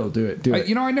 Let's see if it'll do it.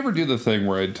 I never do the thing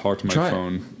where I talk to my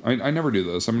phone. I never do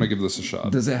this. I'm going to give this a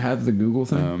shot. Does it have the Google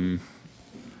thing?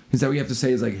 Is that what you have to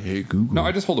say? Is like, hey, Google. No,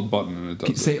 I just hold a button and it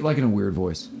does Say it like in a weird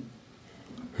voice.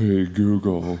 Hey,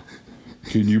 Google,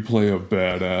 can you play a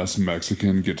badass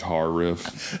Mexican guitar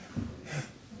riff?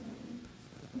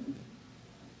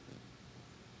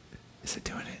 Is it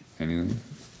doing it? Anything?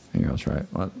 Here, I'll try it.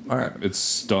 All right. It's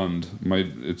stunned.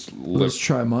 Let's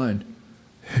try mine.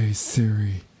 Hey,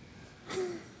 Siri.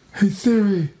 Hey,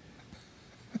 Siri.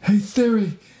 Hey,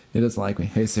 Siri. It doesn't like me.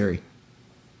 Hey, Siri.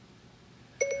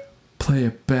 Play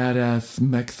a badass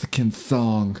Mexican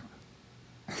song.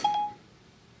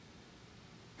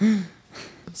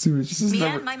 See what she says. Me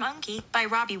and My Monkey by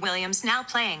Robbie Williams now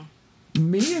playing.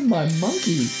 Me and My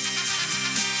Monkey.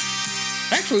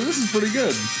 Actually, this is pretty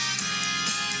good.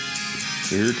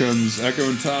 So here comes Echo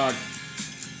and Talk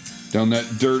down that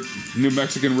dirt New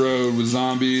Mexican road with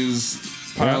zombies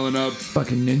piling up.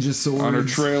 Fucking ninja swords. On her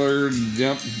trailer.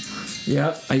 Yep.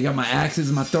 Yep. I got my axes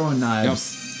and my throwing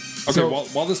knives. Okay, So-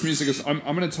 while this music is, I'm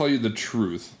going to tell you the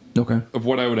truth Okay. of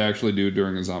what I would actually do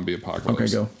during a zombie apocalypse.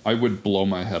 Okay, go. I would blow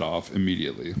my head off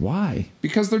immediately Why?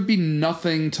 because there'd be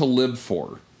nothing to live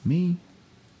for. Me?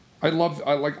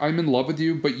 I'm in love with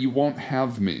you, but you won't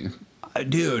have me.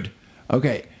 Dude.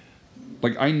 Okay.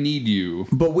 Like, I need you.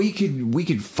 But we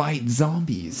could fight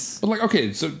zombies. But like,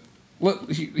 okay, so hear What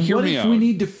me if out. we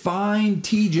need to find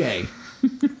TJ?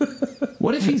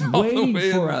 What if he's waiting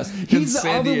way for in- us? in He's the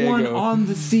San other one Diego. on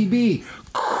the CB.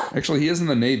 Actually, he is in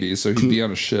the Navy, so he'd be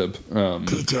on a ship.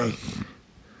 TJ.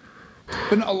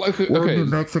 But no, like, We're in okay, New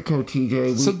Mexico,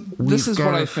 TJ. So this is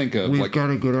what I think of, We've like- got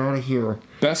to get out of here.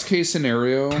 best case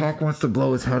scenario, Pac wants to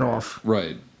blow his head off.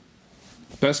 right?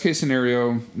 Best case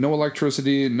scenario, no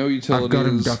electricity, no utilities. I've got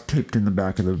him duct taped in the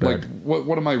back of the Like, bed.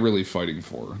 what am I really fighting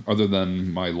for, other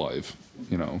than my life?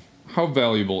 You know, how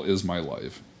valuable is my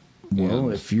life? Well,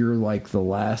 And- if you're like if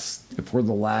we're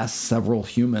the last several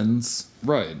humans,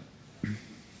 right.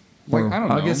 Like, or- I don't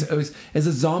know. I guess is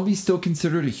a zombie still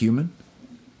considered a human?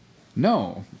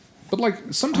 No. But,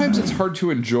 like, sometimes it's hard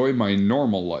to enjoy my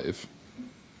normal life.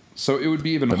 So it would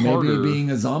be even But harder. maybe being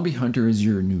a zombie hunter is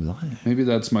your new life. Maybe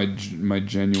that's my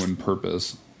genuine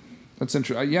purpose. That's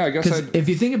interesting. Yeah, I guess Because if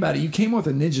you think about it, you came up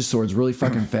with ninja swords really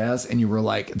fucking fast, and you were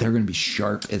like, they're going to be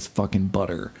sharp as fucking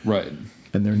butter. Right.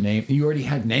 And their name, you already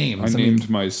had names. I mean, named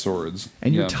my swords.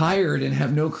 and you're Yeah. tired and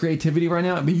have no creativity right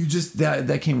now. I mean, you just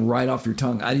that came right off your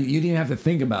tongue. You didn't even have to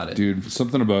think about it. Dude,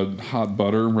 something about hot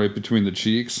butter right between the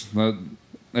cheeks. That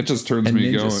just turns And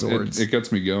me ninja going. swords. It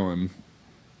gets me going.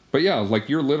 But yeah, like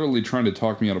you're literally trying to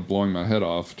talk me out of blowing my head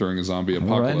off during a zombie Well,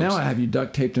 apocalypse. right now, I have you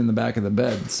duct taped in the back of the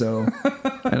bed. So,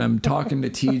 and I'm talking to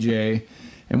TJ,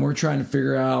 and we're trying to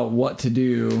figure out what to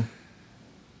do.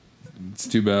 It's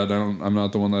too bad I'm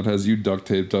not the one that has you duct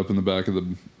taped up in the back of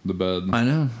the bed, I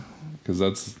know. because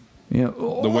that's Yeah.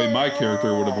 the way my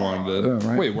character would have wanted it. Oh,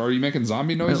 right. Wait, why are you making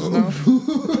zombie noises now?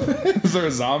 Is there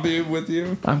a zombie with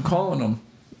you? I'm calling him.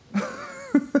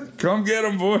 Come get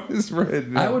him, boys! Right.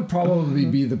 I would probably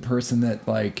be the person that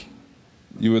like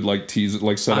You would like tease it,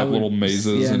 like set I up would- little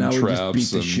mazes yeah, and I would traps. just beat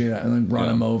the and, shit out and then run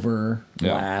yeah. him over,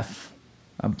 Yeah. laugh.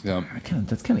 Yeah.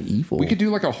 That's kind of evil. We could do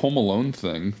like a Home Alone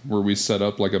thing where we set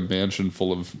up like a mansion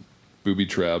full of booby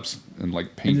traps and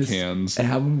like paint And just cans.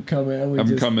 Have them come in. We Have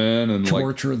them just come in and like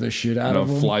torture the shit out of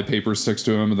them. fly paper sticks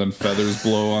to them and then feathers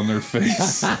blow on their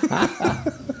face.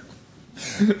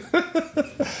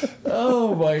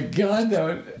 Oh my god,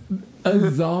 no.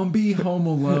 A zombie Home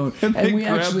Alone, And they we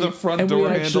grab actually the front and door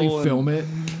we actually handle and- film it.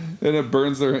 And it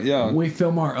burns their We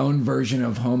film our own version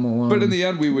of Home Alone. But in the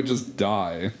end, we would just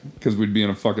die because we'd be in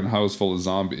a fucking house full of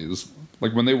zombies.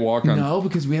 Like when they walk on. no,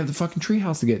 because we have the fucking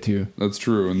treehouse to get to. That's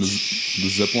true. And the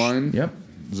zip line. Yep.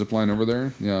 Zip line over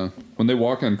there. Yeah. When they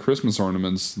walk on Christmas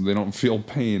ornaments, they don't feel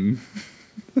pain.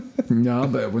 No,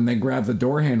 but when they grab the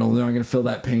door handle, they're not going to feel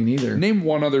that pain either. Name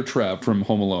one other trap from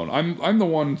Home Alone. I'm the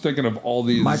one thinking of all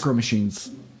these. Micro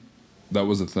machines. That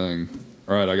was a thing.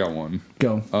 All right, I got one.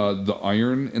 Go. The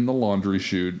iron in the laundry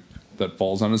chute that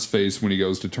falls on his face when he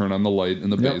goes to turn on the light in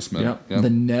the basement. Yep. The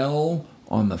nail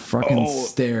on the fucking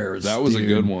stairs. That was dude. a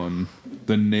good one.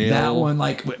 The nail. That one,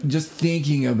 like, just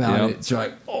thinking about Yep. it, it's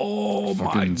like, oh my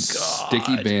Fucking god.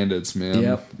 sticky bandits, man.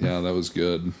 Yep. Yeah, that was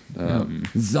good.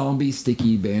 Zombie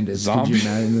sticky bandits. Zombie- Could you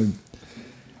imagine?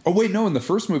 Oh wait, no. In the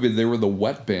first movie, they were the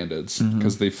wet bandits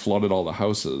because they flooded all the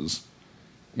houses.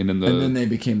 And in the And then they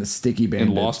became the sticky bandits.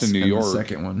 in Lost in New York, The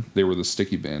second one. they were the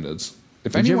sticky bandits.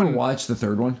 If Did you anyone ever watch the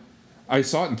third one? I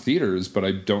saw it in theaters, but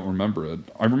I don't remember it.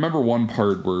 I remember one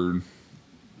part where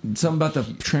Something about the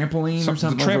trampoline or the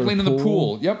something. over trampoline in the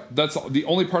pool. Yep, that's the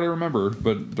only part I remember.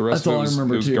 But the rest That's all I of it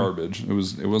remember, was too. garbage.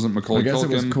 It wasn't Macaulay I guess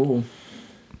Culkin. it was cool.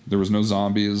 There was no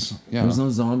zombies. Yeah, There was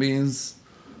no zombies.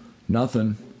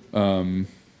 Nothing.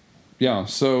 yeah.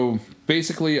 So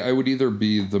basically, I would either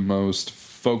be the most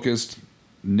focused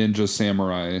ninja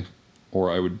samurai,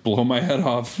 or I would blow my head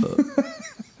off.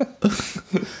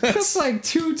 That's like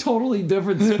two totally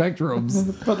different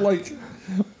spectrums. But like,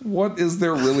 what is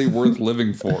there really worth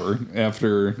living for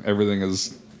after everything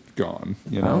is gone?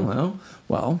 You I don't know. know.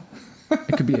 Well,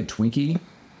 it could be a Twinkie.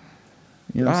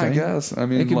 You know what I'm I saying? guess. I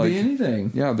mean, It could like, be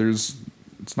anything. yeah.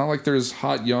 It's not like there's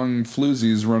hot young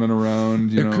floozies running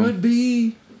around. You There know. could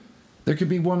be. There could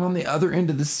be one on the other end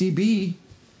of the CB.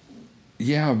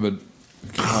 Yeah, but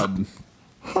God,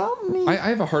 Help me. I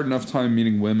have a hard enough time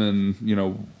meeting women. You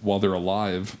know, while they're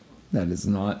alive. That is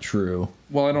not true.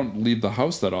 Well, I don't leave the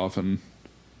house that often.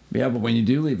 Yeah, but when you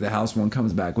do leave the house, one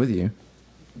comes back with you.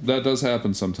 That does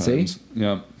happen sometimes. See?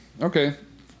 Yeah. Okay.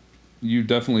 You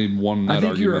definitely won that I think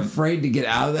argument. you're afraid to get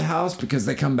out of the house because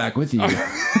they come back with you.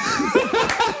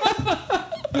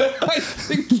 I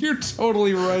think you're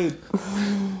totally right.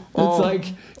 It's like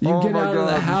you get out of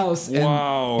the house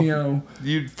and, you know...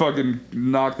 You'd fucking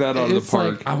knock that out of the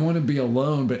park. Like, I want to be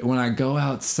alone, but when I go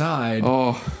outside,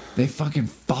 they fucking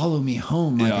follow me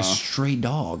home like a stray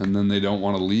dog. And then they don't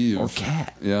want to leave. Or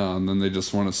cat. Yeah, and then they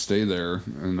just want to stay there.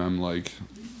 And I'm like,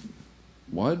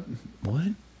 what? What?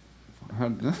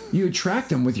 You attract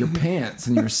them with your pants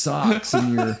and your socks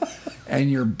and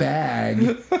your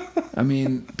bag. I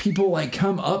mean, people like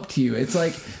come up to you. It's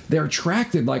like they're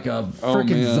attracted like a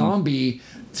freaking zombie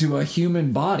to a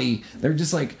human body. They're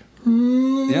just like,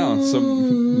 yeah. So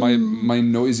my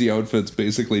noisy outfits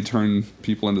basically turn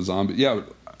people into zombies. Yeah,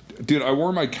 dude, I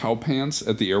wore my cow pants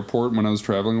at the airport when I was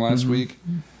traveling last week.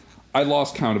 I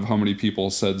lost count of how many people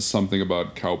said something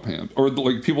about cow pants. Or,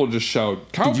 like, people just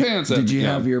shout, cow pants! Did you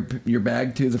have your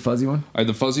bag, too, the fuzzy one? I had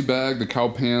the fuzzy bag, the cow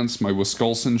pants, my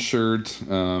Wisconsin shirt.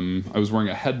 I was wearing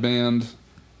a headband.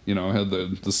 You know, I had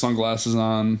the sunglasses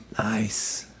on.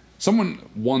 Nice. Someone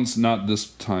once, not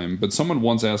this time, but someone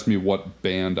once asked me what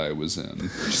band I was in.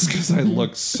 Just because I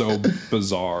look so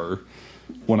bizarre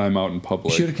when I'm out in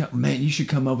public. You should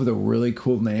come up with a really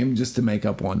cool name just to make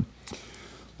up one.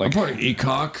 Like, I'm part of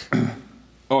ECOC.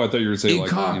 Oh, I thought you were saying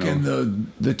like, ECOC and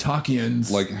the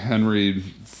Talkians. Like Henry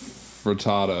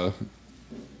Frittata.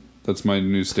 That's my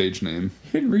new stage name.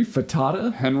 Henry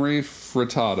Frittata? Henry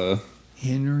Frittata.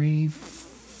 Henry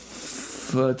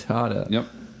Frittata. Yep.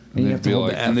 And you have to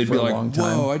hold the F for a long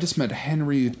time. Whoa, I just met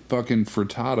Henry fucking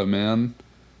Frittata, man.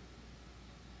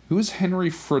 Who is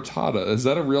Henry Frittata? Is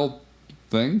that a real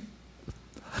thing?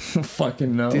 I don't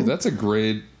fucking know. Dude, that's a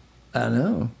great... I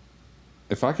know.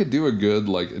 If I could do a good,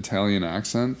 like, Italian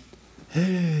accent...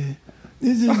 Hey,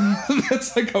 this is...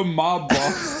 That's like a mob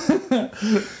boss.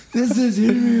 This is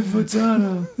Henry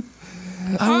Frittata.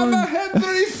 I'm a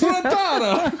Henry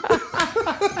Frittata!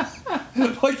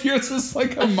 Like, you're just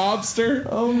like a mobster.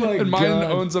 Oh, my God. And mine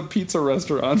owns a pizza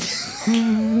restaurant.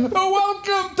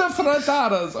 Welcome to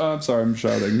Frittatas! Oh, I'm sorry, I'm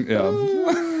shouting. Yeah.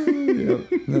 Yep,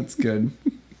 that's good.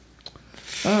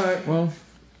 All right, well...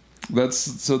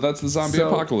 That's the zombie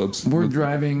apocalypse. We're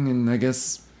driving, and I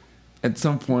guess at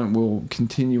some point we'll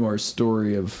continue our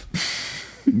story of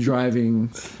driving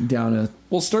down a...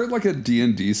 We'll start like a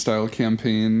D&D style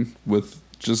campaign with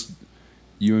just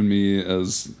you and me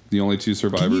as the only two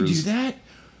survivors. Can you do that?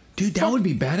 Dude, that would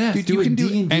be badass. Dude, do you a can do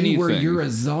D&D anything. where you're a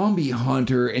zombie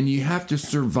hunter and you have to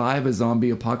survive a zombie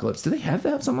apocalypse. Do they have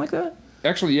that? Something like that?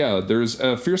 Actually, yeah. There's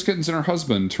Fierce Kittens and her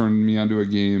husband turned me onto a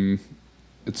game.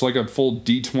 It's like a full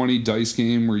D20 dice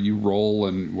game where you roll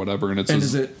and whatever, and it's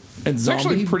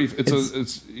actually pretty.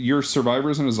 It's you're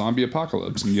survivors in a zombie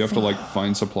apocalypse, and you have to like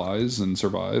find supplies and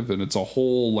survive, and it's a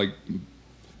whole like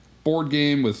board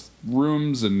game with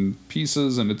rooms and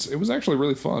pieces, and it was actually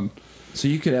really fun. So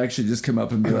you could actually just come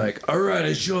up and be like, "All right,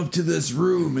 I show up to this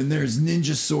room, and there's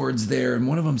ninja swords there, and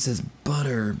one of them says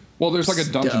butter." Well, there's like a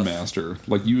dungeon master.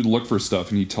 Like you look for stuff,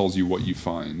 and he tells you what you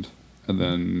find, and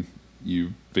then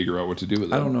you figure out what to do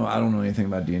with it. I don't know anything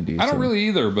about D&D. I don't really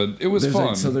either, but it was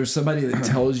fun. So there's somebody that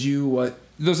tells you what...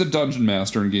 There's a dungeon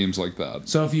master in games like that.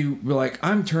 So if you were like,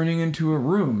 I'm turning into a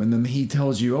room, and then he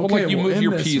tells you, okay, well, like you move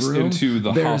your piece into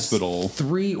the hospital.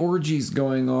 3 orgies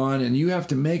going on, and you have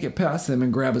to make it past them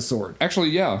and grab a sword.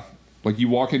 Actually, yeah. Like you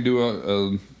walk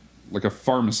into a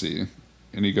pharmacy,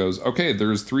 and he goes, okay,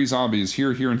 there's 3 zombies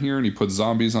here, here, and here, and he puts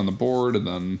zombies on the board, and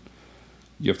then...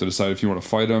 You have to decide if you want to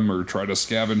fight them or try to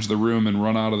scavenge the room and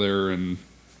run out of there, and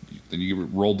then you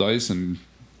roll dice and...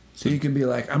 So you can be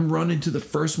like, I'm running to the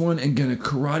first one and gonna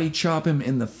karate chop him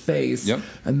in the face. Yep.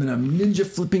 And then I'm ninja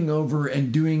flipping over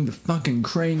and doing the fucking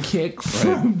crane kick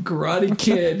from Karate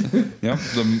Kid. Yep,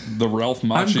 the Ralph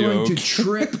Macchio. I'm going to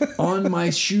trip on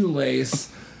my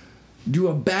shoelace, do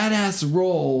a badass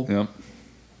roll, yep.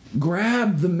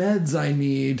 Grab the meds I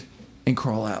need, and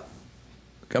crawl out.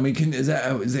 I mean, can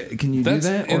you do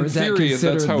that? Or in theory,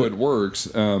 that's how it works.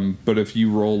 But if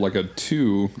you roll like a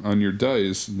 2 on your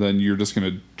dice, then you're just going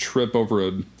to trip over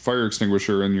a fire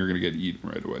extinguisher and you're going to get eaten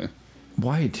right away.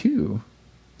 Why a 2?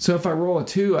 So if I roll a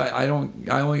 2, I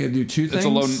only get to do 2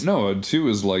 things? A 2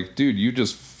 is like, dude, you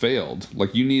just failed.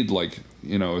 Like you need like,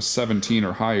 a 17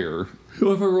 or higher.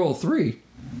 What if I roll a 3?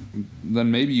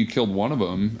 Then maybe you killed one of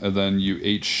them and then you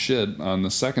ate shit on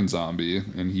the second zombie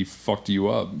and he fucked you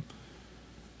up.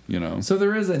 So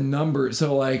there is a number.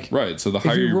 So like, right. So the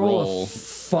higher you roll, a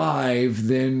 5,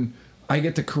 then I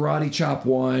get to karate chop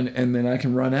 1, and then I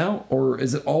can run out. Or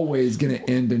is it always going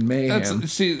to end in mayhem?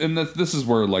 This is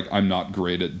where like I'm not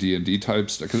great at D&D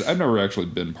types because I've never actually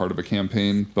been part of a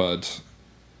campaign, but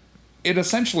it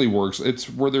essentially works. It's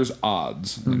where there's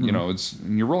odds, and,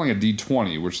 and you're rolling a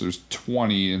D20, which there's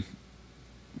 20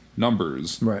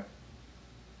 numbers. Right.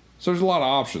 So there's a lot of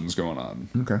options going on.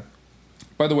 Okay.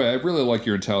 By the way, I really like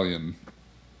your Italian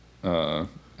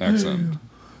accent. Hey,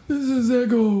 this is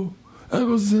Ego.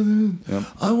 Ego Zen. Yep.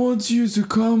 I want you to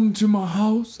come to my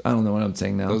house. I don't know what I'm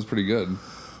saying now. That was pretty good.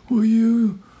 Will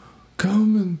you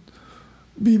come and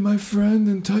be my friend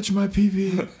and touch my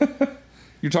pee-pee?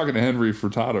 You're talking to Henry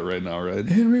Furtado right now, right?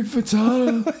 Henry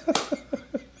Furtado.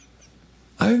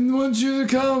 I want you to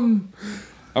come.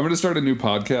 I'm going to start a new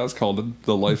podcast called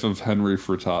The Life of Henry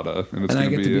Furtado. And it's And I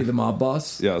going get to be the mob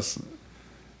boss? Yes.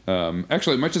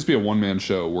 Actually, it might just be a one-man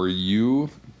show where you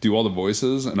do all the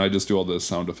voices and I just do all the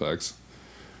sound effects.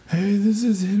 Hey, this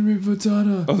is Henry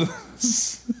Furtado.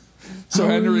 So How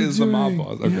are Henry you is the mob doing?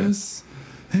 boss. Okay. Yes.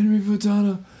 Henry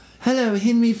Furtado. Hello,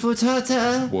 Henry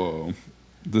Furtado. Whoa.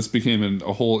 This became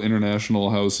a whole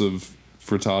international house of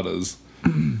frittatas.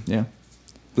 Yeah.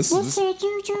 This is...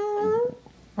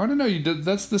 I don't know. You did.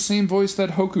 That's the same voice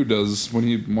that Hoku does when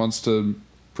he wants to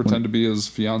pretend to be his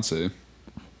fiance.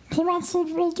 He wants to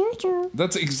be Juju.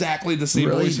 That's exactly the same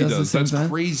Really? voice he Does the does. same That's thing?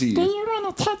 crazy. Do you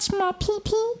want to touch my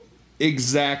pee-pee?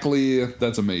 Exactly.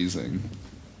 That's amazing.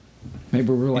 Maybe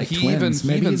we're like twins.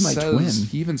 Maybe he's my twin.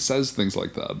 He even says things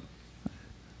like that.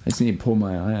 I just need to pull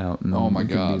my eye out. And Oh my we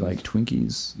could God. Be like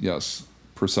Twinkies. Yes,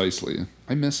 precisely.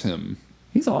 I miss him.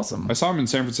 He's awesome. I saw him in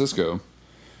San Francisco.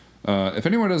 If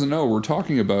anyone doesn't know, we're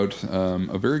talking about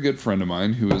a very good friend of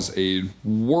mine who is a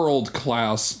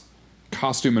world-class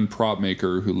costume and prop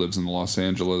maker who lives in the Los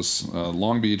Angeles,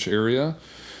 Long Beach area.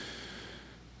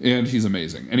 And he's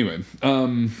amazing. Anyway.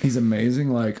 He's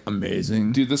amazing. Like,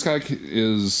 amazing. Dude, this guy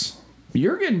is...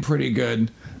 You're getting pretty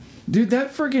good. Dude,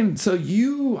 that freaking...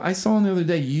 So I saw the other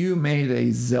day, you made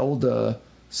a Zelda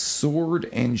sword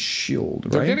and shield,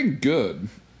 right? They're getting good.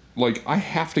 Like, I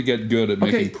have to get good at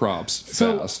making props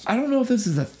fast. I don't know if this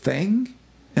is a thing,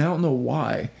 and I don't know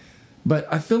why, but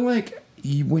I feel like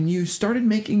when you started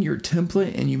making your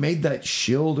template and you made that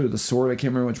shield or the sword, I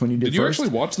can't remember which one you did Did you first.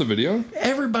 actually watch the video?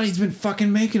 Everybody's been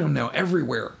fucking making them now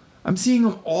everywhere. I'm seeing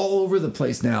them all over the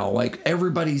place now. Like,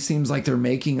 everybody seems like they're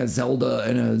making a Zelda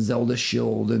and a Zelda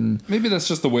shield. And Maybe that's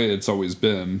just the way it's always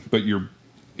been, but you're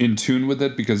in tune with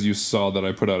it because you saw that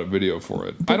I put out a video for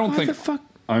it. I don't why think the fuck?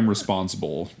 I'm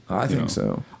responsible. I you think know.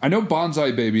 so. I know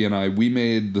Bonsai Baby and we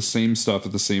made the same stuff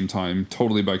at the same time,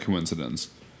 totally by coincidence.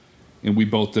 And we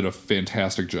both did a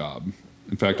fantastic job.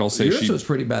 In fact, I'll say Yours was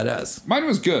pretty badass. Mine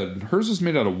was good. Hers was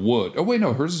made out of wood. Oh, wait,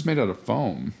 no. Hers is made out of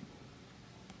foam.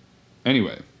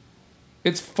 Anyway.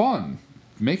 It's fun.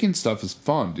 Making stuff is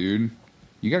fun, dude.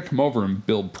 You got to come over and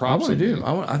build I props. want to with do.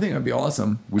 me. I think that'd be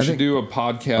awesome. We I should think do a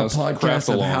podcast craft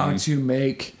of along. how to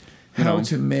make You know, a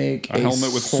a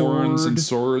helmet with horns and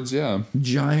sword, swords. Yeah,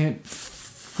 giant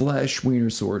flesh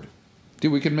wiener sword.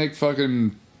 dude, we could make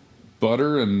fucking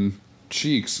butter and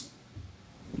cheeks.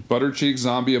 Butter cheeks,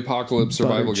 zombie apocalypse,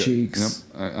 survival. Butter cheeks.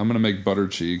 Yep, I'm gonna make butter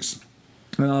cheeks.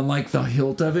 And on like the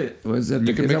hilt of it, was it?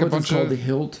 You can Is make that a what it's bunch called? of- The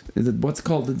hilt? Is it what's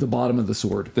called at the bottom of the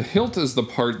sword? The hilt is the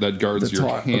part that guards The your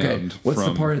top. hand. Okay. What's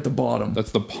from, the part at the bottom?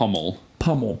 That's the pummel.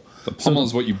 Pummel. The pummel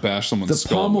is what you bash someone's The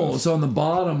skull pummel. with. So on the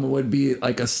bottom would be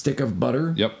like a stick of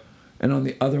butter. Yep, And on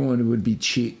the other one would be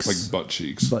cheeks. like butt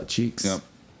cheeks. Butt cheeks. Yep,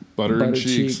 butter and Butter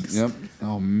cheeks. cheeks. Yep.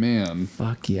 Oh man.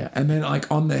 Fuck yeah. And then like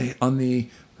on the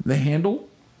handle,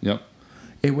 Yep.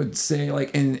 it would say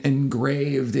like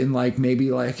engraved in like maybe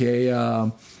like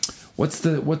a what's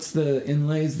the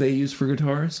inlays they use for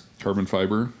guitars? Carbon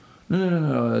fiber,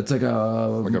 No. It's like a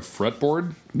like a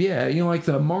fretboard. yeah, you know, like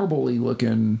the marble-y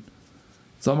looking.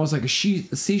 It's almost like a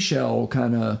seashell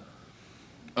kind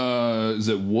of. Is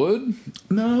it wood?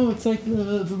 No, it's like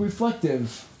the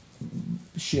reflective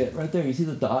shit right there. You see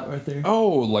the dot right there? Oh,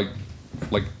 like,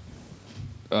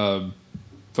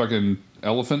 fucking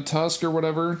elephant tusk or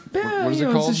whatever. Yeah, What is you it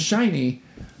know, called? It's just shiny.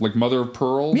 Like mother of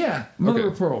pearl. Yeah, mother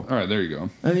of pearl. All right, there you go.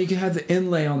 And then you can have the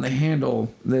inlay on the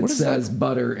handle that What is says that?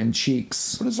 butter and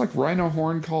cheeks. What is like rhino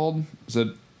horn called? Is it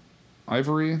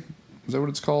ivory? Is that what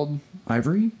it's called?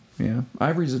 Ivory? Yeah.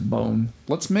 Ivory's a bone.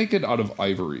 Let's make it out of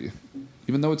ivory,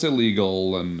 even though it's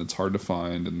illegal and it's hard to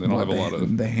find, and they don't have a lot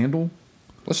of. the handle.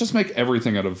 Let's just make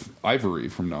everything out of ivory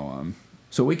from now on.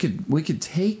 So we could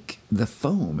take the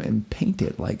foam and paint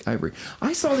it like ivory.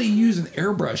 I saw that you use an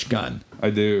airbrush gun.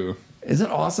 I do. Is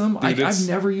it awesome? Dude, I've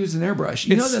never used an airbrush.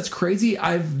 You know it's- that's crazy.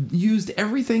 I've used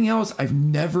everything else. I've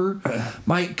never.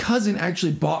 My cousin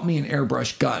actually bought me an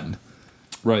airbrush gun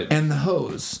Right. and the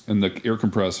hose, And the air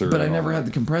compressor. but I and all never that. had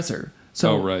the compressor.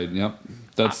 So Oh right. Yep.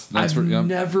 That's I've what. Yep.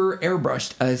 never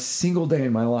airbrushed a single day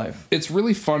in my life. It's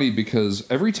really funny because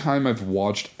every time I've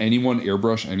watched anyone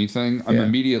airbrush anything, I'm Yeah.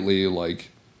 immediately like,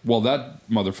 well, that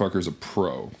motherfucker's a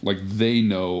pro. Like, they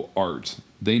know art.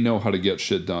 they know how to get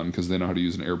shit done because they know how to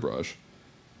use an airbrush.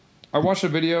 I watched a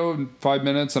video in 5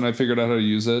 minutes and I figured out how to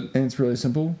use it. And it's really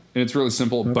simple?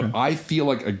 Okay. But I feel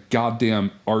like a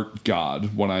goddamn art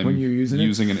god when you're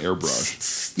using an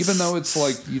airbrush. Even though it's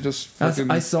like you just fucking...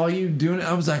 I saw you doing it.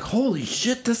 I was like, holy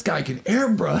shit, this guy can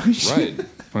airbrush. Right.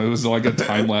 It was like a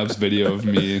time-lapse video of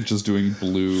me just doing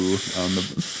blue on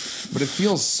the... But it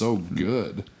feels so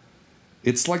good.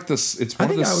 It's like this... It's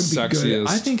one of the sexiest...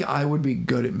 I think I would be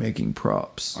good at making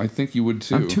props. I think you would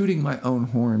too. I'm tooting my own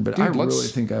horn, but Dude, I really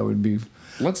think I would be...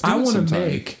 Let's do it sometime. I want to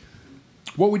make...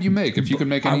 What would you make if you could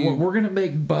make any... We're going to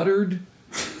make buttered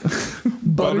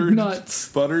nuts.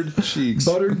 Buttered cheeks.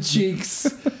 Buttered cheeks.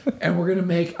 And we're going to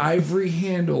make ivory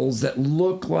handles that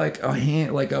look like a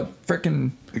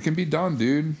freaking... It can be done,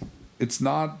 dude. It's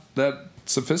not that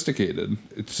sophisticated.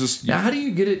 It's just... Now, how do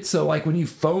you get it so, like, when you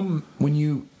foam...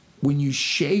 When you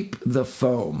shape the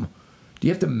foam, do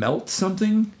you have to melt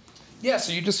something? Yeah,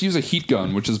 so you just use a heat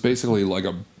gun, which is basically like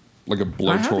a blowtorch.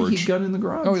 I have a heat gun in the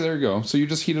garage. Oh, there you go. So you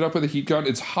just heat it up with a heat gun.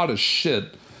 It's hot as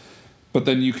shit, but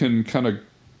then you can kind of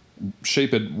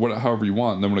shape it however you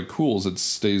want. And then when it cools, it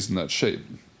stays in that shape.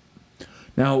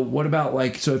 Now, what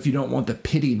about so if you don't want the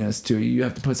pittiness to it, you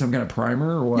have to put some kind of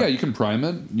primer or what? Yeah, you can prime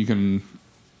it. You can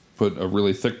put a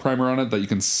really thick primer on it that you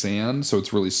can sand so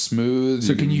it's really smooth.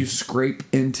 So can you scrape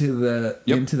into that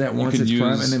once it's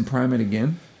primed and then prime it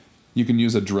again? You can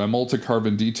use a Dremel to carve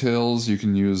in details. You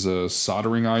can use a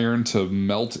soldering iron to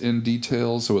melt in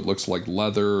details so it looks like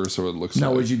leather. So it looks.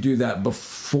 Now, would you do that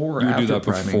before? Or after do that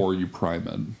priming? Before you prime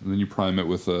it, and then you prime it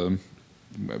with a.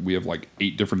 We have like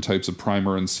 8 different types of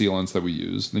primer and sealants that we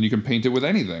use. Then you can paint it with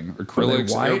anything: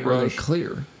 acrylics, white, airbrush. or are they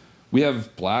clear? We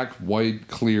have black, white,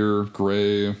 clear,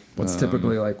 gray. What's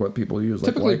typically like what people use?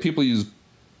 Typically, people use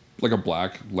like a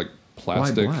black,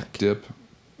 plastic dip.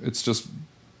 It's just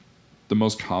the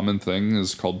most common thing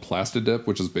is called Plastidip,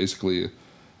 which is basically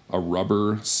a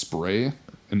rubber spray,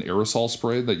 an aerosol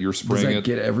spray that you're spraying. Does that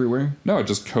get everywhere? No, it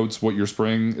just coats what you're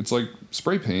spraying. It's like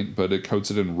spray paint, but it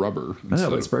coats it in rubber. I know,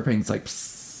 but spray paint's like,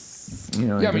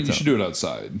 Yeah, I mean, you should do it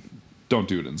outside. Don't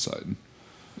do it inside.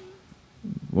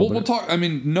 We'll talk. I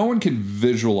mean, no one can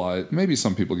visualize. Maybe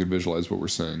some people can visualize what we're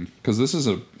saying because this is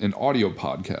an audio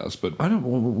podcast. But I don't.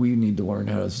 Well, we need to learn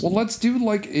how to. Well, let's do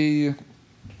like a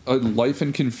Life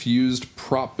and Confused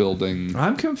prop building.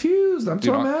 I'm confused. I'm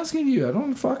asking you. I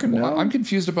don't fucking know. I'm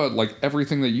confused about like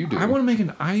everything that you do. I want to make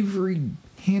an ivory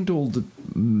handled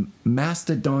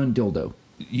mastodon dildo.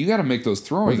 You got to make those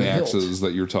throwing axes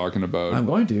that you're talking about. I'm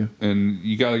going to. And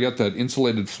you got to get that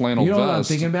insulated flannel vest. You know what I'm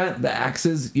thinking about? The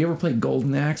axes. You ever play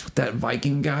Golden Axe with that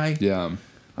Viking guy? Yeah.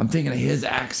 I'm thinking of his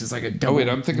axe is like a double. Oh, wait,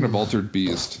 I'm thinking of Altered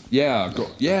Beast. Yeah.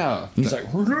 Yeah. He's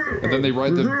like... And then they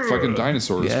ride the fucking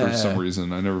dinosaurs for some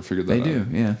reason. I never figured that out. They do,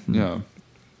 yeah. Yeah.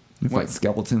 They fight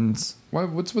skeletons.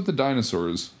 What's with the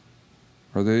dinosaurs?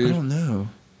 Are they... I don't know.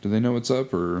 Do they know what's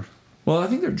up, or... Well, I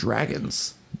think they're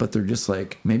dragons. But they're just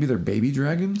like, maybe they're baby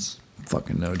dragons?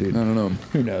 Fucking no, dude. I don't know.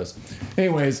 Who knows?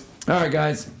 Anyways, all right,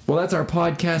 guys. Well, that's our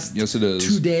podcast. Yes, it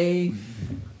is. Today,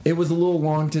 it was a little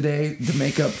long today to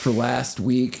make up for last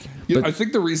week. Yeah, I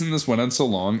think the reason this went on so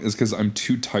long is because I'm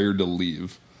too tired to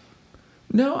leave.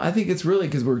 No, I think it's really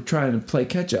because we're trying to play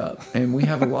catch up, and we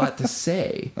have a lot to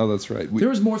say. Oh, that's right. There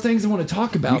was more things I want to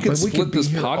talk about, but we could be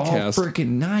here all freaking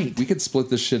night. We could split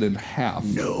this shit in half.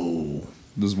 No.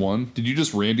 There's one. Did you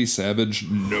just Randy Savage?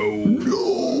 No.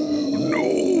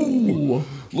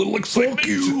 Little excitement. Fuck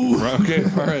you. Okay,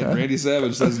 all right. Randy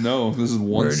Savage says no. This is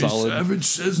one Randy solid. Savage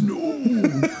says no.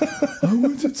 I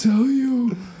want to tell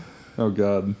you. Oh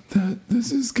God. That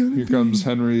this is gonna. Here comes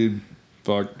Henry.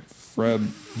 Fred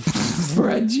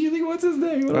Geely. What's his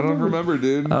name? I don't remember,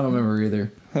 dude. I don't remember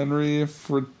either. Henry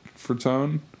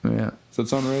Fratone. Yeah. Does that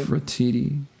sound right?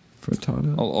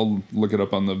 Frittata. I'll look it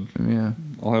up on the. Yeah.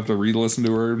 I'll have to re-listen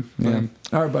to her. Yeah.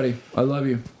 All right, buddy. I love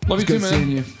you. Love you too, man. Seeing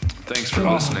you. Thanks for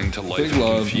listening to Life Big and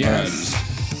love. Confused.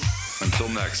 Until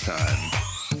next time.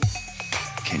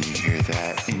 Can you hear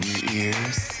that in your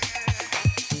ears?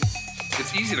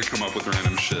 It's easy to come up with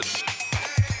random shit.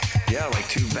 Yeah, like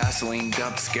 2 Vaseline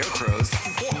dubbed scarecrows.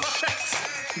 What?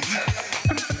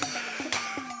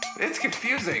 It's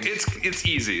confusing. It's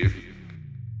easy.